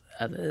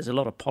 And there's a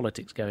lot of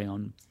politics going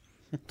on.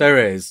 There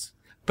is.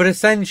 But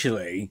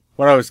essentially,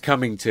 what I was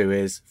coming to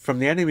is, from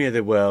The Enemy of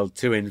the World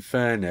to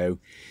Inferno,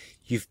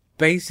 you've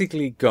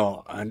basically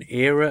got an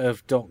era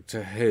of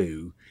Doctor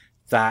Who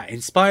that,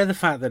 in spite of the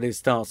fact that it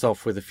starts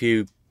off with a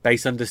few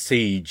Base Under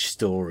Siege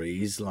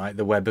stories, like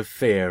The Web of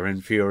Fear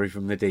and Fury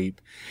from the Deep,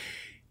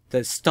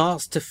 that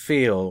starts to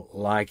feel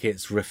like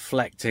it's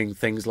reflecting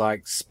things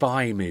like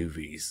spy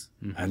movies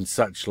and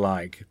such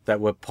like that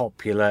were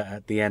popular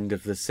at the end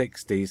of the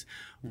 60s,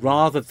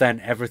 rather than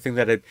everything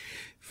that had,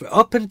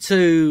 up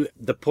until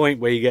the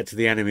point where you get to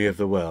The Enemy of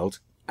the World,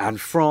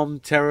 and from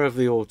Terror of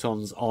the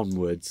Autons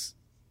onwards,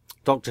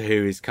 Doctor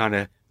Who is kind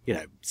of,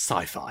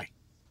 sci-fi.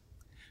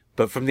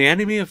 But from The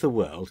Enemy of the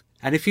World,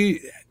 and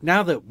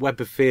now that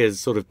Web of Fear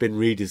has sort of been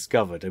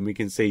rediscovered and we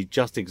can see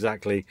just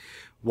exactly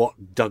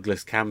what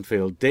Douglas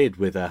Camfield did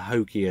with a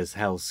hokey as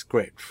hell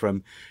script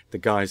from the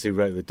guys who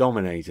wrote The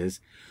Dominators,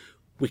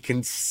 we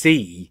can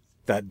see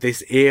that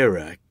this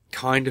era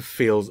kind of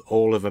feels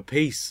all of a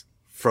piece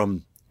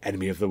from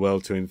Enemy of the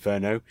World to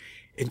Inferno,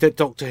 in that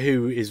Doctor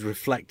Who is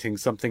reflecting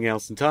something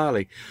else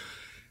entirely.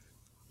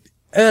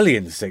 Early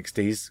in the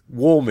 60s,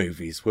 war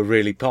movies were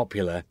really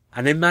popular,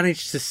 and they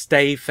managed to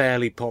stay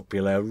fairly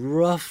popular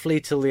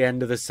roughly till the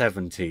end of the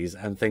 70s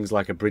and things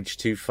like A Bridge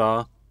Too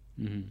Far.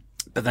 Mm-hmm.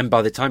 But then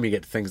by the time you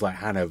get to things like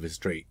Hanover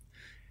Street,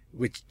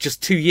 which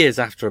just 2 years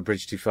after A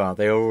Bridge Too Far,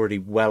 they are already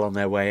well on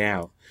their way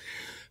out.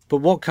 But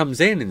what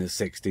comes in the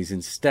 60s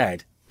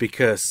instead,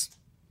 because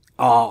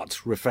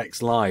art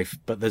reflects life,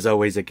 but there's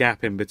always a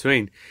gap in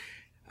between,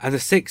 and the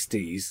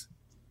 60s,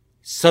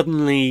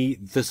 suddenly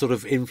the sort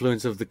of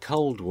influence of the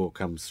Cold War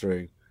comes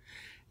through.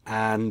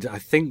 And I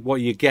think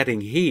what you're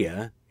getting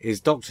here is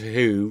Doctor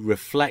Who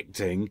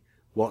reflecting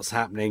what's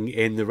happening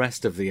in the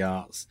rest of the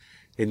arts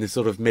in the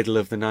sort of middle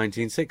of the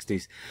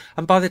 1960s.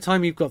 And by the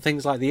time you've got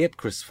things like the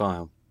Ipcress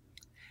File,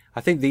 I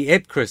think the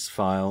Ipcress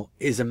File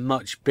is a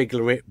much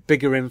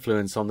bigger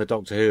influence on the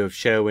Doctor Who of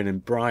Sherwin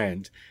and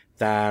Bryant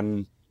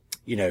than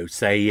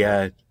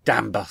say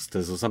Dam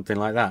Busters or something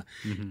like that.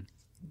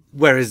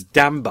 Whereas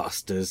Dam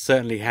Busters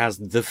certainly has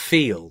the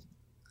feel,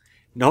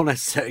 not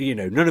necessarily,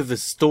 none of the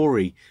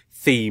story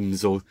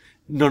themes or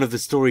none of the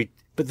story,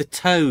 but the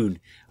tone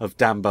of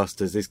Dam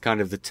Busters is kind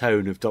of the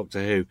tone of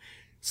Doctor Who.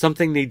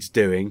 Something needs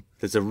doing.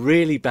 There's a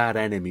really bad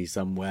enemy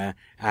somewhere,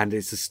 and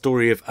it's a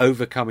story of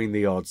overcoming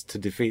the odds to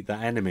defeat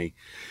that enemy.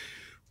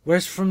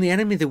 Whereas from the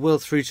Enemy of the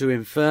World through to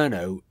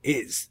Inferno,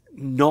 it's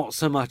not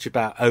so much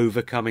about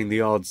overcoming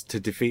the odds to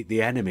defeat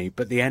the enemy,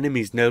 but the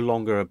enemy's no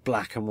longer a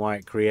black and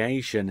white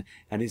creation,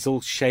 and it's all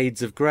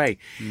shades of grey.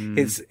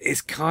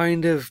 It's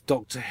kind of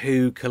Doctor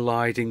Who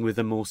colliding with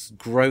a more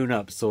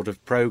grown-up sort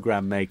of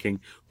programme making,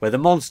 where the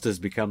monsters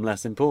become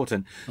less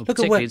important. Well,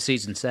 particularly in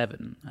Season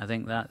 7, I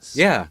think that's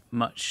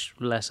much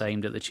less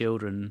aimed at the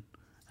children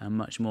and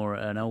much more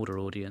at an older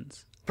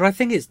audience. But I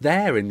think it's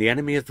there in The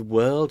Enemy of the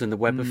World and The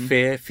Web of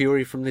Fear,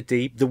 Fury from the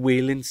Deep, The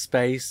Wheel in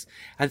Space,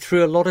 and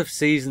through a lot of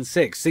Season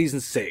 6. Season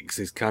 6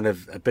 is kind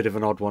of a bit of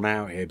an odd one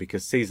out here,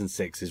 because Season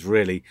 6 is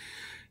really...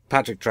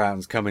 Patrick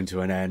Troughton's coming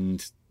to an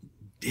end.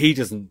 He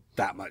doesn't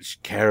that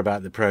much care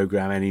about the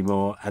programme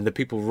anymore, and the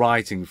people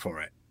writing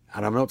for it.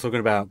 And I'm not talking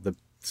about the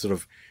sort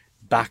of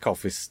back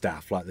office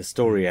staff, like the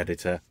story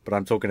editor, but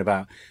I'm talking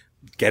about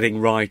getting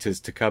writers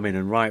to come in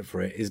and write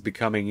for it is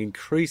becoming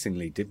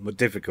increasingly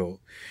difficult.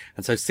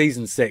 And so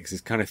Season 6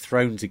 is kind of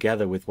thrown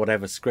together with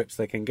whatever scripts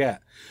they can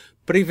get.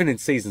 But even in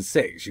Season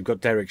 6, you've got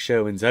Derek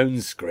Sherwin's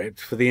own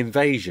script for The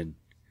Invasion,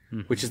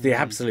 which is the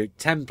absolute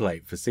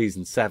template for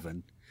Season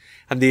 7.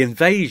 And The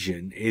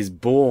Invasion is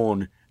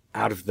born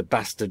out of the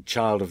bastard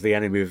child of The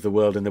Enemy of the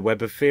World and The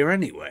Web of Fear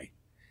anyway.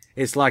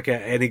 It's like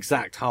an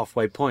exact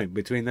halfway point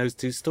between those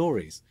two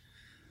stories.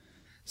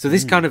 So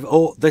this kind of,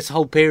 this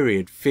whole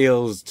period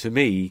feels to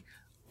me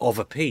of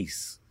a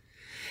piece.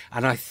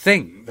 And I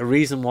think the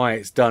reason why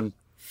it's done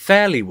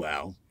fairly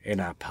well in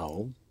our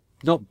poll,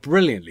 not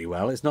brilliantly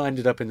well, it's not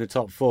ended up in the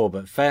top 4,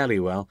 but fairly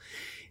well,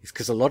 is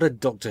because a lot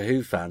of Doctor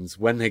Who fans,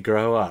 when they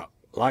grow up,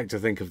 like to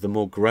think of the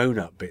more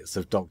grown-up bits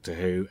of Doctor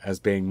Who as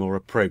being more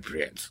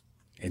appropriate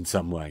in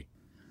some way.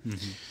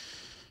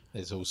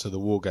 There's also the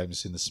war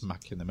games in the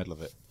smack in the middle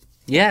of it.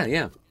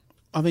 Yeah.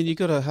 I mean, you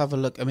got to have a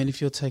look. I mean,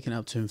 if you're taking it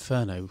up to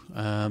Inferno,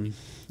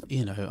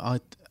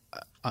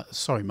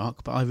 sorry,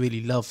 Mark, but I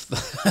really love.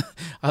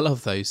 I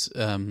love those.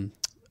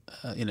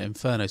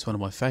 Inferno is one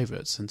of my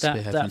favourites, and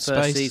Spearhead from Space.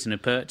 That first season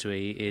of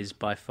Pertwee is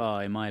by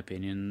far, in my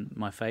opinion,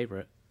 my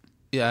favourite.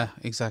 Yeah,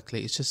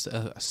 exactly. It's just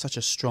such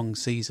a strong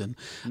season,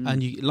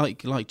 and you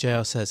like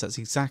JR says, that's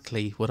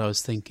exactly what I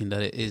was thinking.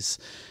 That it is,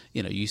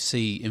 you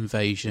see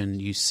Invasion,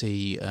 you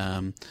see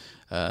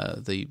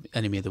the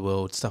Enemy of the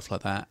World, stuff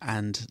like that,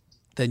 and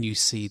then you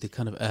see the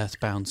kind of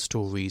earthbound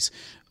stories,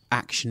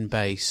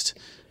 action-based,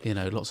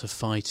 lots of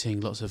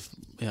fighting, lots of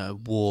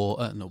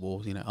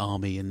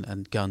army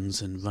and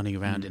guns and running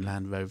around in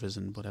Land Rovers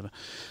and whatever.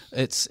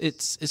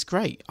 It's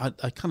great. I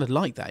kind of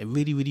like that. It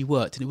really, really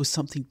worked, and it was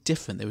something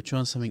different. They were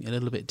trying something a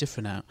little bit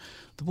different out.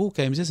 The War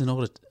Games is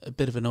a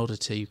bit of an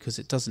oddity because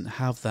it doesn't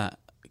have that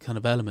kind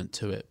of element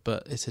to it,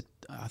 but I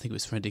think it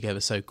was thrown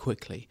together so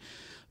quickly.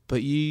 But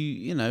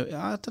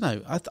I don't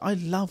know. I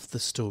love the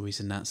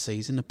stories in that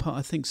season.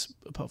 Apart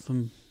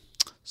from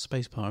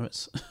Space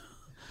Pirates.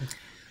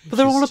 But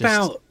they're all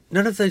about...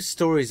 None of those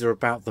stories are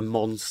about the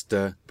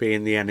monster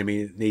being the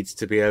enemy that needs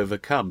to be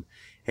overcome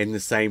in the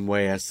same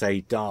way as,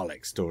 say,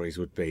 Dalek stories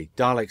would be.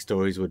 Dalek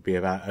stories would be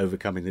about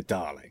overcoming the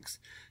Daleks.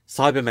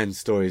 Cybermen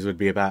stories would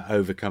be about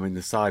overcoming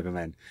the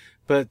Cybermen.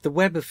 But the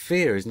Web of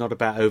Fear is not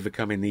about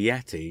overcoming the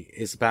Yeti.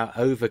 It's about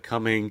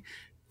overcoming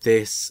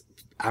this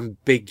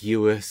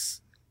ambiguous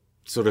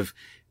sort of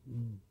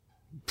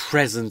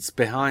presence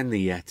behind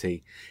the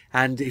Yeti.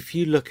 And if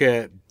you look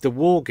at the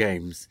War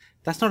Games,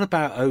 that's not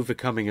about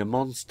overcoming a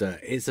monster.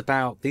 It's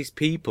about these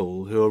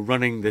people who are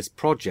running this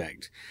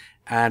project,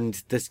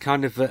 and there's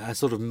kind of a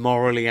sort of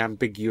morally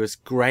ambiguous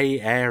grey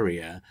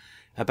area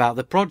about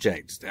the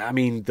project. I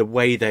mean, the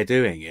way they're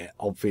doing it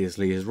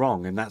obviously is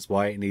wrong, and that's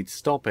why it needs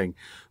stopping.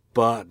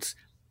 But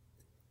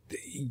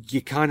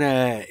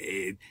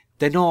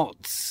they're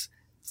not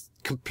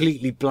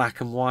completely black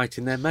and white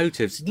in their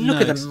motives. You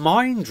look at the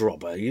Mind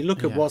Robber. You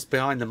look at what's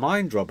behind the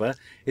Mind Robber.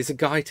 It's a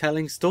guy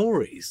telling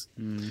stories.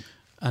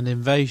 And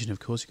Invasion, of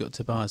course, you've got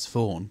Tobias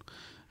Vaughan,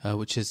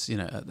 which is,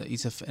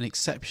 he's an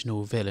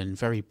exceptional villain,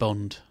 very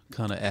Bond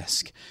kind of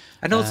esque.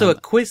 And also a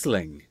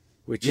Quisling,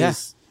 which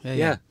is...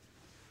 Yeah.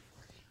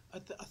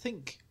 I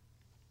think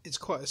it's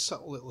quite a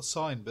subtle little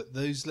sign, but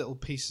those little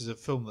pieces of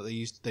film that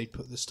they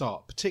put at the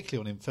start,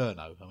 particularly on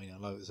Inferno, I mean,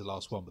 I know it was the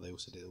last one, but they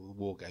also did it with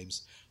War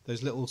Games,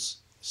 those little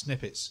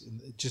snippets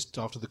just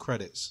after the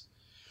credits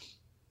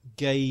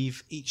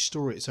gave each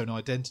story its own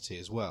identity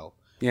as well.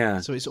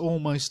 Yeah. So it's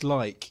almost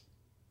like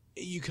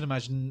you can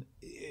imagine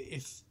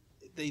if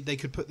they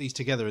could put these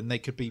together and they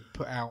could be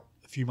put out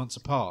a few months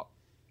apart,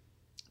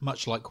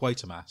 much like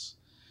Quatermass.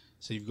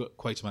 So you've got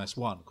Quatermass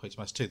 1,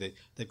 Quatermass 2.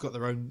 They've got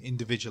their own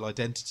individual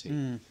identity.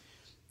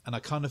 And I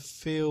kind of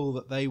feel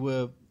that they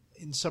were,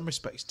 in some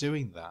respects,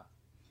 doing that.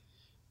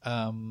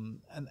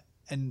 And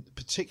And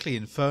particularly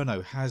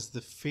Inferno has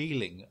the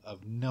feeling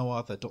of no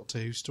other Doctor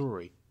Who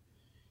story.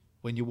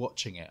 When you're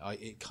watching it,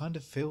 it kind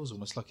of feels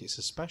almost like it's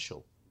a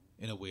special,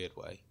 in a weird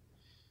way.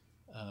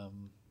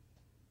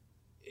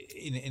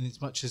 In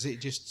as much as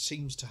it just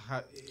seems to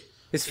have...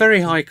 It's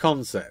very high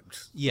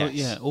concept. Yes. Well,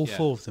 yeah, all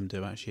four of them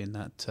do, actually, in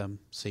that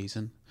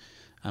season.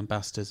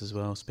 Ambassadors as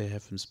well,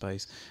 Spearhead from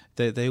Space.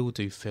 They all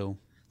do feel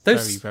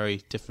very,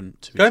 very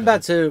different to each Going back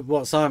other. to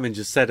what Simon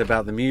just said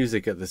about the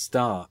music at the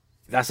start,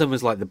 that's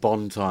almost like the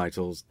Bond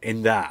titles,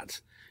 in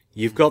that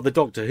you've got the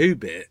Doctor Who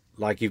bit,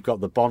 like you've got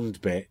the Bond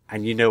bit,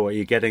 and you know what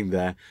you're getting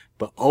there,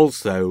 but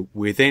also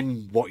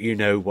within what you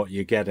know what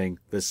you're getting,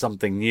 there's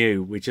something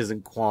new, which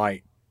isn't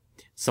quite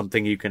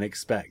something you can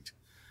expect.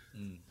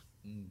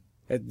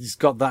 It's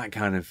got that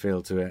kind of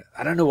feel to it.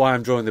 I don't know why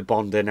I'm drawing the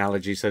Bond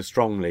analogy so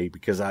strongly,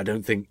 because I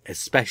don't think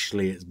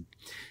especially it's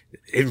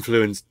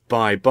influenced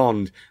by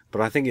Bond, but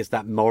I think it's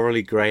that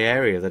morally grey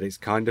area that it's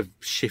kind of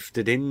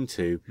shifted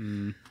into.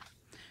 I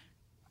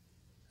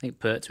think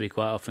Pertwee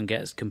quite often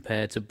gets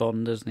compared to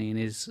Bond, doesn't he, in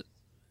his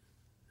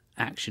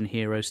action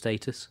hero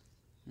status?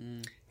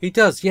 He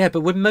does, yeah,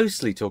 but we're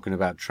mostly talking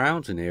about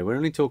Troughton here. We're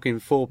only talking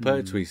 4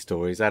 Pertwee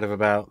stories out of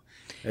about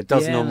a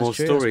dozen or more that's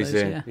true, I stories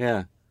suppose, here.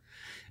 Yeah.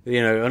 You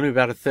know, only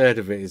about a third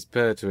of it is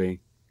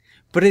Pertwee.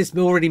 But it's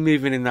already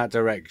moving in that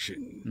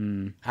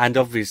direction. And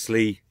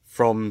obviously,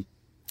 from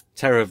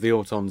Terror of the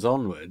Autons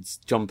onwards,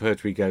 John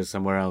Pertwee goes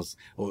somewhere else,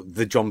 or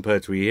the John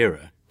Pertwee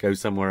era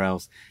goes somewhere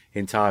else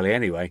entirely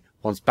anyway,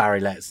 once Barry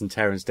Letts and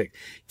Terrance Dicks.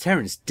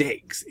 Terrance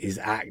Dicks is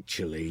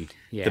actually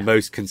the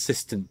most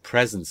consistent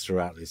presence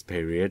throughout this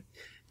period,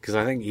 because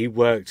I think he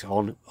worked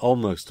on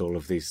almost all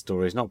of these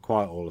stories, not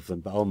quite all of them,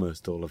 but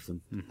almost all of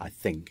them, I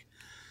think.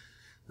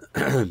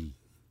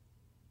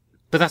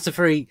 But that's a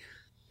very...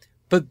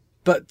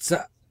 But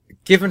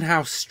given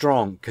how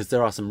strong, because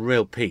there are some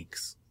real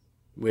peaks,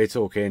 we're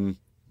talking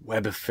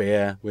Web of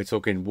Fear, we're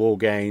talking War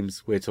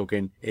Games, we're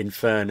talking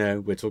Inferno,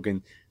 we're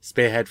talking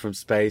Spearhead from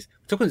Space,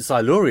 we're talking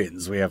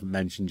Silurians we haven't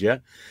mentioned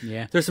yet.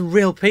 Yeah. There's some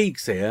real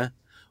peaks here.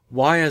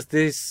 Why has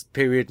this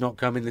period not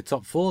come in the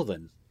top 4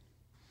 then?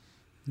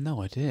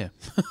 No idea.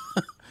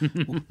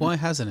 Why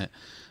hasn't it?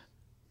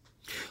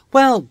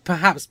 Well,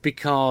 perhaps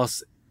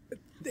because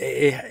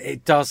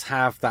it does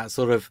have that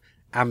sort of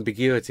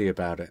ambiguity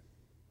about it.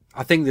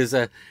 I think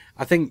a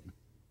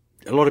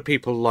lot of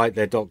people like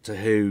their Doctor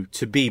Who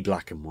to be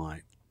black and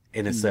white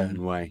in a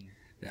certain way.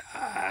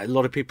 A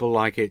lot of people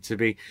like it to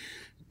be,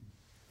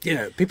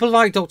 people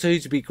like Doctor Who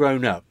to be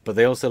grown up, but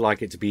they also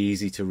like it to be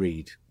easy to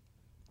read.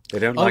 They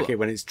don't like it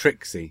when it's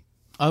tricksy.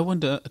 I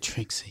wonder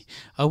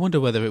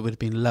whether it would have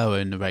been lower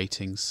in the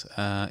ratings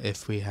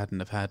if we hadn't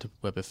have had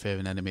Web of Fear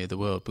and Enemy of the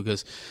World,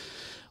 because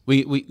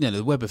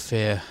the Web of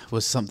Fear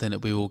was something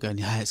that we were all going,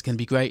 yeah, it's going to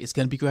be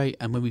great,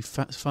 and when we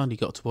finally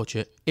got to watch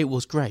it, it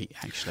was great,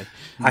 actually.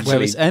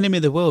 Whereas Enemy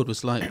of the World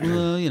was like,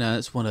 well,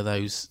 it's one of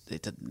those,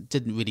 it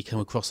didn't really come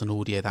across on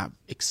audio that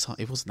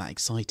it wasn't that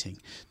exciting,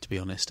 to be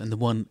honest, and the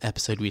one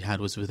episode we had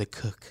was with a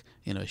cook,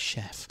 a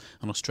chef,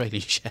 an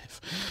Australian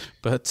chef,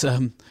 but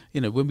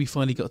when we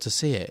finally got to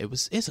see it,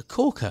 it's a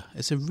corker,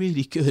 it's a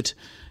really good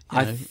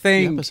I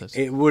think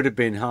it would have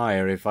been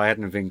higher if I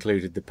hadn't have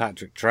included the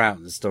Patrick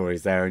Troughton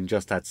stories there and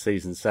just had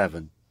season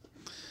 7.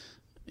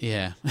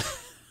 Yeah.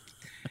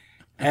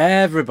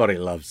 Everybody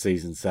loves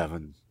season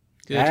 7.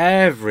 Good.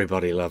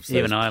 Everybody loves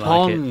those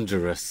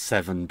ponderous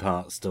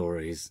 7-part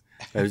stories.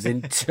 Those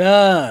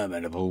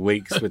interminable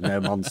weeks with no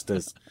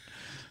monsters.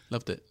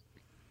 Loved it.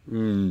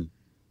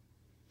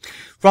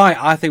 Right,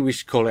 I think we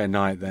should call it a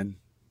night then.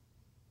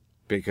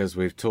 Because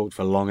we've talked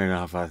for long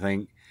enough, I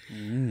think.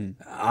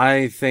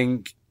 I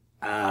think...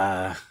 in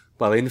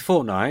a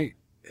fortnight,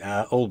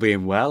 all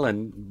being well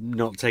and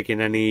not taking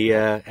any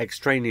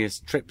extraneous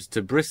trips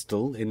to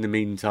Bristol in the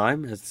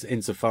meantime,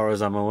 insofar as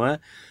I'm aware,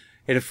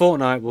 in a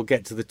fortnight we'll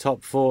get to the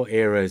top 4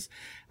 eras.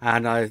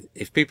 And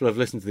if people have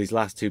listened to these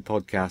last 2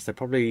 podcasts, they're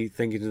probably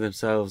thinking to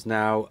themselves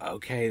now,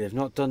 okay, they've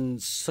not done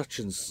such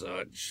and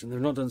such, and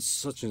they've not done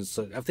such and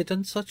such. Have they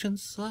done such and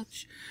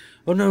such?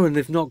 Oh no, and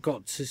they've not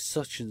got to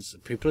such and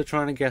such. People are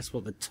trying to guess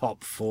what the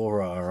top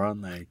 4 are,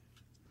 aren't they?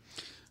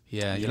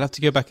 Yeah, you'll have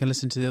to go back and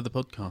listen to the other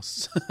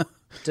podcasts.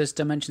 Does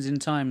Dimensions in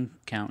Time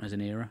count as an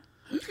era?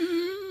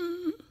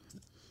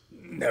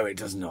 No, it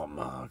does not,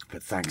 Mark,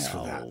 but thanks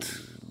for that.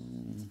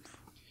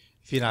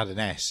 If you add an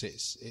S,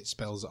 it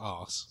spells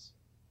arse.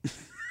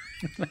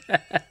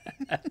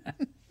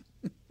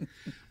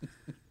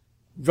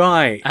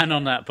 Right. And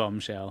on that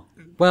bombshell.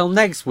 Well,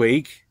 next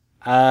week,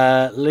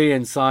 Lee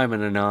and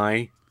Simon and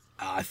I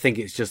think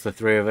it's just the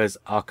 3 of us,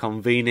 are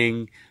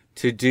convening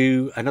to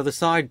do another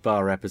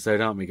sidebar episode,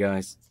 aren't we,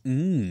 guys?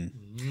 And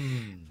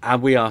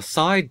we are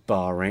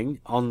sidebarring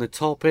on the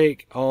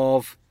topic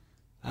of,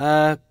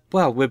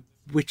 we're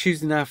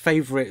choosing our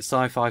favourite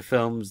sci-fi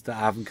films that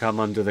haven't come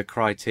under the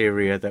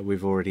criteria that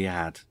we've already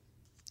had.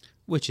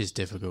 Which is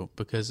difficult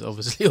because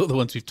obviously all the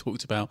ones we've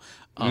talked about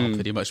are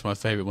pretty much my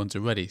favourite ones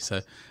already. So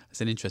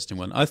it's an interesting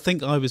one. I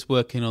think I was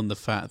working on the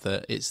fact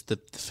that it's the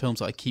films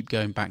that I keep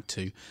going back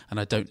to,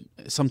 and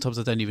sometimes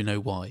I don't even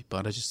know why,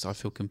 but I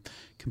feel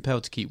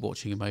compelled to keep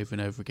watching them over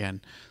and over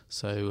again.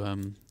 So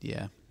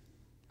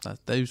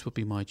those would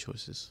be my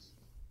choices.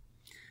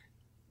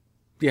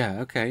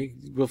 Yeah, okay.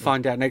 We'll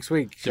find out next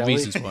week. The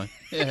reasons why.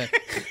 Yeah.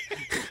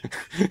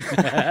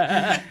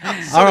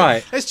 All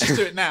right. Let's just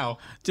do it now.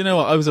 Do you know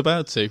what? I was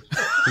about to.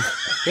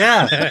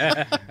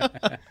 Yeah.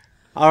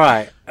 All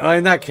right. Well,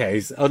 in that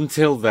case,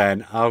 until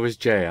then, I was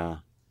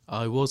JR.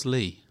 I was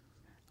Lee.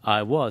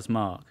 I was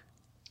Mark.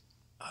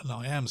 And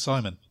I am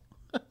Simon.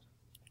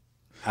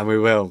 And we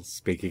will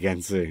speak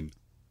again soon.